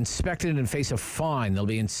will be inspected and face a fine. They'll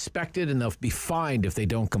be inspected and they'll be fined if they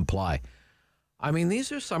don't comply. I mean,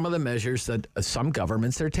 these are some of the measures that some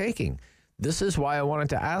governments are taking. This is why I wanted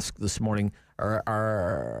to ask this morning,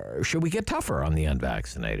 should we get tougher on the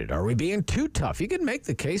unvaccinated? Are we being too tough? You can make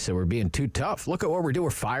the case that we're being too tough. Look at what we're doing. We're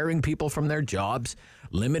firing people from their jobs,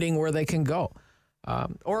 limiting where they can go.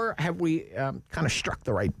 Or have we kind of struck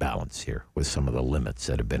the right balance here with some of the limits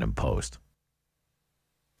that have been imposed?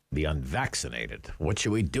 The unvaccinated, what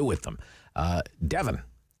should we do with them? Devin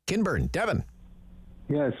Kinburn. Devin.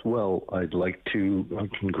 Yes, well, I'd like to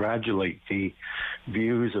congratulate the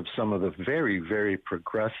views of some of the very, very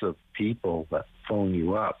progressive people that phone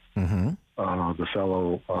you up. Mm-hmm. The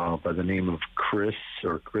fellow by the name of Chris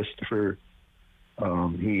or Christopher,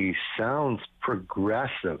 he sounds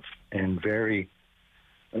progressive and very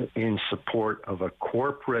in support of a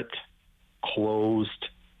closed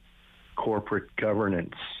corporate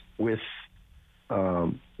governance with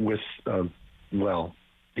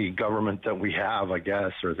the government that we have, I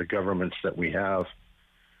guess, or the governments that we have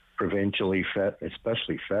provincially,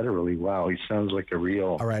 especially federally. Wow, he sounds like a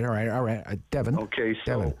real... All right. Devin. Okay,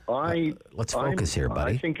 so Devin, let's focus here,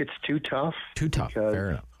 buddy. I think it's too tough. Too tough,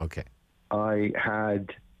 fair enough. Okay. I had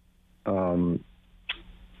stents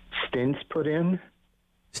put in.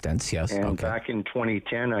 Stents, yes. And okay. Back in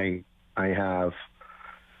 2010, I have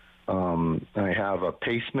a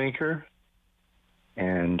pacemaker,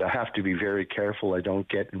 and I have to be very careful I don't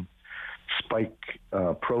get spike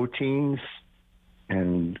proteins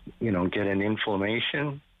and get an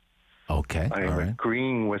inflammation. Okay. I'm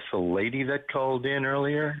agreeing with the lady that called in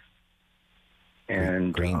earlier.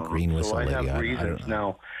 And green with so the lady. I have reasons.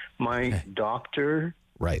 Now, my doctor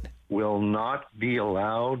will not be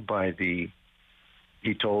allowed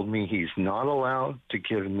he told me he's not allowed to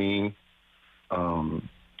give me an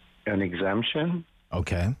exemption.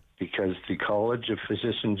 Okay. Because the College of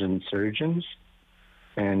Physicians and Surgeons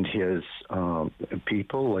and his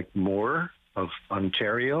people like Moore of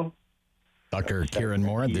Ontario. Dr. Kieran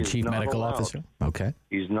Moore, the Chief Medical Officer? Okay.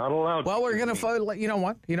 He's not allowed. Well, we're going to, you know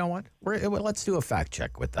what? Let's do a fact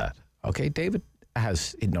check with that. Okay, David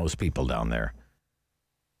knows people down there.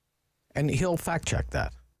 And he'll fact check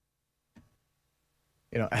that.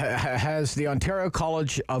 Has the Ontario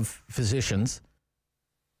College of Physicians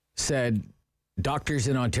said doctors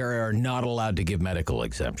in Ontario are not allowed to give medical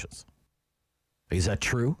exemptions? Is that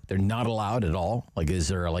true? They're not allowed at all? Like, is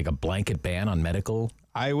there a blanket ban on medical?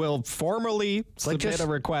 I will formally submit a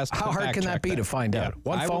request. How hard can that be to find out?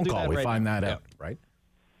 One phone call, we find that out, right?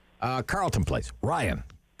 Carleton Place. Ryan,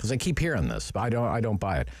 because I keep hearing this, but I don't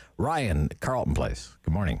buy it. Ryan, Carleton Place.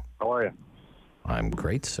 Good morning. How are you? I'm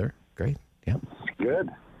great, sir. Great. Yeah. Good.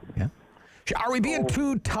 Yeah. Are we being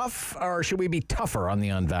too tough, or should we be tougher on the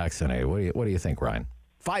unvaccinated? What do you think, Ryan?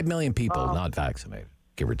 5 million people not vaccinated,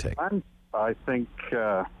 give or take. I think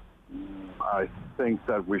that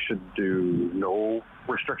we should do no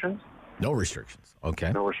restrictions. No restrictions.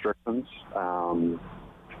 Okay. No restrictions.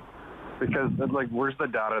 Because where's the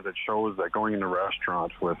data that shows that going into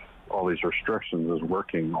restaurants with all these restrictions is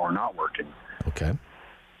working or not working? Okay.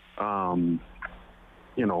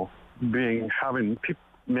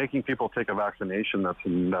 Making people take a vaccination that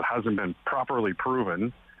hasn't been properly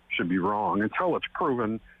proven should be wrong until it's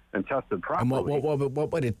proven and tested properly. And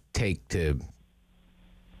what would it take to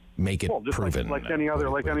make it proven? Like any other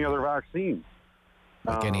vaccine.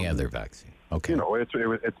 Like any other vaccine. Okay.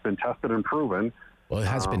 It's been tested and proven. Well, it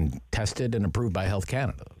has been tested and approved by Health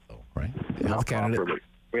Canada, though, right? Health Canada. Properly.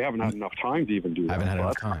 We haven't had enough time to even do that. Haven't had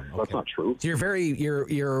enough time. Okay. That's not true. So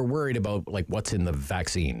you're worried about what's in the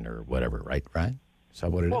vaccine or whatever, right? Right? Is that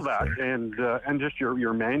what it is? Well, that and just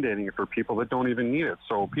you're mandating it for people that don't even need it.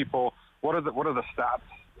 So people, what are the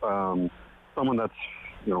stats? Someone that's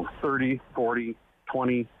 30, 40,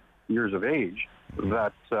 20 years of age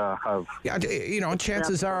that have... Yeah,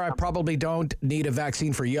 chances are I probably don't need a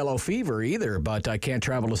vaccine for yellow fever either, but I can't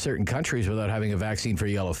travel to certain countries without having a vaccine for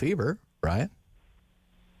yellow fever, right?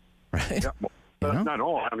 Right? Yeah, well, not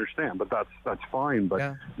all, I understand, but that's fine. But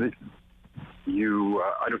I don't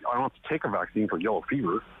have to take a vaccine for yellow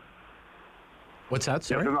fever. What's that?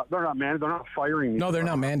 Sorry? Yeah, they're not firing. No, they're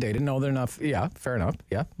not mandated. No, they're not. Yeah, fair enough.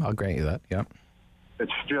 Yeah, I'll grant you that. Yeah.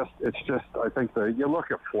 It's just. I think that you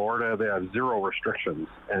look at Florida, they have 0 restrictions,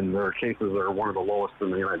 and their cases are one of the lowest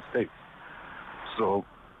in the United States. So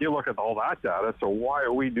you look at all that data. So why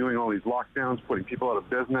are we doing all these lockdowns, putting people out of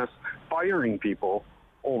business, firing people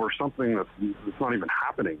over something that's not even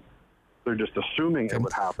happening? They're just assuming it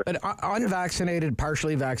would happen. But unvaccinated,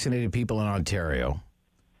 partially vaccinated people in Ontario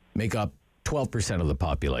make up 12% of the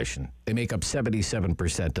population. They make up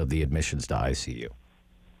 77% of the admissions to ICU.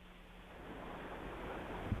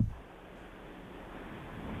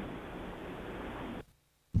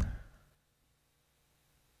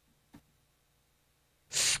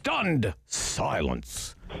 Stunned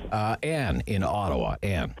silence. Anne in Ottawa.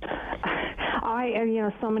 Anne.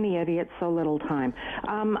 So many idiots, so little time.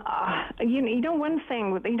 One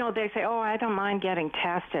thing, they say, I don't mind getting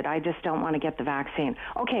tested. I just don't want to get the vaccine.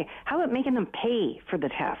 Okay, how about making them pay for the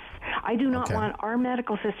tests? I do not want our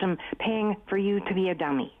medical system paying for you to be a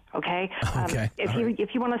dummy. Okay.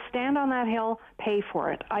 If you want to stand on that hill, pay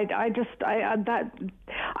for it. I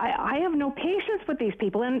have no patience with these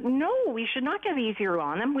people, and no, we should not get easier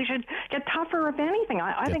on them. We should get tougher, if anything.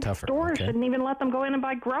 I think stores shouldn't even let them go in and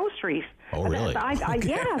buy groceries. Oh, really?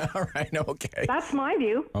 Yes. All right. Okay. That's my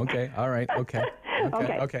view. Okay. All right. Okay.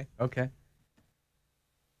 Okay.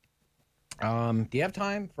 Do you have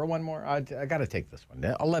time for one more? I got to take this one.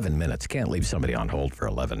 11 minutes. Can't leave somebody on hold for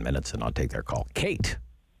 11 minutes and not take their call. Kate.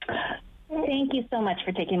 Thank you so much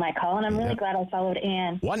for taking my call, and I'm really glad I followed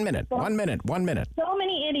Anne. 1 minute. So, 1 minute. 1 minute. So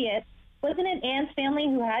many idiots. Wasn't it Anne's family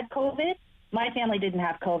who had COVID? My family didn't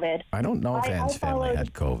have COVID. I don't know if Anne's family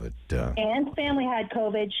had COVID. Anne's family had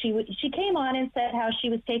COVID. She came on and said how she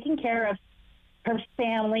was taking care of her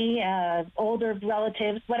family, older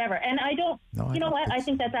relatives, whatever. And I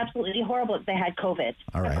think that's absolutely horrible that they had COVID.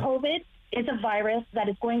 All right. COVID is a virus that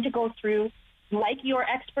is going to go through, like your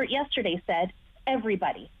expert yesterday said,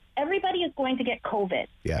 everybody. Everybody is going to get COVID.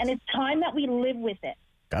 Yes. And it's time that we live with it.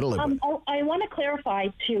 Got to live with it. I want to clarify,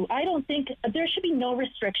 too. I don't think there should be no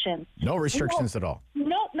restrictions. No restrictions at all.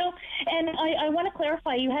 No. And I want to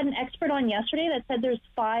clarify, you had an expert on yesterday that said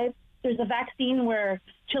there's a vaccine where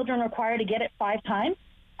children are required to get it 5 times.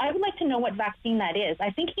 I would like to know what vaccine that is.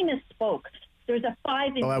 I think he misspoke. There's a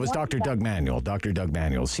 5 in Well, that was Dr. Doug Manuel. Dr. Doug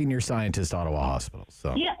Manuel, senior scientist, Ottawa Hospital.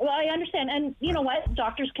 So. Yeah, well, I understand. And you know what?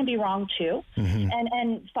 Doctors can be wrong, too. Mm-hmm.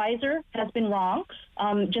 And Pfizer has been wrong.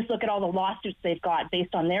 Just look at all the lawsuits they've got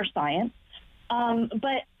based on their science.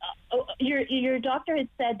 But your doctor had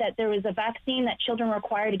said that there was a vaccine that children are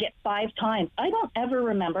required to get 5 times. I don't ever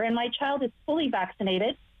remember. And my child is fully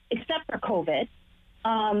vaccinated, except for COVID.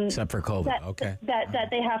 Except for COVID, that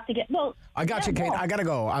they have to get. Well, I got you, Kate. I got to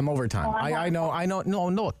go. I'm overtime. I know.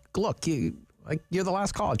 No, look, you're the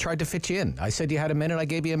last call. I tried to fit you in. I said you had a minute. I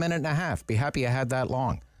gave you a minute and a half. Be happy I had that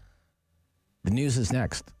long. The news is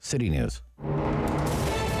next. City News.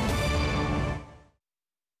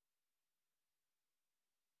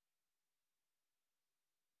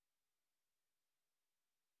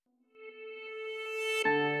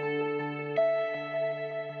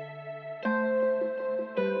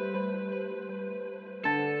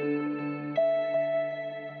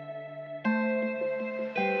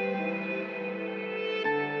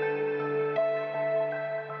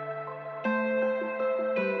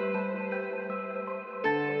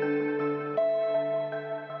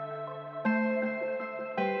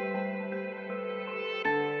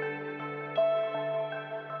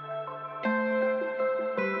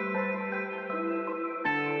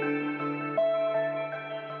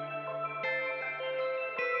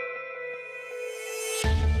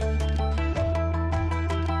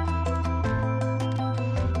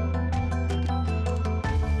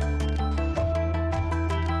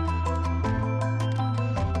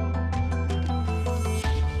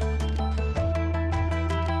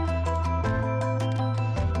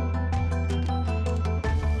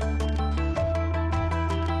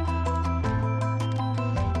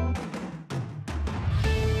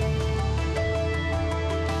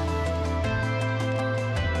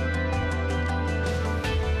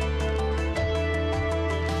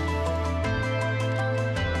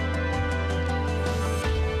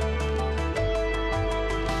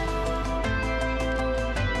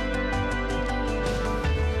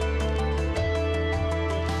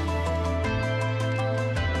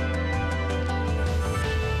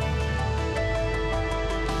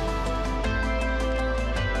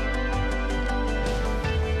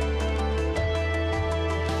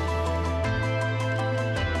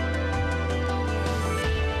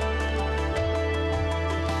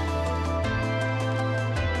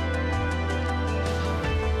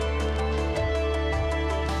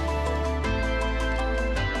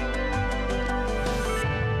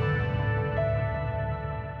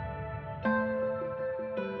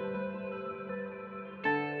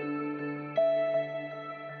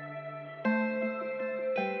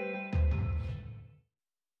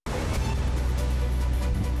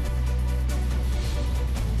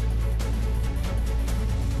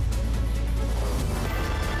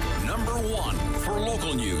 1 for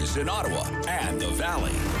local news in Ottawa and the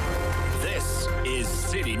Valley. This is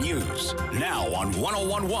City News, now on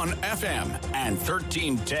 101.1 FM and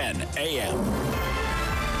 1310 AM.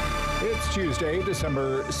 It's Tuesday,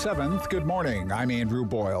 December 7th. Good morning. I'm Andrew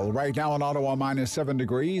Boyle. Right now in Ottawa, -7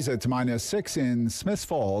 degrees. It's -6 in Smith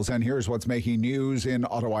Falls. And here's what's making news in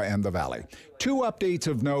Ottawa and the Valley. 2 updates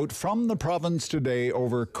of note from the province today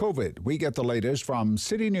over COVID. We get the latest from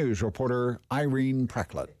City News reporter Irene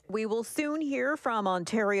Precklett. We will soon hear from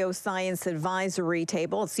Ontario Science Advisory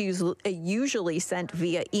Table. It's usually sent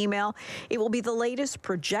via email. It will be the latest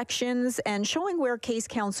projections and showing where case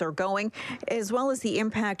counts are going, as well as the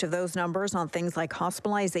impact of those numbers on things like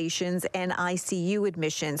hospitalizations and ICU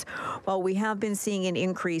admissions. While we have been seeing an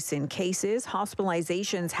increase in cases,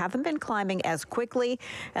 hospitalizations haven't been climbing as quickly,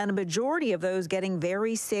 and a majority of those getting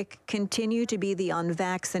very sick continue to be the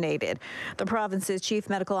unvaccinated. The province's Chief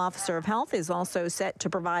Medical Officer of Health is also set to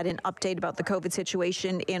provide an update about the COVID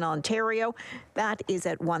situation in Ontario. That is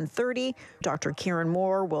at 1:30. Dr. Kieran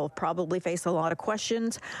Moore will probably face a lot of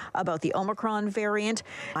questions about the Omicron variant.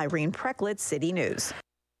 Irene Precklett, City News.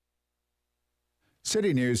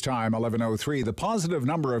 City News time, 11:03. The positive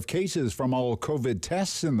number of cases from all COVID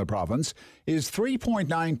tests in the province is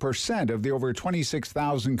 3.9% of the over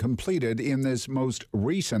 26,000 completed in this most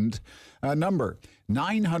recent number.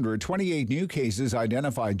 928 new cases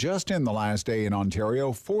identified just in the last day in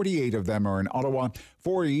Ontario. 48 of them are in Ottawa,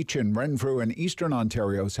 4 each in Renfrew and Eastern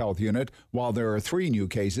Ontario's health unit, while there are 3 new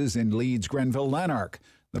cases in Leeds, Grenville, Lanark.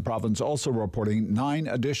 The province also reporting 9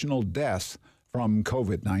 additional deaths from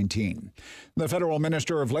COVID-19. The federal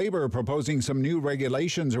minister of Labour proposing some new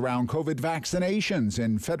regulations around COVID vaccinations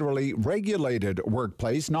in federally regulated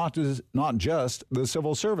workplace, not just the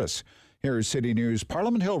civil service. Here's City News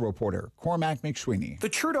Parliament Hill reporter Cormac McSweeney. The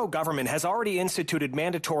Trudeau government has already instituted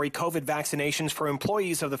mandatory COVID vaccinations for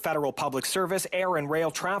employees of the federal public service, air and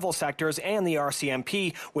rail travel sectors, and the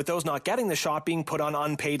RCMP, with those not getting the shot being put on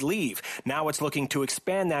unpaid leave. Now it's looking to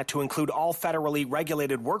expand that to include all federally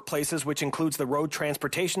regulated workplaces, which includes the road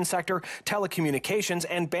transportation sector, telecommunications,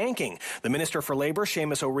 and banking. The Minister for Labour,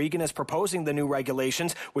 Seamus O'Regan, is proposing the new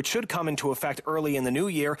regulations, which should come into effect early in the new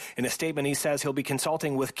year. In a statement, he says he'll be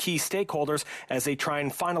consulting with key stakeholders as they try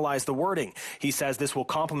and finalize the wording. He says this will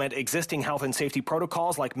complement existing health and safety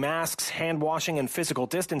protocols like masks, hand washing, and physical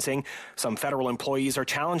distancing. Some federal employees are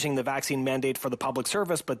challenging the vaccine mandate for the public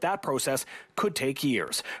service, but that process could take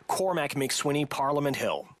years. Cormac McSweeney, Parliament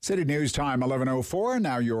Hill. City News time, 11:04.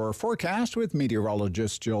 Now your forecast with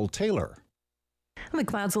meteorologist Jill Taylor. The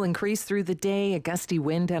clouds will increase through the day, a gusty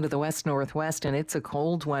wind out of the west-northwest, and it's a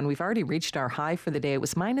cold one. We've already reached our high for the day. It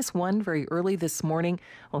was -1 very early this morning.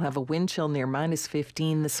 We'll have a wind chill near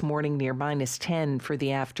 -15 this morning, near -10 for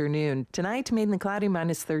the afternoon. Tonight, mainly cloudy,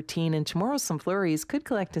 -13, and tomorrow some flurries could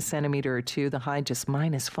collect a centimeter or 2, the high just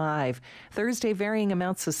 -5. Thursday, varying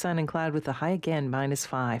amounts of sun and cloud with the high again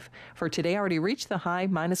 -5. For today, already reached the high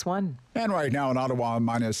 -1. And right now in Ottawa,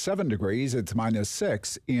 -7 degrees. It's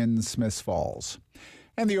 -6 in Smith Falls.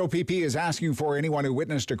 And the OPP is asking for anyone who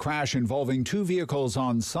witnessed a crash involving 2 vehicles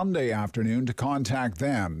on Sunday afternoon to contact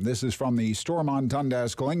them. This is from the Stormont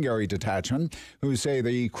Dundas Glengarry Detachment, who say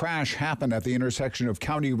the crash happened at the intersection of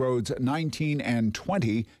County Roads 19 and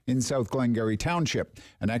 20 in South Glengarry Township.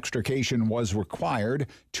 An extrication was required.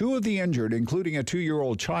 2 of the injured, including a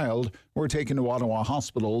 2-year-old child, were taken to Ottawa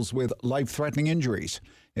hospitals with life-threatening injuries.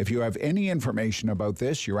 If you have any information about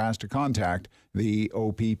this, you're asked to contact the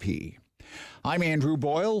OPP. I'm Andrew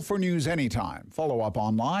Boyle for News Anytime. Follow up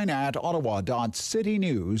online at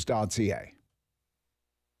ottawa.citynews.ca.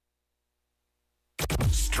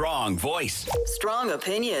 Strong voice. Strong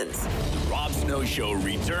opinions. The Rob Snow Show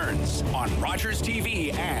returns on Rogers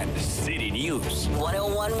TV and City News.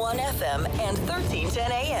 101.1 FM and 1310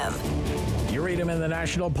 AM. You read him in the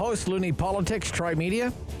National Post, Loonie Politics, Troy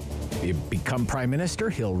Media. If you become Prime Minister,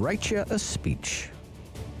 he'll write you a speech.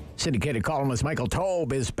 Syndicated columnist Michael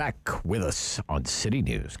Taube is back with us on City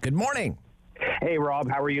News. Good morning. Hey, Rob.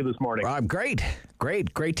 How are you this morning? Rob, great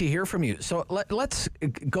to hear from you. So let's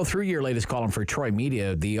go through your latest column for Troy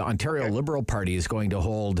Media. The Ontario Liberal Party is going to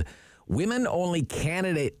hold women-only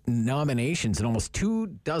candidate nominations in almost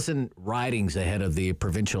 24 ridings ahead of the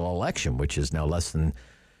provincial election, which is now less than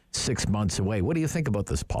 6 months away. What do you think about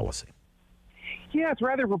this policy? Yeah, it's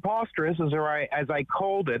rather preposterous, as I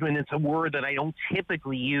called it, and it's a word that I don't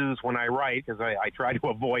typically use when I write, because I try to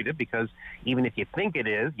avoid it, because even if you think it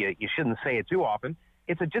is, you shouldn't say it too often.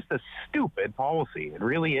 It's just a stupid policy. It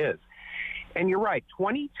really is. And you're right,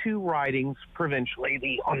 22 ridings provincially,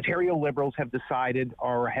 the Ontario Liberals have decided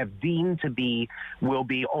or have deemed will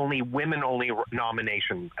be only women-only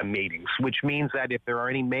nomination meetings, which means that if there are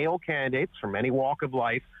any male candidates from any walk of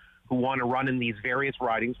life who want to run in these various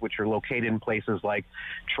ridings, which are located in places like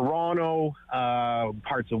Toronto,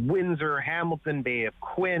 parts of Windsor, Hamilton, Bay of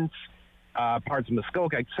Quinte, parts of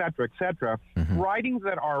Muskoka, et cetera, ridings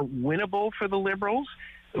that are winnable for the Liberals,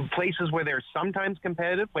 places where they're sometimes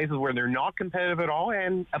competitive, places where they're not competitive at all,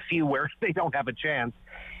 and a few where they don't have a chance.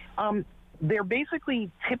 They're basically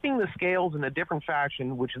tipping the scales in a different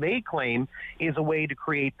fashion, which they claim is a way to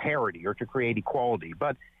create parity or to create equality.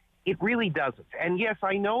 But it really doesn't. And yes,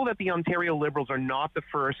 I know that the Ontario Liberals are not the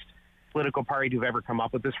first political party to have ever come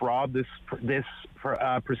up with this, Rob. This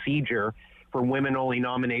procedure for women-only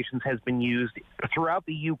nominations has been used throughout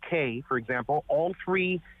the UK, for example. All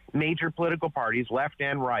three major political parties, left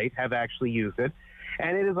and right, have actually used it.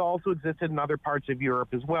 And it has also existed in other parts of Europe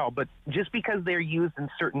as well. But just because they're used in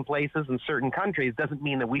certain places and certain countries doesn't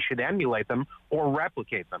mean that we should emulate them or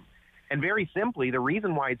replicate them. And very simply, the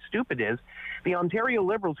reason why it's stupid is the Ontario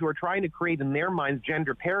Liberals, who are trying to create in their minds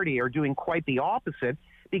gender parity, are doing quite the opposite,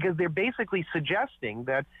 because they're basically suggesting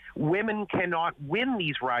that women cannot win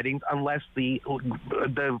these ridings unless the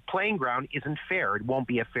playing ground isn't fair. It won't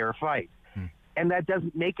be a fair fight. And that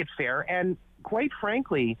doesn't make it fair. And quite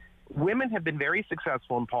frankly, women have been very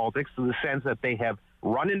successful in politics in the sense that they have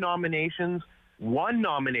run in nominations, won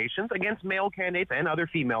nominations against male candidates and other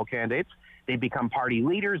female candidates. They become party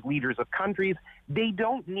leaders, leaders of countries. They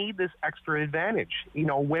don't need this extra advantage. You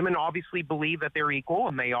know, women obviously believe that they're equal,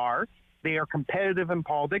 and they are. They are competitive in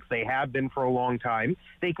politics. They have been for a long time.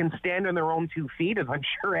 They can stand on their own 2 feet, as I'm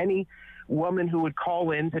sure any woman who would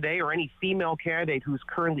call in today or any female candidate who's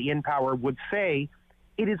currently in power would say.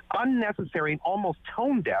 It is unnecessary and almost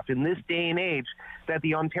tone deaf in this day and age that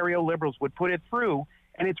the Ontario Liberals would put it through.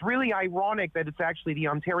 And it's really ironic that it's actually the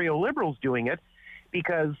Ontario Liberals doing it,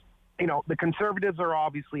 because, you know, the Conservatives are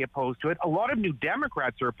obviously opposed to it. A lot of New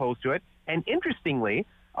Democrats are opposed to it. And interestingly,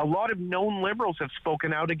 a lot of known Liberals have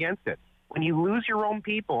spoken out against it. When you lose your own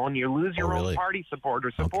people and you lose your own party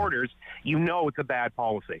supporters, you know it's a bad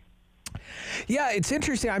policy. Yeah, it's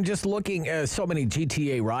interesting. I'm just looking at so many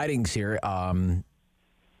GTA ridings here.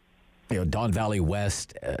 You know, Don Valley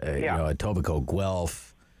West, you know, Etobicoke,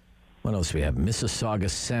 Guelph. What else do we have? Mississauga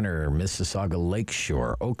Center, Mississauga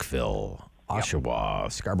Lakeshore, Oakville,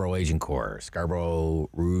 Oshawa, Scarborough Agincourt, Scarborough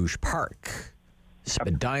Rouge Park,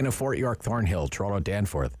 Spadina, Fort York, Thornhill, Toronto,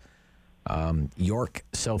 Danforth, York,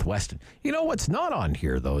 Southwestern. You know what's not on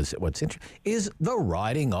here, though, is what's interesting, is the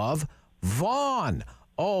riding of Vaughan.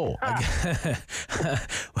 Oh, yeah,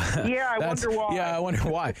 I wonder why. Yeah, I wonder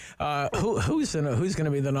why. Who's going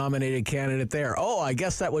to be the nominated candidate there? Oh, I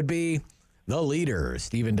guess that would be the leader,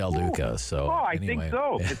 Stephen Del Duca. So, I anyway. think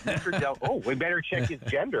so. It's Mr. Del. Oh, we better check his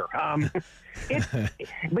gender.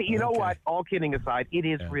 But you know what? All kidding aside, it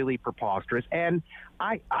is really preposterous. And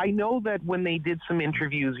I know that when they did some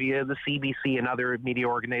interviews via the CBC and other media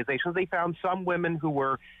organizations, they found some women who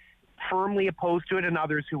were firmly opposed to it and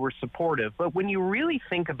others who were supportive. But when you really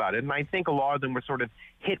think about it, and I think a lot of them were sort of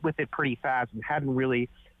hit with it pretty fast and hadn't really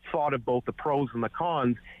thought of both the pros and the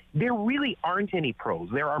cons, there really aren't any pros.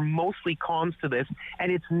 There are mostly cons to this,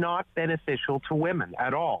 and it's not beneficial to women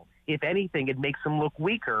at all. If anything, it makes them look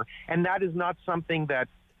weaker, and that is not something that,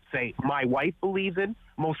 say, my wife believes in,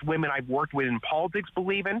 most women I've worked with in politics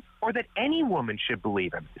believe in, or that any woman should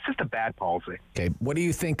believe in. It's just a bad policy. Okay, what do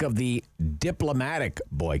you think of the diplomatic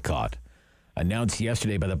boycott announced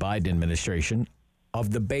yesterday by the Biden administration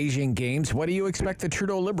of the Beijing Games? What do you expect the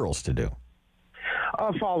Trudeau Liberals to do?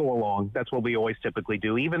 Follow along. That's what we always typically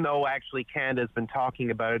do, even though actually Canada's been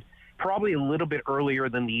talking about it probably a little bit earlier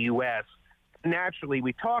than the U.S. Naturally,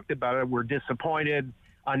 we talked about it. We're disappointed,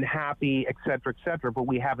 unhappy, et cetera, but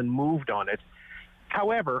we haven't moved on it.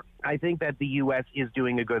 However, I think that the U.S. is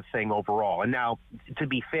doing a good thing overall. And now, to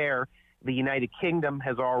be fair, the United Kingdom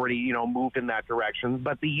has already, moved in that direction.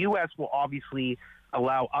 But the U.S. will obviously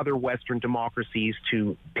allow other Western democracies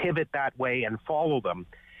to pivot that way and follow them.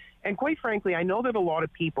 And quite frankly, I know that a lot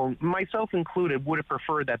of people, myself included, would have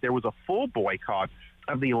preferred that there was a full boycott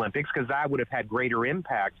of the Olympics because that would have had greater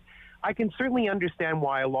impact. I can certainly understand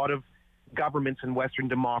why a lot of governments in Western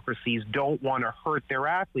democracies don't want to hurt their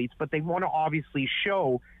athletes, but they want to obviously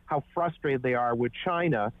show how frustrated they are with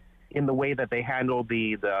China in the way that they handled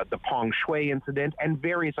the Peng Shui incident and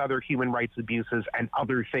various other human rights abuses and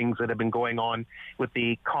other things that have been going on with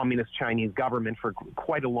the communist Chinese government for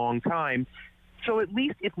quite a long time. So at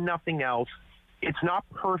least, if nothing else, It's not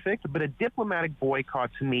perfect, but a diplomatic boycott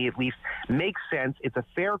to me at least makes sense. It's a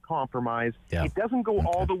fair compromise. Yeah. It doesn't go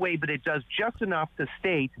all the way, but it does just enough to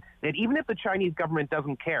state that even if the Chinese government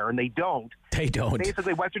doesn't care, and they don't.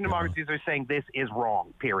 Basically, Western democracies are saying this is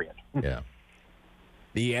wrong, period. Yeah.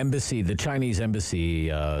 The Chinese embassy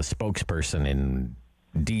spokesperson in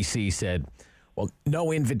D.C. said, well,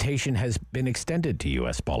 no invitation has been extended to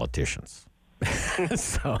U.S. politicians.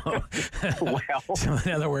 So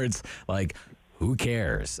in other words, like, who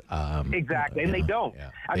cares? Exactly, and they don't. Yeah,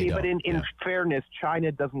 I mean, but in fairness,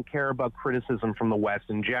 China doesn't care about criticism from the West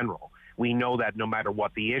in general. We know that no matter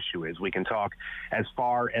what the issue is. We can talk as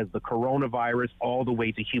far as the coronavirus all the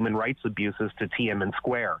way to human rights abuses to Tiananmen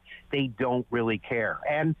Square. They don't really care.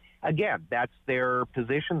 And again, that's their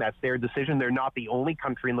position. That's their decision. They're not the only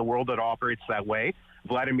country in the world that operates that way.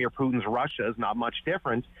 Vladimir Putin's Russia is not much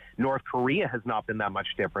different. North Korea has not been that much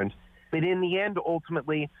different. But in the end,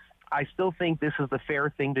 ultimately, I still think this is the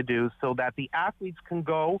fair thing to do so that the athletes can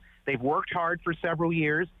go. They've worked hard for several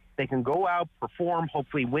years. They can go out, perform,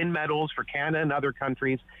 hopefully win medals for Canada and other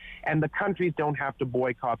countries. And the countries don't have to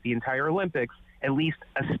boycott the entire Olympics. At least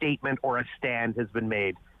a statement or a stand has been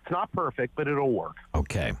made. It's not perfect, but it'll work.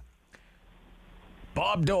 Okay.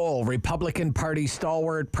 Bob Dole, Republican Party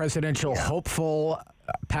stalwart, presidential hopeful,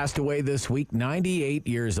 passed away this week, 98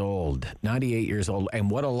 years old. 98 years old.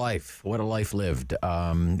 And what a life lived.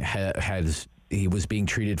 He was being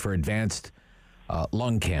treated for advanced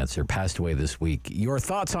lung cancer, passed away this week. Your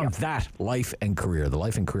thoughts on that life and career, the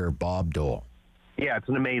life and career of Bob Dole? Yeah, it's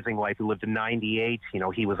an amazing life. He lived to 98. You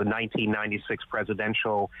know, he was a 1996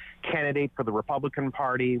 presidential candidate for the Republican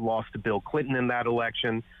Party, lost to Bill Clinton in that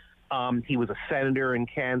election. He was a senator in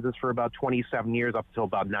Kansas for about 27 years, up until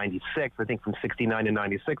about 96, I think from 69 to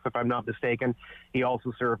 96, if I'm not mistaken. He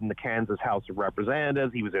also served in the Kansas House of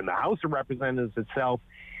Representatives. He was in the House of Representatives itself.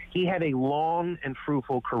 He had a long and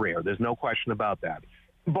fruitful career. There's no question about that.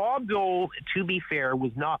 Bob Dole, to be fair,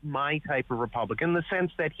 was not my type of Republican in the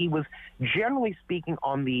sense that he was, generally speaking,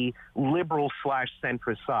 on the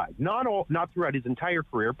liberal/centrist side. Not throughout his entire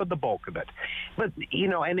career, but the bulk of it. But, you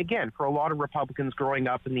know, and again, for a lot of Republicans growing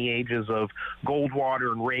up in the ages of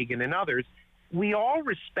Goldwater and Reagan and others, we all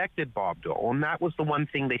respected Bob Dole, and that was the one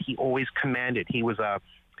thing that he always commanded. He was a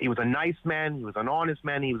nice man. He was an honest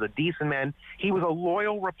man. He was a decent man. He was a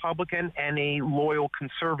loyal Republican and a loyal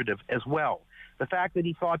conservative as well. The fact that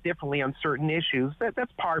he thought differently on certain issues,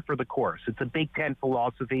 that's par for the course. It's a Big Tent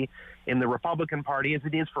philosophy in the Republican Party, as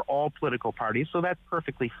it is for all political parties, so that's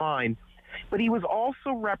perfectly fine. But he was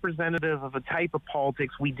also representative of a type of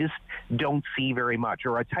politics we just don't see very much,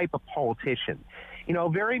 or a type of politician. You know,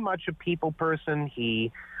 very much a people person.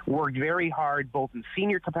 He worked very hard, both in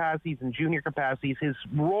senior capacities and junior capacities. His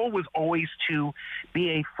role was always to be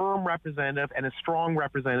a firm representative and a strong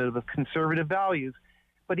representative of conservative values.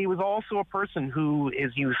 But he was also a person who,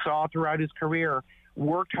 as you saw throughout his career,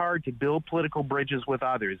 worked hard to build political bridges with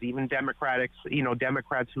others, even Democrats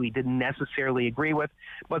who he didn't necessarily agree with,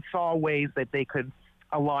 but saw ways that they could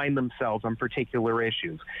align themselves on particular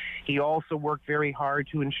issues. He also worked very hard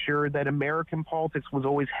to ensure that American politics was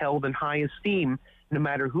always held in high esteem, no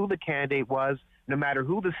matter who the candidate was, no matter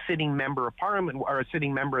who the sitting member of Parliament or a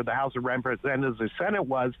sitting member of the House of Representatives or Senate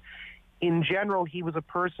was. In general, he was a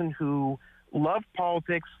person who loved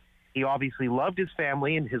politics. He obviously loved his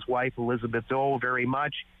family and his wife, Elizabeth Dole, very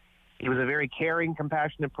much. He was a very caring,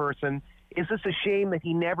 compassionate person. It's just a shame that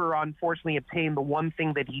he never, unfortunately, obtained the one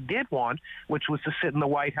thing that he did want, which was to sit in the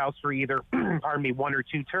White House for either, 1 or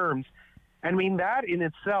 2 terms. I mean, that in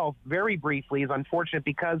itself, very briefly, is unfortunate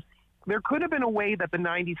because there could have been a way that the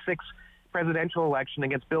 96 presidential election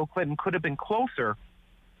against Bill Clinton could have been closer,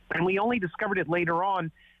 and we only discovered it later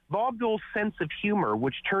on. Bob Dole's sense of humor,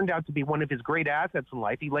 which turned out to be one of his great assets in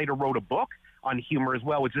life. He later wrote a book on humor as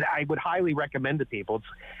well, which I would highly recommend to people. It's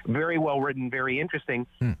very well written, very interesting.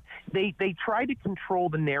 They tried to control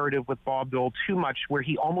the narrative with Bob Dole too much, where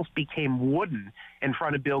he almost became wooden in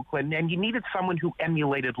front of Bill Clinton, and you needed someone who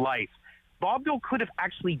emulated life. Bob Dole could have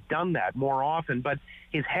actually done that more often, but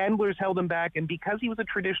his handlers held him back, and because he was a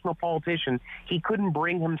traditional politician, he couldn't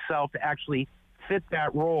bring himself to actually fit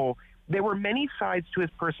that role. There were many sides to his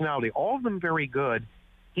personality, all of them very good.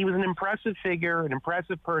 He was an impressive figure, an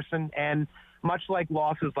impressive person, and much like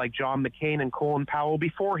losses like John McCain and Colin Powell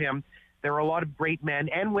before him, there were a lot of great men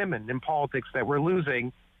and women in politics that were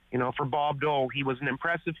losing. You know, for Bob Dole, he was an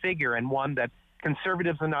impressive figure and one that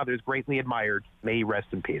conservatives and others greatly admired. May he rest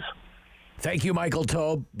in peace. Thank you, Michael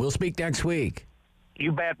Taube. We'll speak next week.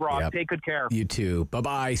 You bet, Rob. Yep. Take good care. You too.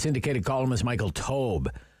 Bye-bye. Syndicated columnist Michael Taube.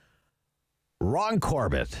 Ron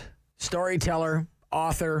Corbett, storyteller,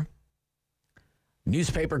 author,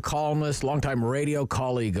 newspaper columnist, longtime radio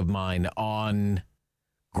colleague of mine on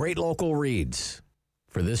great local reads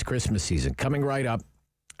for this Christmas season. Coming right up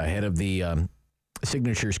ahead of the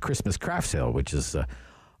Signatures Christmas Craft Sale, which is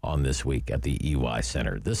on this week at the EY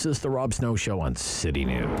Center. This is the Rob Snow Show on City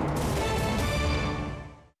News.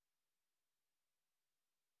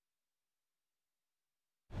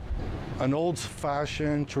 An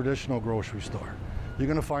old-fashioned traditional grocery store. You're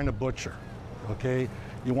going to find a butcher, okay?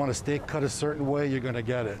 You want a steak cut a certain way, you're going to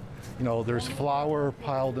get it. You know, there's flour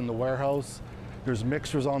piled in the warehouse. There's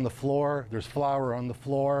mixers on the floor. There's flour on the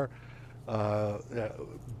floor.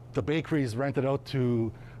 The bakery is rented out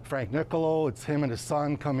to Frank Nicolo. It's him and his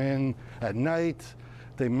son come in at night.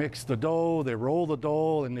 They mix the dough, they roll the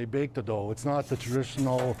dough, and they bake the dough. It's not the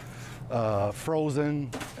traditional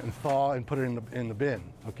frozen and thaw and put it in the bin,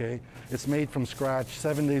 okay? It's made from scratch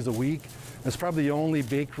 7 days a week. It's probably the only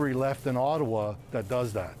bakery left in Ottawa that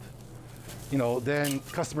does that. You know, then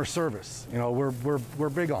customer service. You know, we're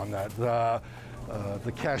big on that.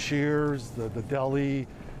 The cashiers, the deli.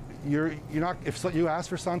 You're not, if you ask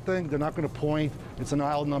for something, they're not going to point, it's an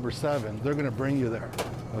aisle number 7. They're going to bring you there,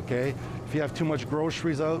 okay? If you have too much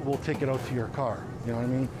groceries out, we'll take it out to your car. You know what I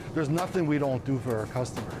mean? There's nothing we don't do for our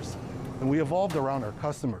customers. And we evolved around our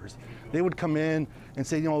customers. They would come in and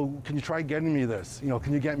say, you know, can you try getting me this? You know,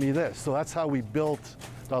 can you get me this? So that's how we built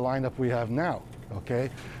the lineup we have now,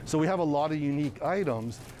 okay? So we have a lot of unique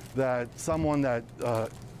items that someone that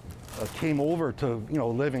came over to, you know,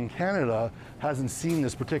 live in Canada hasn't seen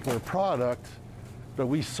this particular product, but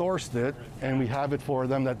we sourced it and we have it for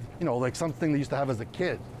them that, you know, like something they used to have as a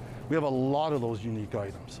kid. We have a lot of those unique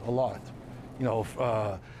items, a lot, you know,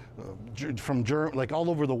 from like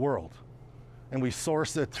all over the world. And we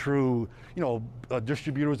source it through, you know,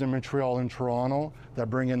 distributors in Montreal and Toronto that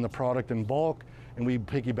bring in the product in bulk, and we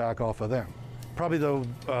piggyback off of them. Probably the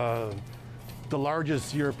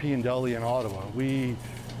largest European deli in Ottawa. We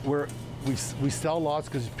sell lots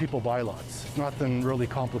because people buy lots. Nothing really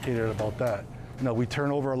complicated about that. You know, we turn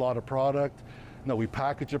over a lot of product. You know, we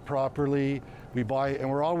package it properly. We buy, and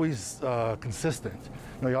we're always consistent.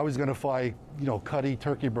 You know, you're always going to find, you know, Cuddy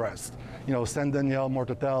turkey breast, you know, San Daniel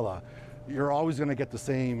mortadella. You're always going to get the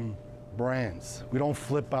same brands. We don't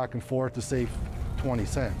flip back and forth to save 20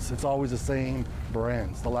 cents. It's always the same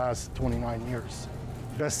brands the last 29 years.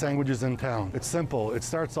 Best sandwiches in town. It's simple. It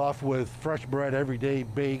starts off with fresh bread every day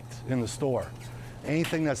baked in the store.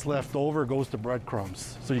 Anything that's left over goes to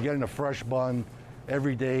breadcrumbs. So you're getting a fresh bun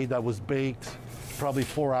every day that was baked probably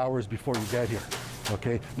 4 hours before you get here,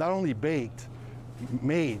 okay? Not only baked,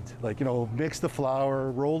 made, like, you know, mix the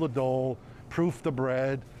flour, roll the dough, proof the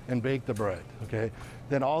bread, and bake the bread, okay?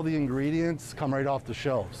 Then all the ingredients come right off the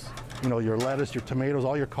shelves. You know, your lettuce, your tomatoes,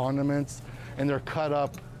 all your condiments, and they're cut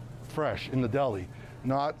up fresh in the deli.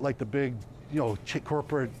 Not like the big, you know,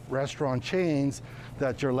 corporate restaurant chains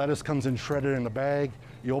that your lettuce comes in shredded in a bag,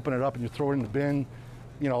 you open it up and you throw it in the bin.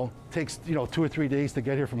 You know, takes, you know, 2 or 3 days to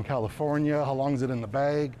get here from California. How long is it in the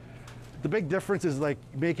bag? The big difference is like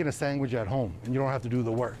making a sandwich at home and you don't have to do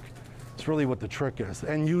the work. It's really what the trick is,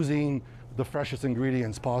 and using the freshest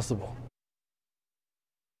ingredients possible.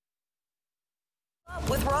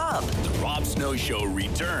 With Rob. The Rob Snow Show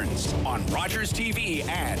returns on Rogers TV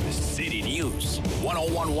and City News,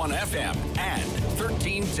 101.1 FM and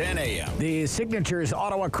 1310 AM. The Signatures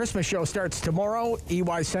Ottawa Christmas Show starts tomorrow,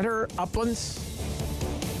 EY Center, Uplands.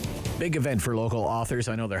 Big event for local authors.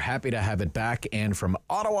 I know they're happy to have it back. And from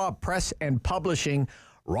Ottawa Press and Publishing,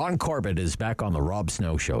 Ron Corbett is back on the Rob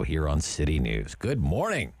Snow Show here on City News. Good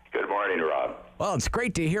morning. Good morning, Rob. Well, it's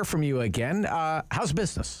great to hear from you again. How's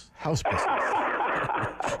business? How's business?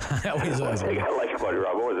 I like what,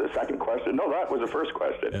 Rob. What was the second question? No, that was the first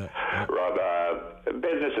question. Yeah. Rob,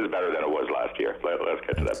 business is better than it was last year. Let's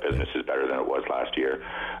get to that. Business is better than it was last year.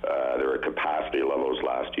 There were capacity levels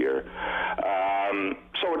last year.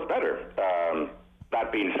 So it's better.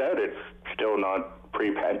 That being said, it's still not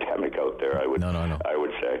pre-pandemic out there, I would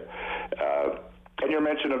say. And your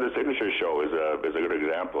mention of the Signature Show is a good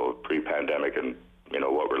example of pre-pandemic and, you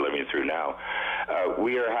know, what we're living through now.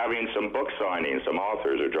 We are having some book signings. Some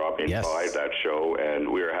authors are dropping by that show, and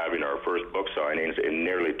we are having our first book signings in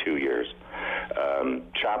nearly 2 years.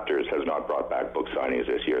 Chapters has not brought back book signings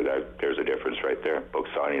this year. There's a difference right there. Book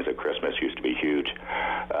signings at Christmas used to be huge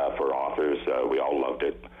for authors. We all loved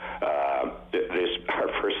it. This our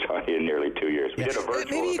first signing in nearly 2 years. We did a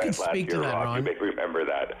virtual event last year, Rob. You may remember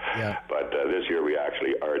that. Yeah. But this year we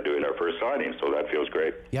actually are doing our first signing, so that feels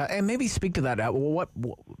great. Yeah, and maybe speak to that.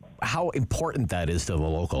 how important that is to the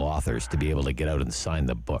local authors to be able to get out and sign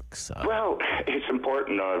the books. Well, it's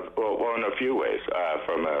important in a few ways.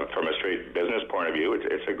 From a straight business point of view,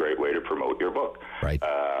 it's a great way to promote your book. Right.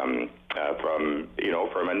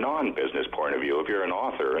 From a non-business point of view, if you're an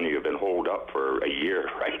author and you've been holed up for a year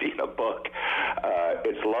writing a book,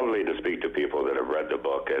 it's lovely to speak to people that have read the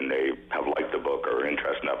book and they have liked the book or are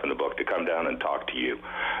interested enough in the book to come down and talk to you.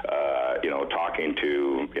 Talking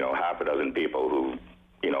to half a dozen people who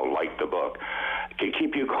like the book can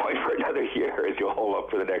keep you going for another year as you hold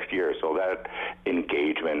up for the next year. So that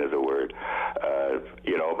engagement is a word,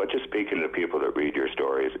 but just speaking to people that read your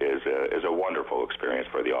stories is a wonderful experience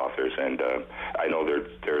for the authors, and I know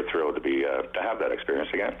they're thrilled to have that experience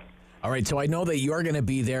again. All right, so I know that you're going to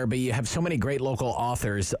be there, but you have so many great local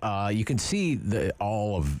authors. You can see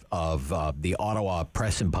all of the Ottawa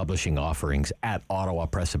Press and Publishing offerings at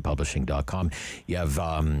ottawapressandpublishing.com. You have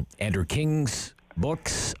Andrew King's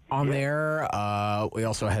books on there. We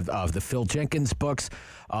also have the Phil Jenkins books.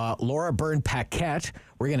 Laura Byrne-Paquette.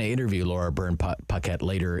 We're going to interview Laura Byrne-Paquette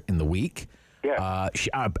later in the week. Yeah.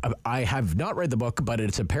 I have not read the book, but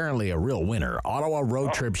it's apparently a real winner. Ottawa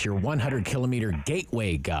Road Trips, your 100-kilometer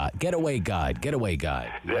getaway guide. That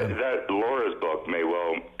Laura's book may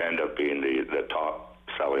well end up being the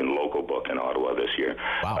top-selling local book in Ottawa this year.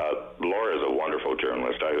 Wow. Laura is a wonderful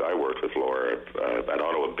journalist. I worked with Laura at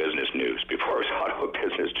Ottawa Business News. Before it was Ottawa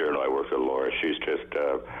Business Journal, I worked with Laura. She's just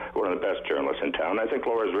one of the best journalists in town. I think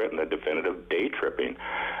Laura's written a definitive day-tripping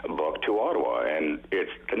book to Ottawa, and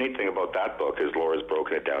the neat thing about that book is Laura's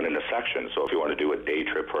broken it down into sections. So if you want to do a day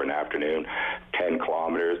trip for an afternoon, 10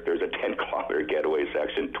 kilometers, there's a 10-kilometer getaway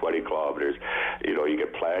section, 20 kilometers. You can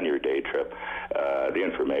plan your day trip. The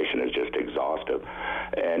information is just exhaustive.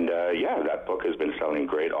 And, that book has been selling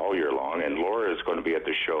great all year long, and Laura is going to be at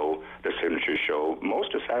the show, the Signature Show,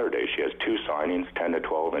 most of Saturday. She has 2 signings, 10 to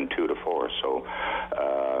 12 and 2 to 4. So,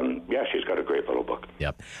 she's got a great little book.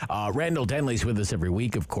 Yep. Randall Denley's with us every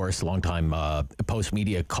week, of course, longtime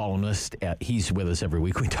post-media columnist. He's with us every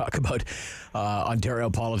week. We talk about Ontario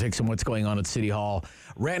politics and what's going on at City Hall.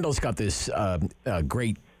 Randall's got this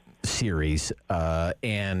great series,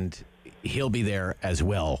 and he'll be there as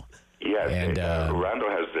well. Yes, and Randall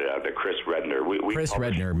has the Chris Redner. Chris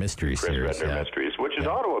Redner Mystery Series. Chris Redner Mysteries, which is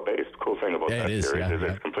Ottawa-based. Cool thing about that series is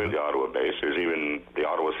it's completely Ottawa-based. There's even the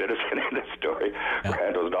Ottawa Citizen in the story. Yeah.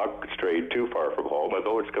 Randall's not strayed too far from home,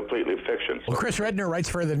 although it's completely fiction. So. Well, Chris Redner writes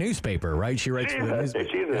for the newspaper, right? She writes for the newspaper.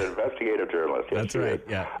 She's an investigative journalist. Yes, that's right.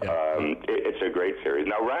 Yeah. It's a great series.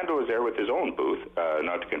 Now, Randall is there with his own booth.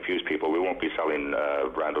 Not to confuse people, we won't be selling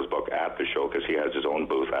Randall's book at the show because he has his own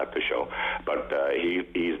booth at the show. But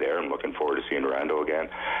he's there. I'm looking forward to seeing Randall again.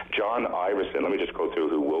 John Iverson, let me just go through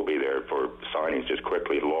who will be there for signings just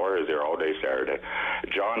quickly. Laura is there all day Saturday.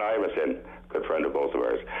 John Iverson, good friend of both of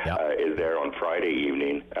ours, is there on Friday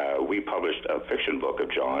evening. We published a fiction book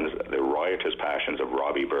of John's, The Riotous Passions of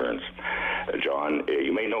Robbie Burns. John,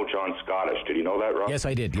 you may know John Scottish. Did you know that, Rob? Yes,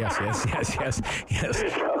 I did. Yes.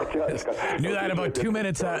 Knew that about 2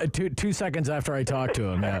 minutes, 2 seconds after I talked to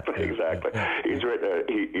him. Yeah. Exactly. Yeah. He's written.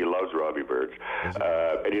 He loves Robbie Burns,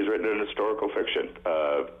 and he's written an historical fiction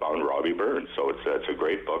on Robbie Burns. So it's a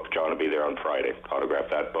great book. John will be there on Friday. Autograph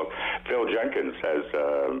that book. Phil Jenkins has.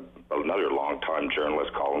 Another long-time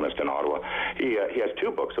journalist, columnist in Ottawa. He has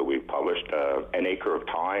 2 books that we've published, An Acre of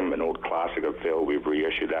Time, an old classic of Phil. We've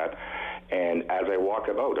reissued that. And As I Walk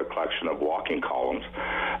About, a collection of walking columns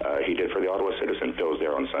he did for the Ottawa Citizen. Phil's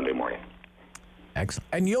there on Sunday morning. Excellent.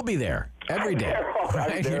 And you'll be there every day.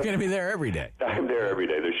 Right? You're going to be there every day. I'm there every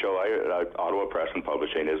day. The show, Ottawa Press and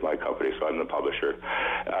Publishing is my company, so I'm the publisher.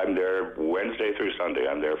 I'm there Wednesday through Sunday.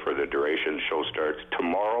 I'm there for the duration. Show starts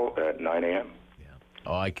tomorrow at 9 a.m.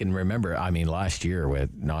 Oh, I can remember. I mean, last year with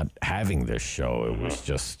not having this show, it was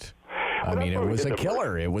just. It was a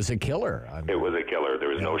killer. It was a killer. It was a killer. There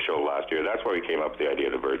was no show last year. That's why we came up with the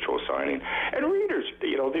idea of the virtual signing. And readers,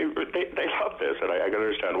 they love this, and I can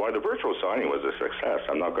understand why. The virtual signing was a success.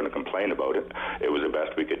 I'm not going to complain about it. It was the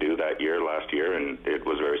best we could do last year, and it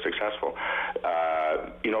was very successful.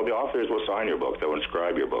 The authors will sign your book. They'll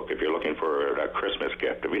inscribe your book. If you're looking for a Christmas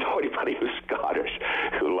gift, if you know anybody who's Scottish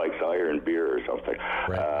who likes iron beer or something,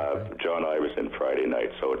 John Iverson Friday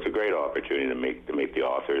night. So it's a great opportunity to meet the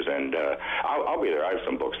authors, and I'll be there. I have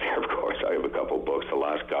some books there, of course. I have a couple books, the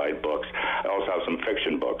Last Guide books. I also have some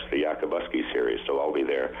fiction books, the Yakubuski series, so I'll be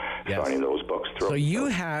there signing those books. So you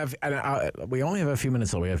have, and we only have a few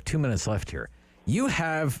minutes left. We have 2 minutes left here. You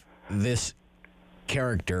have this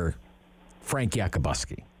character, Frank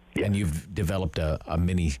Yakubuski, and you've developed a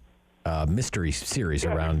mini mystery series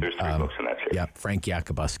around. There's 3 books in that series. Yeah, Frank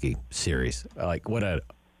Yakubuski series. Like, what a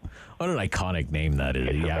What an iconic name that is,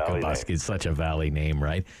 Yakabuski. It's such a valley name,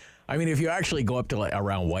 right? I mean, if you actually go up to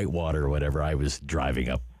around Whitewater or whatever, I was driving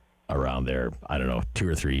up around there, I don't know, 2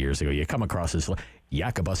 or 3 years ago. You come across this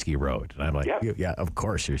Yakabuski Road. And I'm like, yeah, of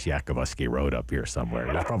course there's Yakabuski Road up here somewhere.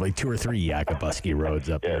 There's probably 2 or 3 Yakabuski Roads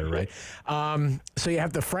up there, right? So you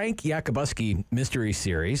have the Frank Yakabuski Mystery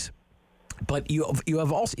Series. But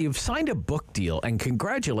you've signed a book deal, and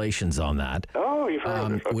congratulations on that. Oh, you've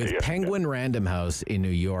heard of with Penguin Random House in New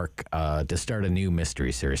York to start a new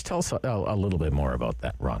mystery series. Tell us a little bit more about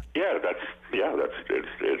that, Ron.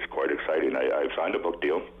 It's quite exciting. I signed a book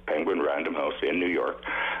deal, Penguin Random House in New York,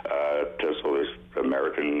 so there's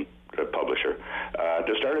American publisher,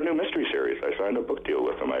 to start a new mystery series. I signed a book deal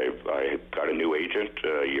with them. I got a new agent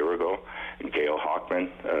a year ago, Gail Hockman,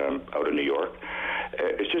 out of New York.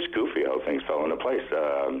 It's just goofy how things fell into place.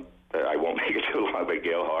 I won't make it too long, but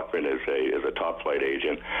Gail Hockman is a top flight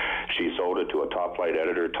agent. She sold it to a top flight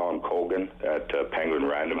editor, Tom Colgan, at Penguin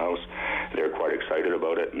Random House. They're quite excited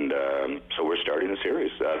about it, and so we're starting the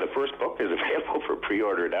series. The first book is available for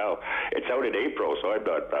pre-order now. It's out in April, so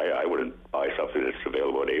I wouldn't buy something that's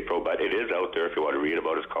available in April, but it is out there if you want to read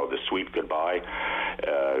about it. It's called The Sweet Goodbye.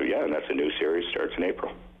 And that's a new series, starts in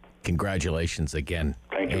April. Congratulations again.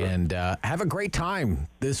 Thank you. And have a great time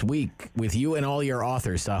this week with you and all your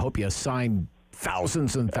authors. I hope you sign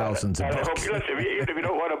thousands and thousands of books. I hope, listen, even if you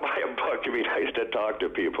don't want to buy a book, it'd be nice to talk to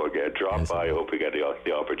people again. Drop by. I hope we get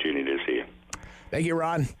the opportunity to see you. Thank you,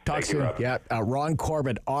 Ron. Talk soon. Ron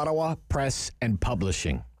Corbett, Ottawa Press and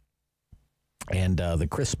Publishing. And the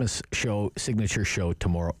Christmas show, signature show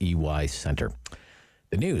tomorrow, EY Center.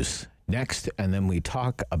 The news next, and then we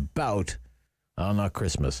talk about, not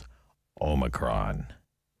Christmas, Omicron.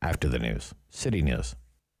 After the news. City News.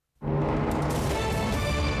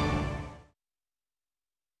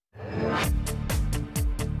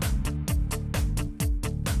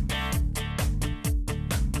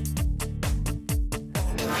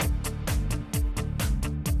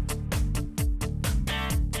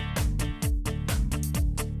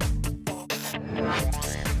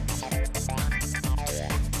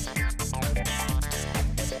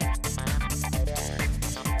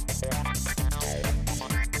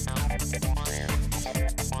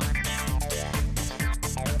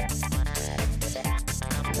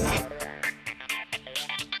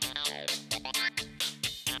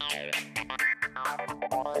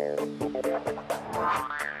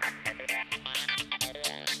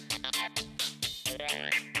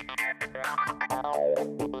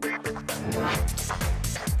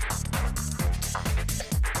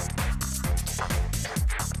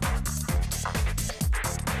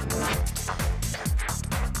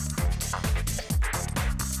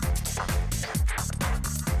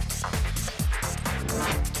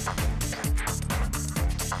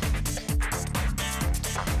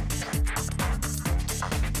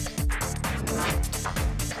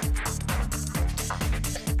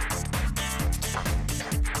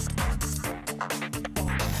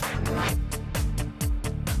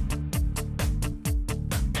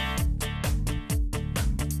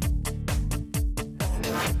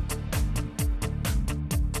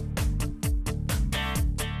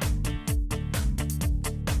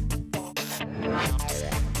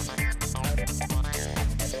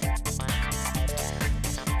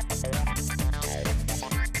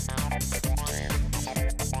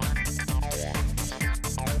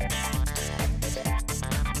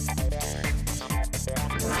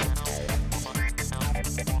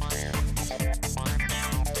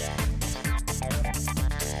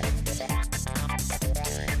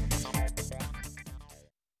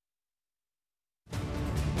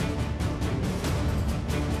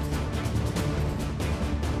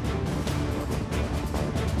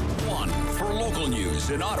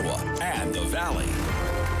 In Ottawa and the Valley.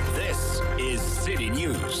 This is City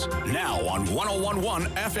News, now on 101.1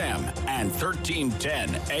 FM and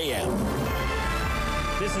 1310 AM.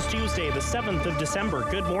 This is Tuesday, the 7th of December.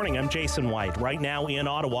 Good morning, I'm Jason White. Right now in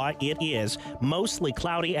Ottawa, it is mostly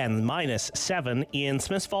cloudy and -7. In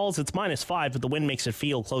Smiths Falls, it's -5, but the wind makes it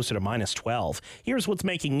feel closer to -12. Here's what's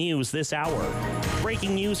making news this hour.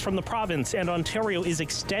 Breaking news from the province, and Ontario is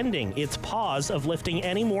extending its pause of lifting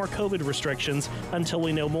any more COVID restrictions until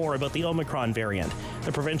we know more about the Omicron variant.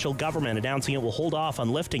 The provincial government announcing it will hold off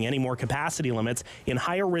on lifting any more capacity limits in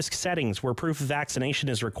higher risk settings where proof of vaccination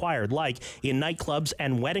is required, like in nightclubs and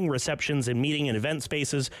and wedding receptions and meeting and event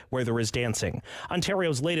spaces where there is dancing.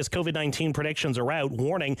 Ontario's latest COVID-19 predictions are out,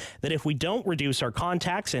 warning that if we don't reduce our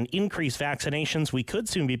contacts and increase vaccinations, we could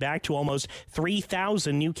soon be back to almost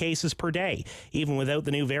 3,000 new cases per day. Even without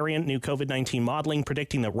the new variant, new COVID-19 modeling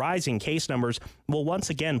predicting that rising case numbers will once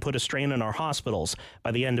again put a strain on our hospitals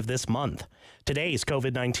by the end of this month. Today's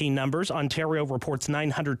COVID-19 numbers: Ontario reports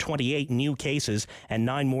 928 new cases and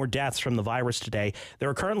 9 more deaths from the virus today. There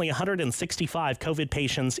are currently 165 COVID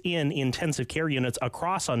patients in intensive care units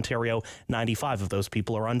across Ontario. 95 of those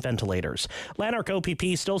people are on ventilators. Lanark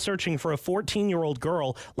OPP still searching for a 14-year-old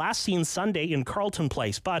girl last seen Sunday in Carleton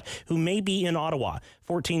Place, but who may be in Ottawa.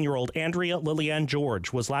 14-year-old Andrea Lillian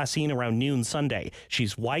George was last seen around noon Sunday.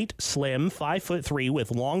 She's white, slim, 5'3",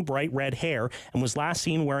 with long, bright red hair, and was last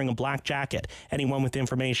seen wearing a black jacket. Anyone with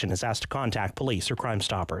information is asked to contact police or Crime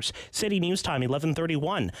Stoppers. City News Time,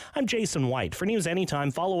 11:31. I'm Jason White. For news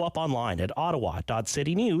anytime, follow up online at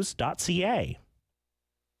ottawa.citynews.ca.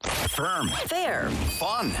 Firm. Fair.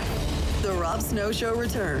 Fun. The Rob Snow Show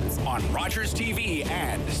returns on Rogers TV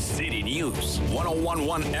and City News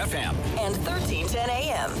 101.1 FM and 1310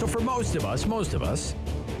 AM. So for most of us,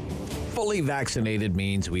 fully vaccinated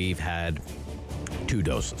means we've had 2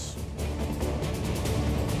 doses.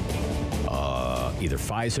 Either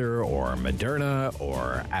Pfizer or Moderna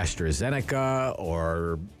or AstraZeneca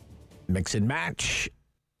or mix and match.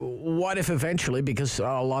 What if eventually, because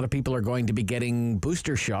a lot of people are going to be getting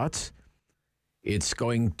booster shots, it's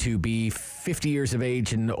going to be 50 years of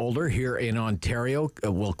age and older here in Ontario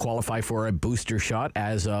will qualify for a booster shot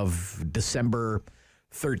as of December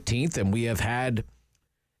 13th. And we have had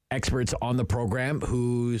experts on the program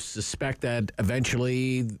who suspect that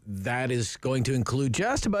eventually that is going to include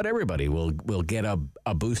just about everybody will get a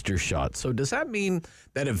booster shot. So does that mean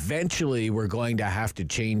that eventually we're going to have to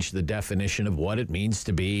change the definition of what it means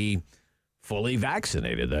to be fully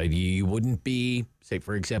vaccinated? You wouldn't be, say,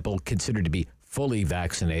 for example, considered to be fully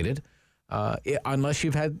vaccinated unless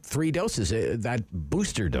you've had 3 doses, that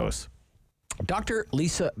booster dose. Dr.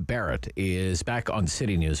 Lisa Barrett is back on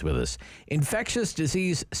City News with us. Infectious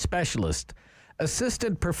disease specialist,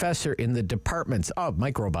 assistant professor in the departments of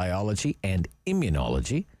microbiology and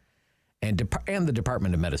immunology, and the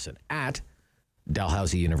Department of Medicine at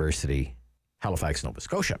Dalhousie University, Halifax, Nova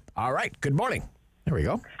Scotia. All right, good morning. There we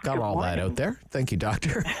go. Got all that out there. Thank you,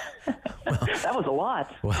 Doctor. That was a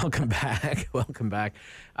lot. Welcome back. Welcome back.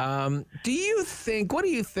 What do you think,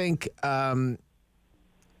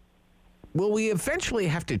 will we eventually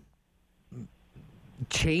have to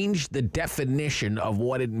change the definition of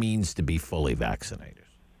what it means to be fully vaccinated?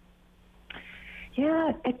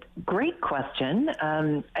 Yeah, it's a great question.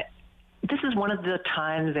 This is one of the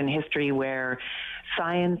times in history where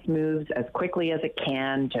science moves as quickly as it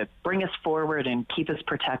can to bring us forward and keep us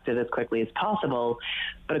protected as quickly as possible.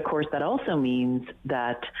 But of course, that also means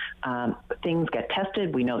that things get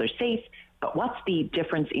tested. We know they're safe. But what's the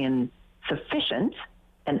difference in sufficient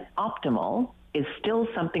and optimal is still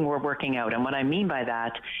something we're working out. And what I mean by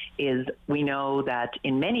that is we know that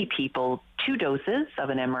in many people, 2 doses of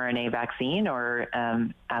an mRNA vaccine or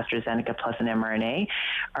AstraZeneca plus an mRNA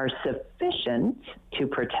are sufficient to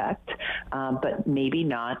protect, but maybe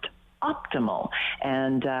not optimal.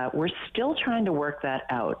 And we're still trying to work that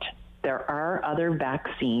out. There are other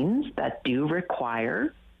vaccines that do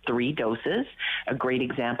require 3 doses. A great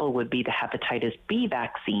example would be the hepatitis B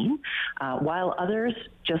vaccine, while others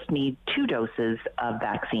just need 2 doses of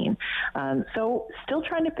vaccine. So still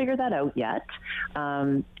trying to figure that out yet.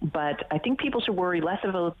 But I think people should worry less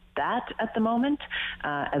about that at the moment,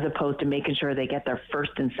 as opposed to making sure they get their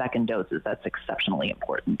 1st and 2nd doses. That's exceptionally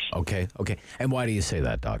important. Okay. And why do you say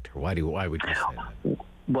that, Doctor? Why would you say that?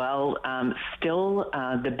 Well, still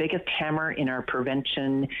the biggest hammer in our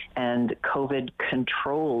prevention and COVID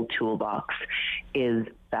control toolbox is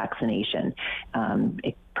vaccination.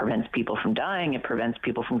 It prevents people from dying. It prevents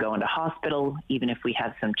people from going to hospital. Even if we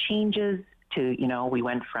have some changes to, we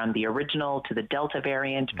went from the original to the Delta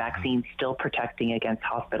variant, vaccines still protecting against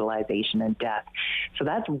hospitalization and death. So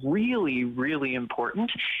that's really, really important.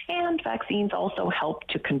 And vaccines also help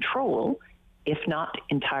to control, if not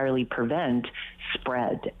entirely prevent,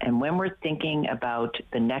 spread. And when we're thinking about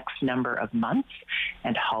the next number of months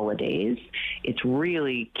and holidays, it's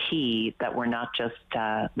really key that we're not just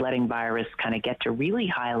letting virus kind of get to really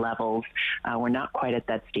high levels. We're not quite at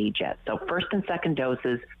that stage yet. So 1st and 2nd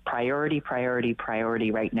doses, priority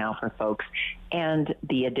right now for folks. And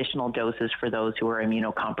the additional doses for those who are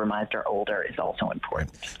immunocompromised or older is also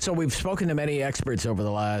important. So we've spoken to many experts over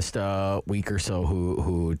the last week or so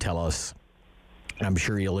who tell us, I'm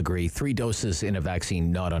sure you'll agree, 3 doses in a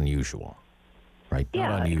vaccine, not unusual. Right. Yeah,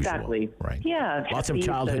 Not unusual. exactly. Right. Yeah. Lots of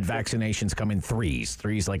childhood vaccinations come in threes.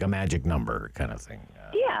 Threes like a magic number kind of thing.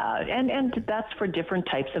 Yeah, and that's for different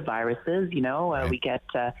types of viruses. You know, we get,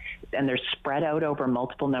 and they're spread out over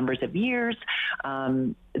multiple numbers of years.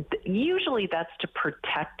 Usually that's to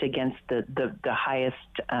protect against the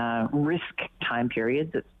highest risk time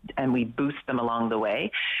periods, and we boost them along the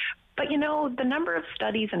way. But, you know, the number of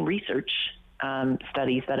studies and research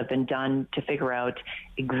studies that have been done to figure out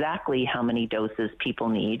exactly how many doses people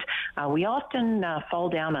need. We often fall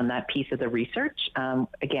down on that piece of the research.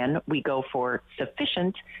 Again, we go for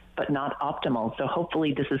sufficient but not optimal. So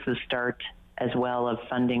hopefully this is the start as well of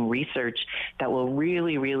funding research that will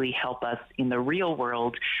really, really help us in the real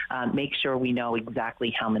world make sure we know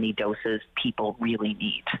exactly how many doses people really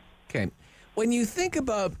need. Okay. When you think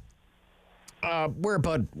about we're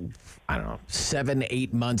about,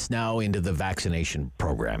 7-8 months now into the vaccination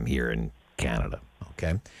program here in Canada,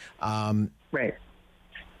 okay? Right.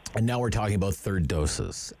 And now we're talking about third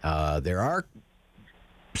doses. There are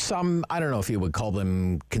some, I don't know if you would call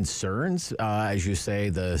them concerns, as you say,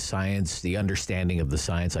 the science, the understanding of the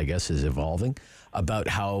science, I guess, is evolving, about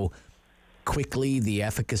how quickly the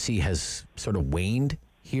efficacy has sort of waned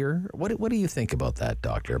here. What do you think about that,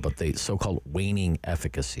 Doctor, about the so-called waning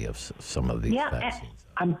efficacy of some of these vaccines?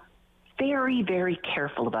 I'm very, very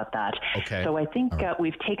careful about that. Okay. So I think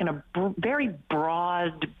we've taken a very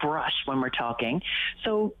broad brush when we're talking.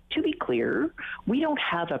 So to be clear, we don't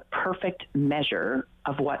have a perfect measure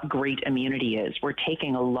of what great immunity is. We're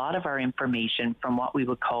taking a lot of our information from what we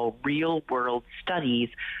would call real-world studies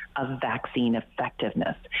of vaccine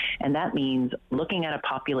effectiveness. And that means looking at a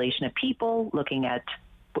population of people, looking at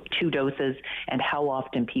 2 doses, and how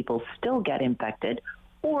often people still get infected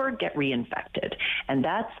or get reinfected. And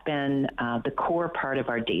that's been the core part of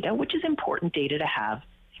our data, which is important data to have.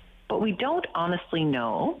 But we don't honestly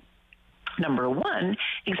know, number one,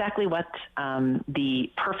 exactly what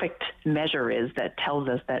the perfect measure is that tells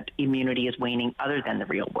us that immunity is waning other than the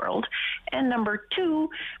real world. And number two,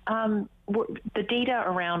 the data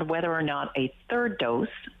around whether or not a third dose,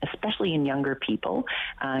 especially in younger people,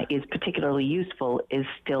 is particularly useful is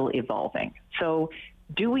still evolving. So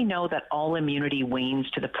do we know that all immunity wanes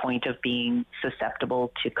to the point of being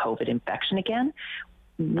susceptible to COVID infection again?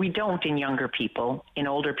 We don't in younger people. In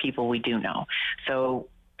older people, we do know. So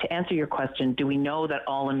to answer your question, do we know that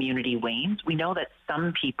all immunity wanes? We know that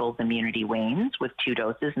some people's immunity wanes with 2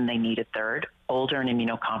 doses and they need a third, older and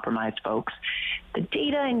immunocompromised folks. The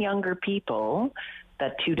data in younger people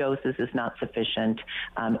that 2 doses is not sufficient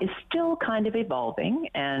is still kind of evolving.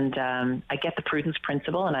 And I get the prudence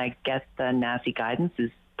principle, and I get the NACI guidance is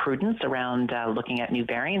prudence around looking at new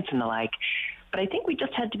variants and the like. But I think we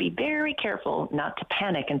just had to be very careful not to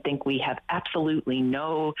panic and think we have absolutely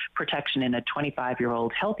no protection in a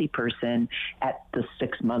 25-year-old healthy person at the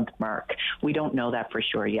 6-month mark. We don't know that for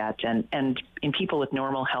sure yet. And in people with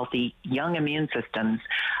normal, healthy, young immune systems,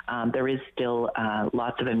 there is still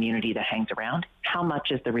lots of immunity that hangs around. How much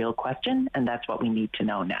is the real question? And that's what we need to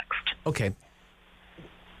know next. Okay.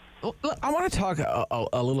 I want to talk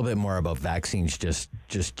a little bit more about vaccines, just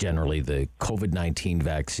generally, the COVID-19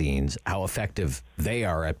 vaccines, how effective they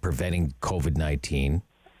are at preventing COVID-19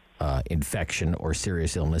 infection or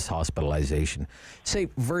serious illness, hospitalization, say,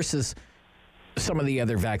 versus some of the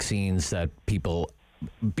other vaccines that people,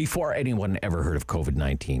 before anyone ever heard of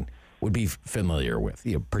COVID-19, would be familiar with,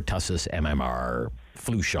 pertussis, MMR,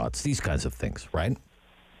 flu shots, these kinds of things, right?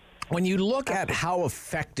 When you look at how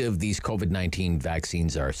effective these COVID-19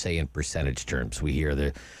 vaccines are, say in percentage terms, we hear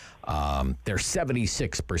that they're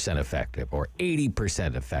 76% effective or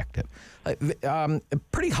 80% effective.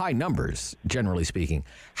 Pretty high numbers, generally speaking.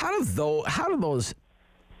 How do those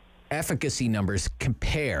efficacy numbers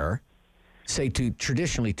compare, say,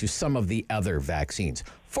 traditionally to some of the other vaccines?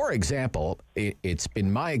 For example, it's been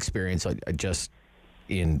my experience, just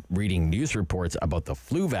in reading news reports about the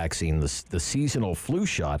flu vaccine, the seasonal flu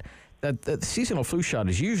shot, that the seasonal flu shot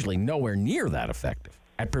is usually nowhere near that effective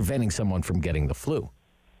at preventing someone from getting the flu.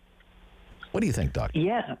 What do you think, Doctor?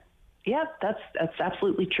 Yeah, that's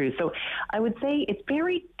absolutely true. So I would say it's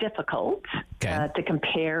very difficult to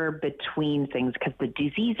compare between things because the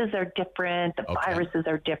diseases are different, the viruses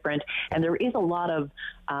are different, and there is a lot of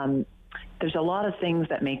there's a lot of things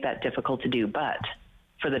that make that difficult to do. But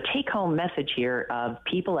for the take-home message here of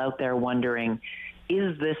people out there wondering,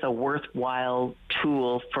 is this a worthwhile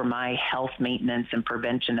tool for my health maintenance and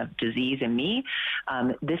prevention of disease in me?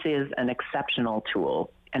 This is an exceptional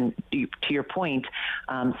tool. And to your point,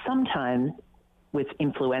 sometimes with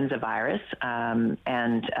influenza virus and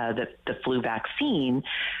the flu vaccine,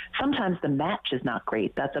 sometimes the match is not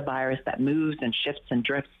great. That's a virus that moves and shifts and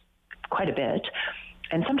drifts quite a bit.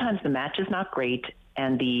 And sometimes the match is not great,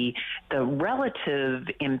 and the relative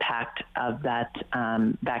impact of that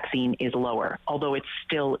vaccine is lower, although it's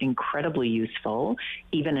still incredibly useful,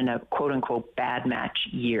 even in a quote-unquote bad match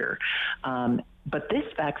year. But this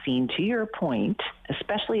vaccine, to your point,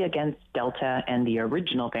 especially against Delta and the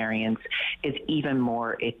original variants, is even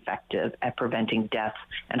more effective at preventing death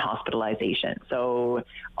and hospitalization. So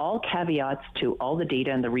all caveats to all the data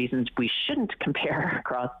and the reasons we shouldn't compare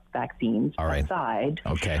across vaccines aside,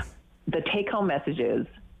 the take-home message is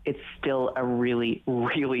it's still a really,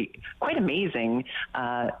 really quite amazing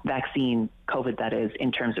vaccine, COVID that is,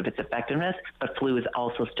 in terms of its effectiveness, but flu is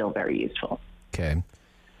also still very useful. Okay.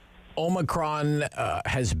 Omicron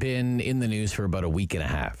has been in the news for about a week and a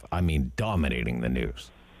half. I mean, dominating the news.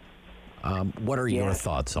 What are your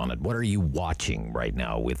thoughts on it? What are you watching right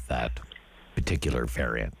now with that particular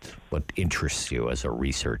variant? What interests you as a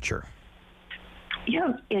researcher?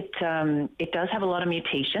 Yeah, it does have a lot of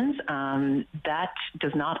mutations. That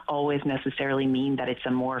does not always necessarily mean that it's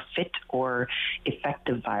a more fit or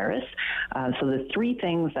effective virus. So the three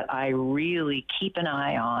things that I really keep an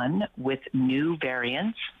eye on with new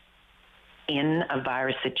variants in a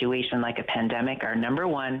virus situation like a pandemic are, number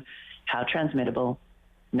one, how transmittable.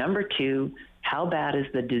 Number two, how bad is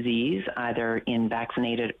the disease, either in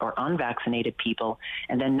vaccinated or unvaccinated people?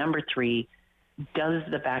 And then number three, does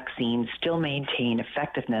the vaccine still maintain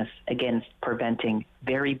effectiveness against preventing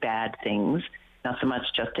very bad things, not so much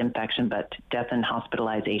just infection, but death and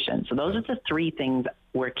hospitalization? So those are the three things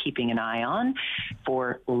we're keeping an eye on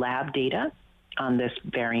for lab data on this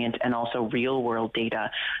variant, and also real world data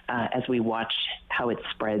as we watch how it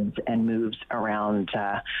spreads and moves around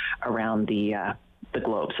the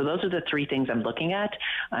globe. So those are the three things I'm looking at.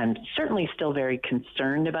 I'm certainly still very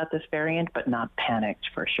concerned about this variant, but not panicked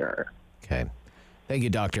for sure. Okay. Thank you,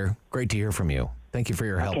 Doctor. Great to hear from you. Thank you for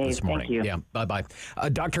your help this morning. Thank you. Yeah, bye-bye.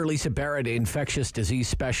 Dr. Lisa Barrett, infectious disease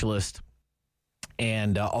specialist,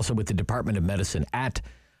 and also with the Department of Medicine at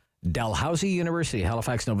Dalhousie University,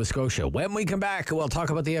 Halifax, Nova Scotia. When we come back, we'll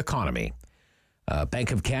talk about the economy.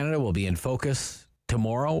 Bank of Canada will be in focus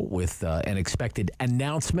tomorrow with an expected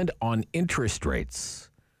announcement on interest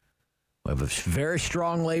rates. We have a very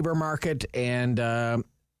strong labor market, and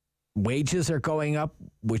wages are going up,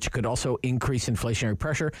 which could also increase inflationary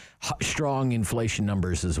pressure. Strong inflation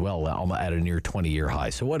numbers as well, at a near 20-year high.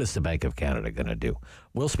 So what is the Bank of Canada going to do?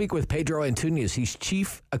 We'll speak with Pedro Antunes. He's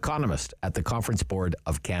chief economist at the Conference Board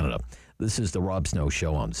of Canada. This is the Rob Snow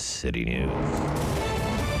Show on City News.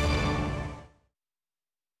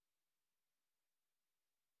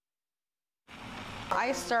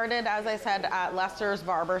 I started, as I said, at Lester's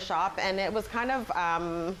Barber Shop, and it was kind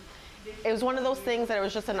of... it was one of those things that it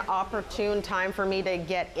was just an opportune time for me to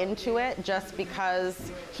get into it, just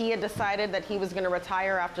because he had decided that he was going to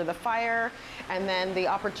retire after the fire, and then the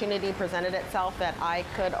opportunity presented itself that I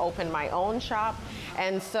could open my own shop.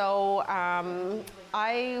 And so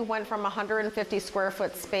I went from a 150 square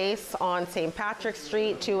foot space on St. Patrick's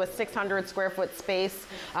Street to a 600 square foot space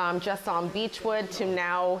just on Beechwood to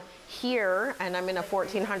now here, and I'm in a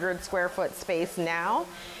 1,400 square foot space now.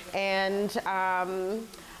 And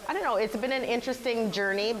I don't know, it's been an interesting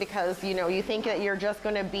journey because, you know, you think that you're just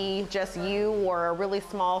going to be just you or a really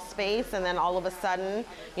small space, and then all of a sudden,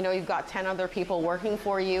 you know, you've got 10 other people working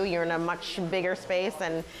for you, you're in a much bigger space,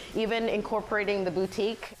 and even incorporating the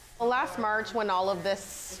boutique. Last March, when all of this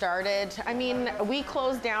started, I mean, we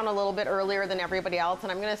closed down a little bit earlier than everybody else,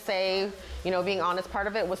 and I'm going to say, you know, being honest, part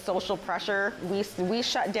of it was social pressure. We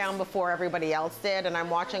shut down before everybody else did, and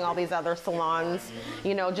I'm watching all these other salons,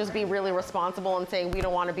 you know, just be really responsible and saying we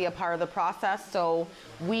don't want to be a part of the process. So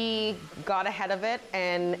we got ahead of it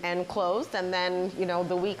and closed, and then, you know,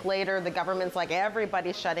 the week later, the government's like,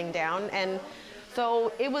 everybody's shutting down. And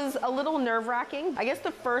so it was a little nerve-wracking. I guess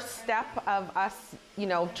the first step of us, you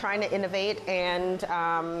know, trying to innovate and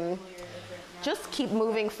just keep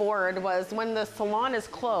moving forward was when the salon is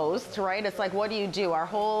closed, right? It's like, what do you do? Our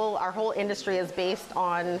whole industry is based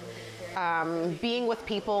on being with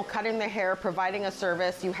people, cutting their hair, providing a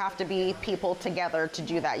service. You have to be people together to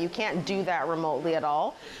do that. You can't do that remotely at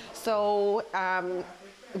all. So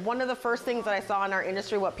one of the first things that I saw in our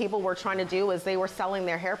industry, what people were trying to do was they were selling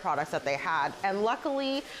their hair products that they had. And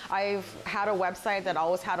luckily, I've had a website that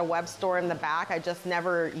always had a web store in the back. I just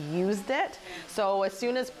never used it. So as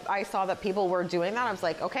soon as I saw that people were doing that, I was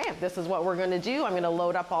like, okay, this is what we're going to do. I'm going to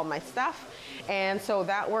load up all my stuff. And so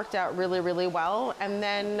that worked out really, really well. And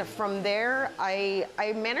then from there, I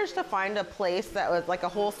managed to find a place that was like a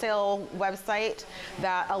wholesale website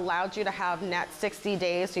that allowed you to have net 60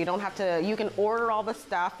 days. So you don't have to, you can order all the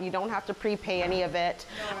stuff stuff. You don't have to prepay any of it.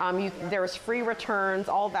 There's free returns,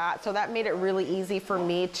 all that. So that made it really easy for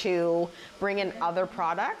me to bring in other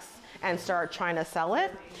products and start trying to sell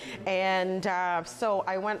it. And so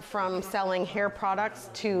I went from selling hair products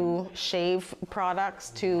to shave products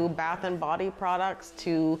to bath and body products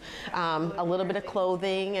to a little bit of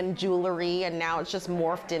clothing and jewelry, and now it's just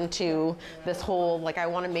morphed into this whole, like, I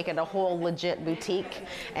want to make it a whole legit boutique.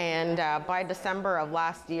 And by December of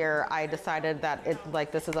last year, I decided that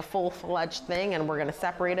this is a full-fledged thing and we're going to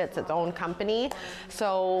separate it. It's its own company.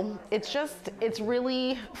 So it's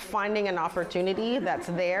really finding an opportunity that's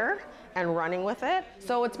there and running with it.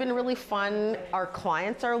 So it's been really fun. Our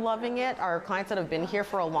clients are loving it. Our clients that have been here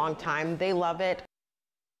for a long time, they love it.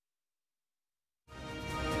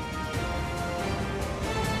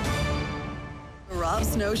 The Rob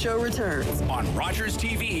Snow Show returns on Rogers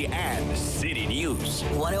TV and City News.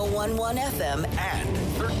 101.1 FM and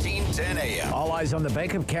 1310 AM. All eyes on the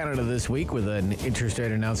Bank of Canada this week with an interest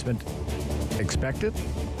rate announcement expected.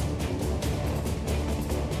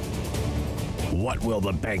 What will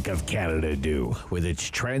the Bank of Canada do with its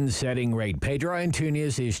trend-setting rate? Pedro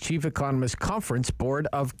Antunes is Chief Economist, Conference Board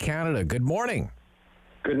of Canada. Good morning.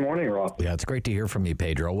 Good morning, Rob. Yeah, it's great to hear from you,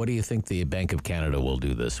 Pedro. What do you think the Bank of Canada will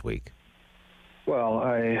do this week? Well,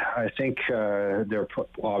 I think they're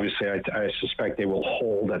obviously, I suspect they will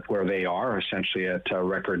hold at where they are, essentially at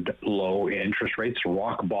record low interest rates,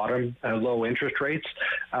 rock bottom low interest rates.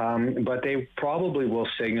 But they probably will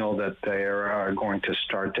signal that they are going to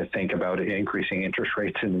start to think about increasing interest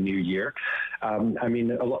rates in the new year. I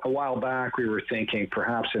mean, a while back we were thinking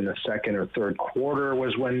perhaps in the second or third quarter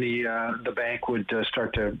was when the bank would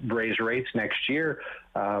start to raise rates next year.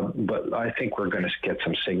 But I think we're going to get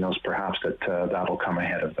some signals perhaps that that'll come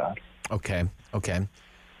ahead of that. Okay.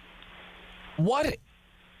 What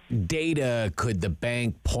data could the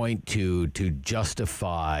bank point to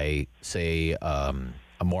justify, say,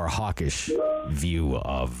 a more hawkish view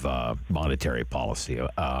of monetary policy?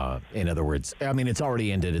 In other words, I mean, it's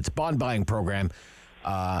already ended its bond buying program,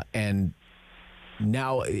 and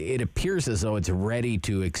now it appears as though it's ready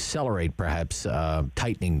to accelerate, perhaps,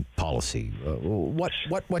 tightening policy.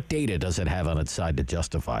 What data does it have on its side to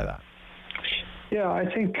justify that? Yeah, I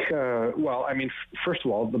think, well, I mean, first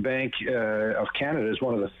of all, the Bank of Canada is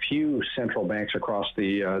one of the few central banks across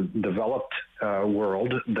the developed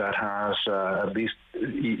world that has at least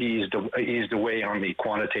eased away on the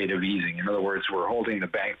quantitative easing. In other words, we're holding the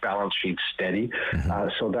bank balance sheet steady.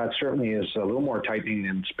 So that certainly is a little more tightening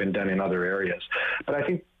than it's been done in other areas. But I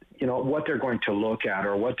think, you know, what they're going to look at,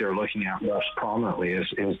 or what they're looking at most prominently, is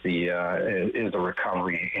the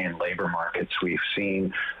recovery in labor markets. We've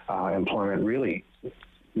seen employment really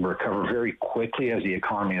recover very quickly as the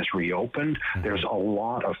economy has reopened. There's a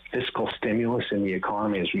lot of fiscal stimulus in the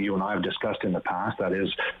economy, as you and I have discussed in the past. That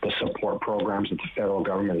is the support programs that the federal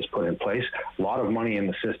government has put in place. A lot of money in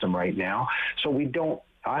the system right now. So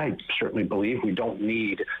I certainly believe we don't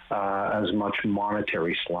need as much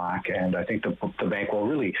monetary slack, and I think the bank will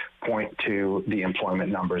really point to the employment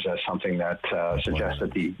numbers as something that suggests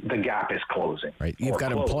that the gap is closing. Right. You've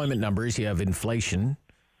got employment numbers. You have inflation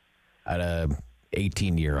at a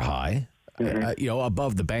 18-year high,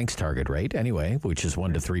 above the bank's target rate anyway, which is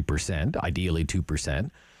 1% to 3%, ideally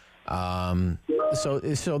 2%.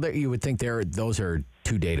 So there, you would think those are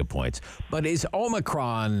two data points. But is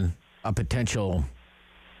Omicron a potential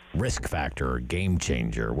risk factor or game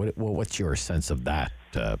changer? What's your sense of that,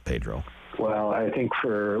 Pedro? Well, I think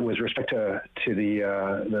with respect to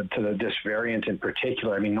this variant in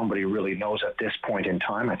particular, I mean, nobody really knows at this point in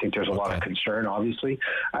time. I think there's a lot of concern, obviously.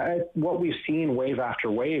 What we've seen wave after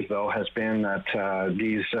wave, though, has been that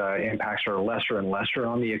these impacts are lesser and lesser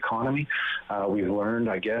on the economy. We've learned,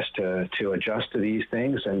 I guess, to adjust to these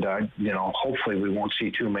things, and hopefully we won't see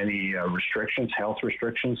too many health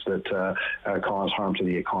restrictions that cause harm to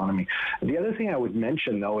the economy. The other thing I would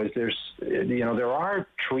mention, though, is there are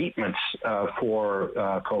treatments for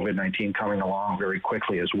COVID-19 coming along very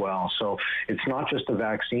quickly as well. So it's not just the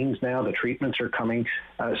vaccines now, the treatments are coming.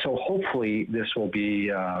 So hopefully this will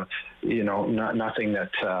be, nothing that,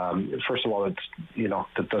 first of all,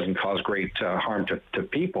 that doesn't cause great harm to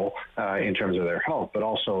people in terms of their health, but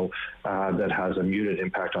also that has a muted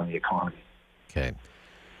impact on the economy. Okay.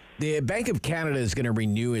 The Bank of Canada is going to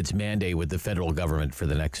renew its mandate with the federal government for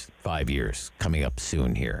the next 5 years, coming up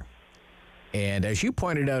soon here. And as you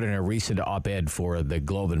pointed out in a recent op-ed for the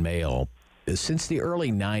Globe and Mail, since the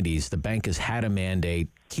early 90s, the bank has had a mandate,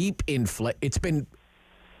 it's been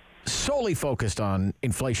solely focused on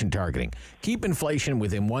inflation targeting. Keep inflation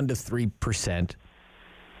within 1% to 3%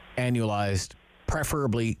 annualized,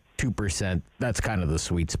 preferably 2%, that's kind of the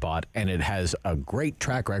sweet spot, and it has a great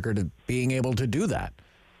track record of being able to do that.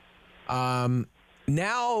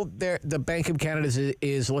 Now the Bank of Canada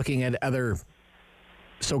is looking at other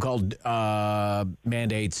so-called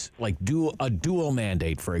mandates, like a dual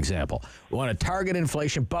mandate, for example. We want to target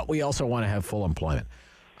inflation, but we also want to have full employment.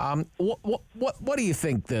 What do you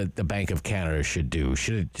think the Bank of Canada should do?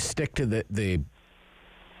 Should it stick to the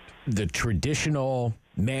traditional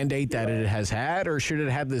mandate that it has had, or should it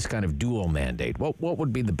have this kind of dual mandate? What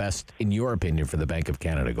would be the best, in your opinion, for the Bank of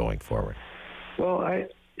Canada going forward? Well, I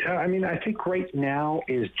mean, I think right now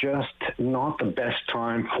is just not the best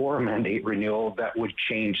time for a mandate renewal that would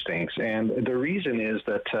change things. And the reason is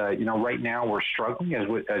that, right now we're struggling, as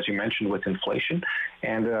you mentioned, with inflation.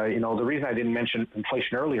 And, the reason I didn't mention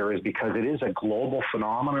inflation earlier is because it is a global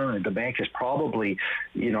phenomenon, and the bank is probably,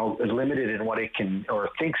 limited in what it can or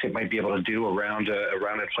thinks it might be able to do around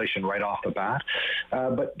inflation right off the bat.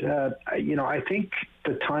 I think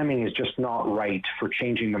the timing is just not right for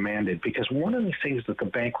changing the mandate, because one of the things that the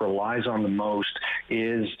bank relies on the most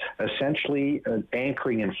is essentially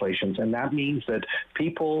anchoring inflations. And that means that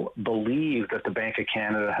people believe that the Bank of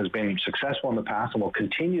Canada has been successful in the past and will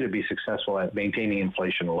continue to be successful at maintaining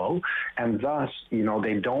inflation low. And thus,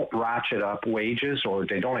 they don't ratchet up wages, or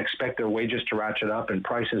they don't expect their wages to ratchet up, and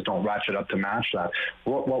prices don't ratchet up to match that.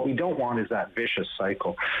 What we don't want is that vicious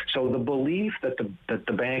cycle. So the belief that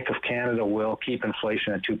the Bank of Canada will keep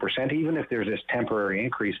inflation at 2%, even if there's this temporary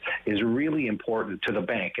increase, is really important to the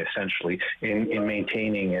bank, essentially, in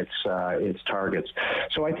maintaining its targets.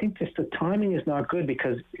 So I think the timing is not good,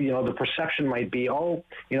 because the perception might be,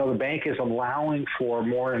 the bank is allowing for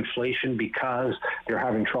more inflation because they're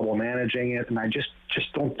having trouble managing it, and I just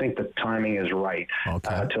don't think the timing is right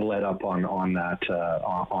to let up on that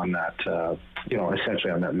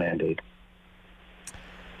essentially on that mandate.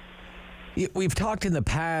 We've talked in the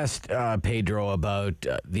past, Pedro, about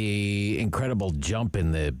the incredible jump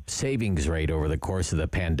in the savings rate over the course of the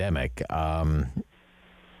pandemic,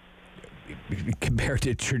 compared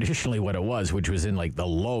to traditionally what it was, which was in like the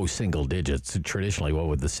low single digits. Traditionally, what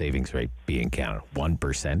would the savings rate be in Canada?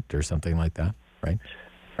 1% or something like that, right?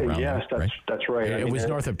 Yes, that's right. It was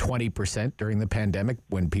north of 20% during the pandemic,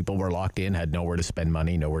 when people were locked in, had nowhere to spend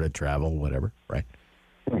money, nowhere to travel, whatever, right?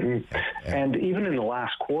 Mm-hmm. And even in the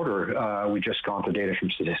last quarter, we just got the data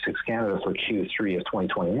from Statistics Canada for Q3 of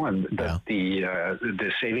 2021, that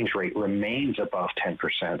the savings rate remains above 10%.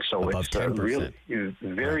 So above it's 10%. Really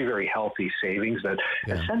very, very healthy savings that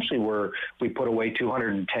essentially we put away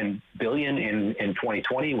 $210 billion in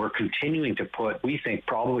 2020. We're continuing to put, we think,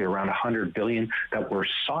 probably around $100 billion that we're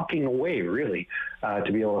socking away, really,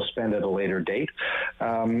 to be able to spend at a later date.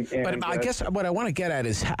 But I guess what I want to get at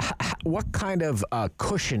is what kind of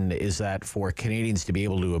cushion is that for Canadians to be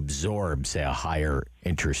able to absorb, say, a higher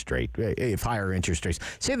interest rate? If higher interest rates,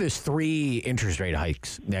 say there's 3 interest rate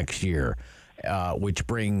hikes next year, which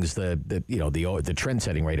brings the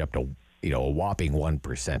trend-setting rate up to a whopping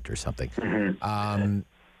 1% or something. Mm-hmm.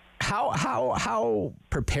 How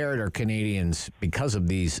prepared are Canadians, because of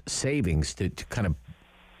these savings, to kind of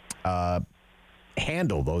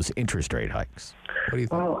handle those interest rate hikes? What do you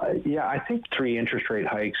think? Well, I think 3 interest rate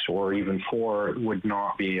hikes, or even 4, would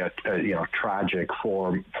not be tragic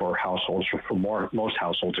for households, or for most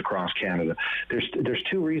households across Canada. There's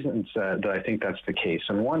 2 reasons that I think that's the case,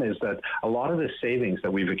 and one is that a lot of the savings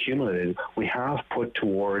that we've accumulated, we have put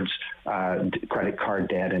towards credit card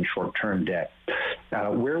debt and short-term debt.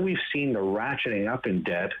 Where we've seen the ratcheting up in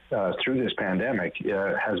debt through this pandemic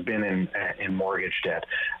has been in mortgage debt,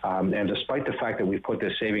 and despite the fact that we've put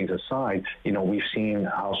this savings aside, we've seen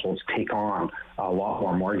households take on a lot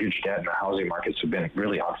more mortgage debt, and the housing markets have been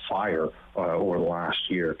really on fire over the last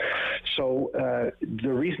year. So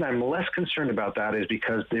the reason I'm less concerned about that is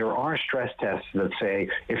because there are stress tests that say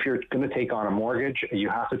if you're going to take on a mortgage, you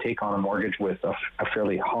have to take on a mortgage with a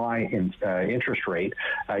fairly high interest rate.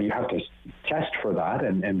 You have to test for that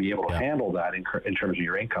and be able to handle that in terms of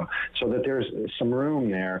your income, so that there's some room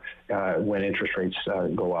there when interest rates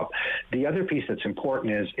go up. The other piece that's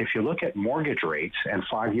important is if you look at mortgage rates, and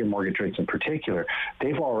 5-year mortgage rates in particular,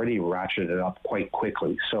 they've already ratcheted up quite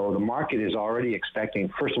quickly. So the market is already expecting,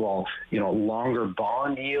 first of all, longer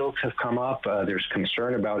bond yields have come up. There's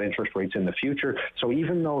concern about interest rates in the future. So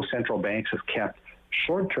even though central banks have kept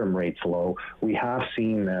short-term rates low, we have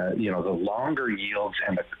seen the longer yields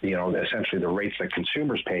and essentially the rates that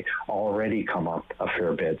consumers pay already come up a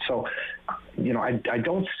fair bit. So I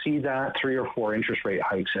don't see that 3 or 4 interest rate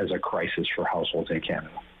hikes as a crisis for households in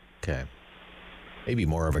Canada. Okay. Maybe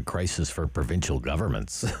more of a crisis for provincial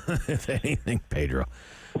governments, if anything, Pedro.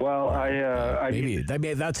 Well,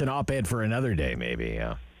 maybe that's an op-ed for another day, maybe,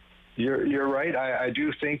 yeah. You're right. I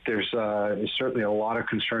do think there's certainly a lot of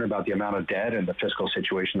concern about the amount of debt and the fiscal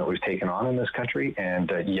situation that we've taken on in this country.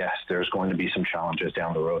 And yes, there's going to be some challenges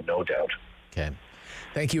down the road, no doubt. Okay.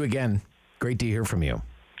 Thank you again. Great to hear from you.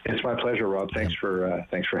 It's my pleasure, Rob. Thanks for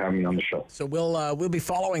having me on the show. So we'll be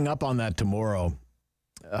following up on that tomorrow.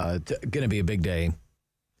 Going to be a big day.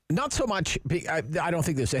 Not so much. I don't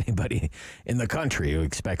think there's anybody in the country who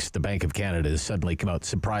expects the Bank of Canada to suddenly come out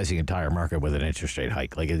surprising the entire market with an interest rate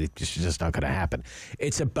hike. Like, it's just not going to happen.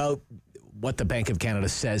 It's about what the Bank of Canada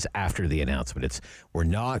says after the announcement. It's, we're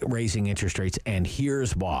not raising interest rates, and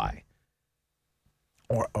here's why.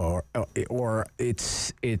 Or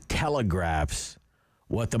it telegraphs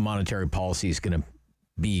what the monetary policy is going to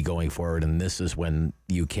be going forward, and this is when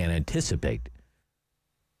you can anticipate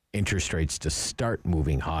interest rates to start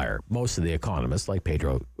moving higher. Most of the economists, like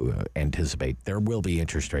Pedro, anticipate there will be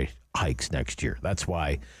interest rate hikes next year. That's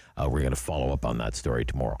why we're going to follow up on that story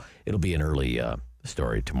tomorrow. It'll be an early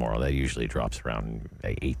story tomorrow. That usually drops around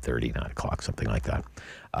 8:30, 9 o'clock, something like that.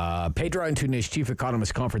 Pedro Antunes, Chief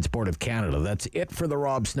Economist, Conference Board of Canada. That's it for the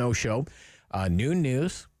Rob Snow Show. Noon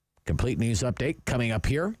news, complete news update coming up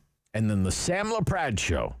here, and then the Sam LaPrade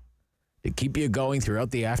Show to keep you going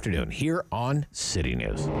throughout the afternoon here on City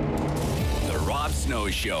News. The Rob Snow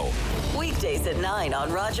Show. Weekdays at 9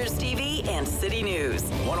 on Rogers TV and City News.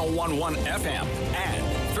 101.1 FM and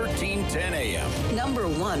 1310 AM. Number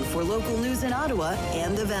 1 for local news in Ottawa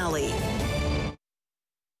and the Valley.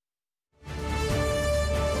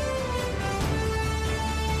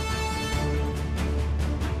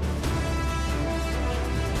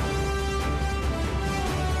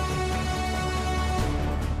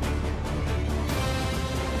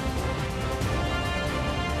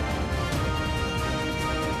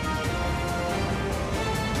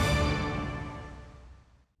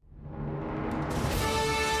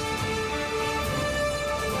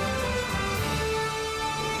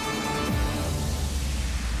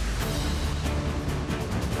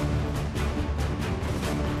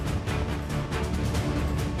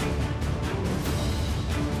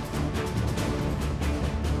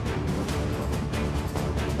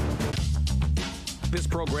 This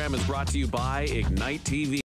program is brought to you by Ignite TV.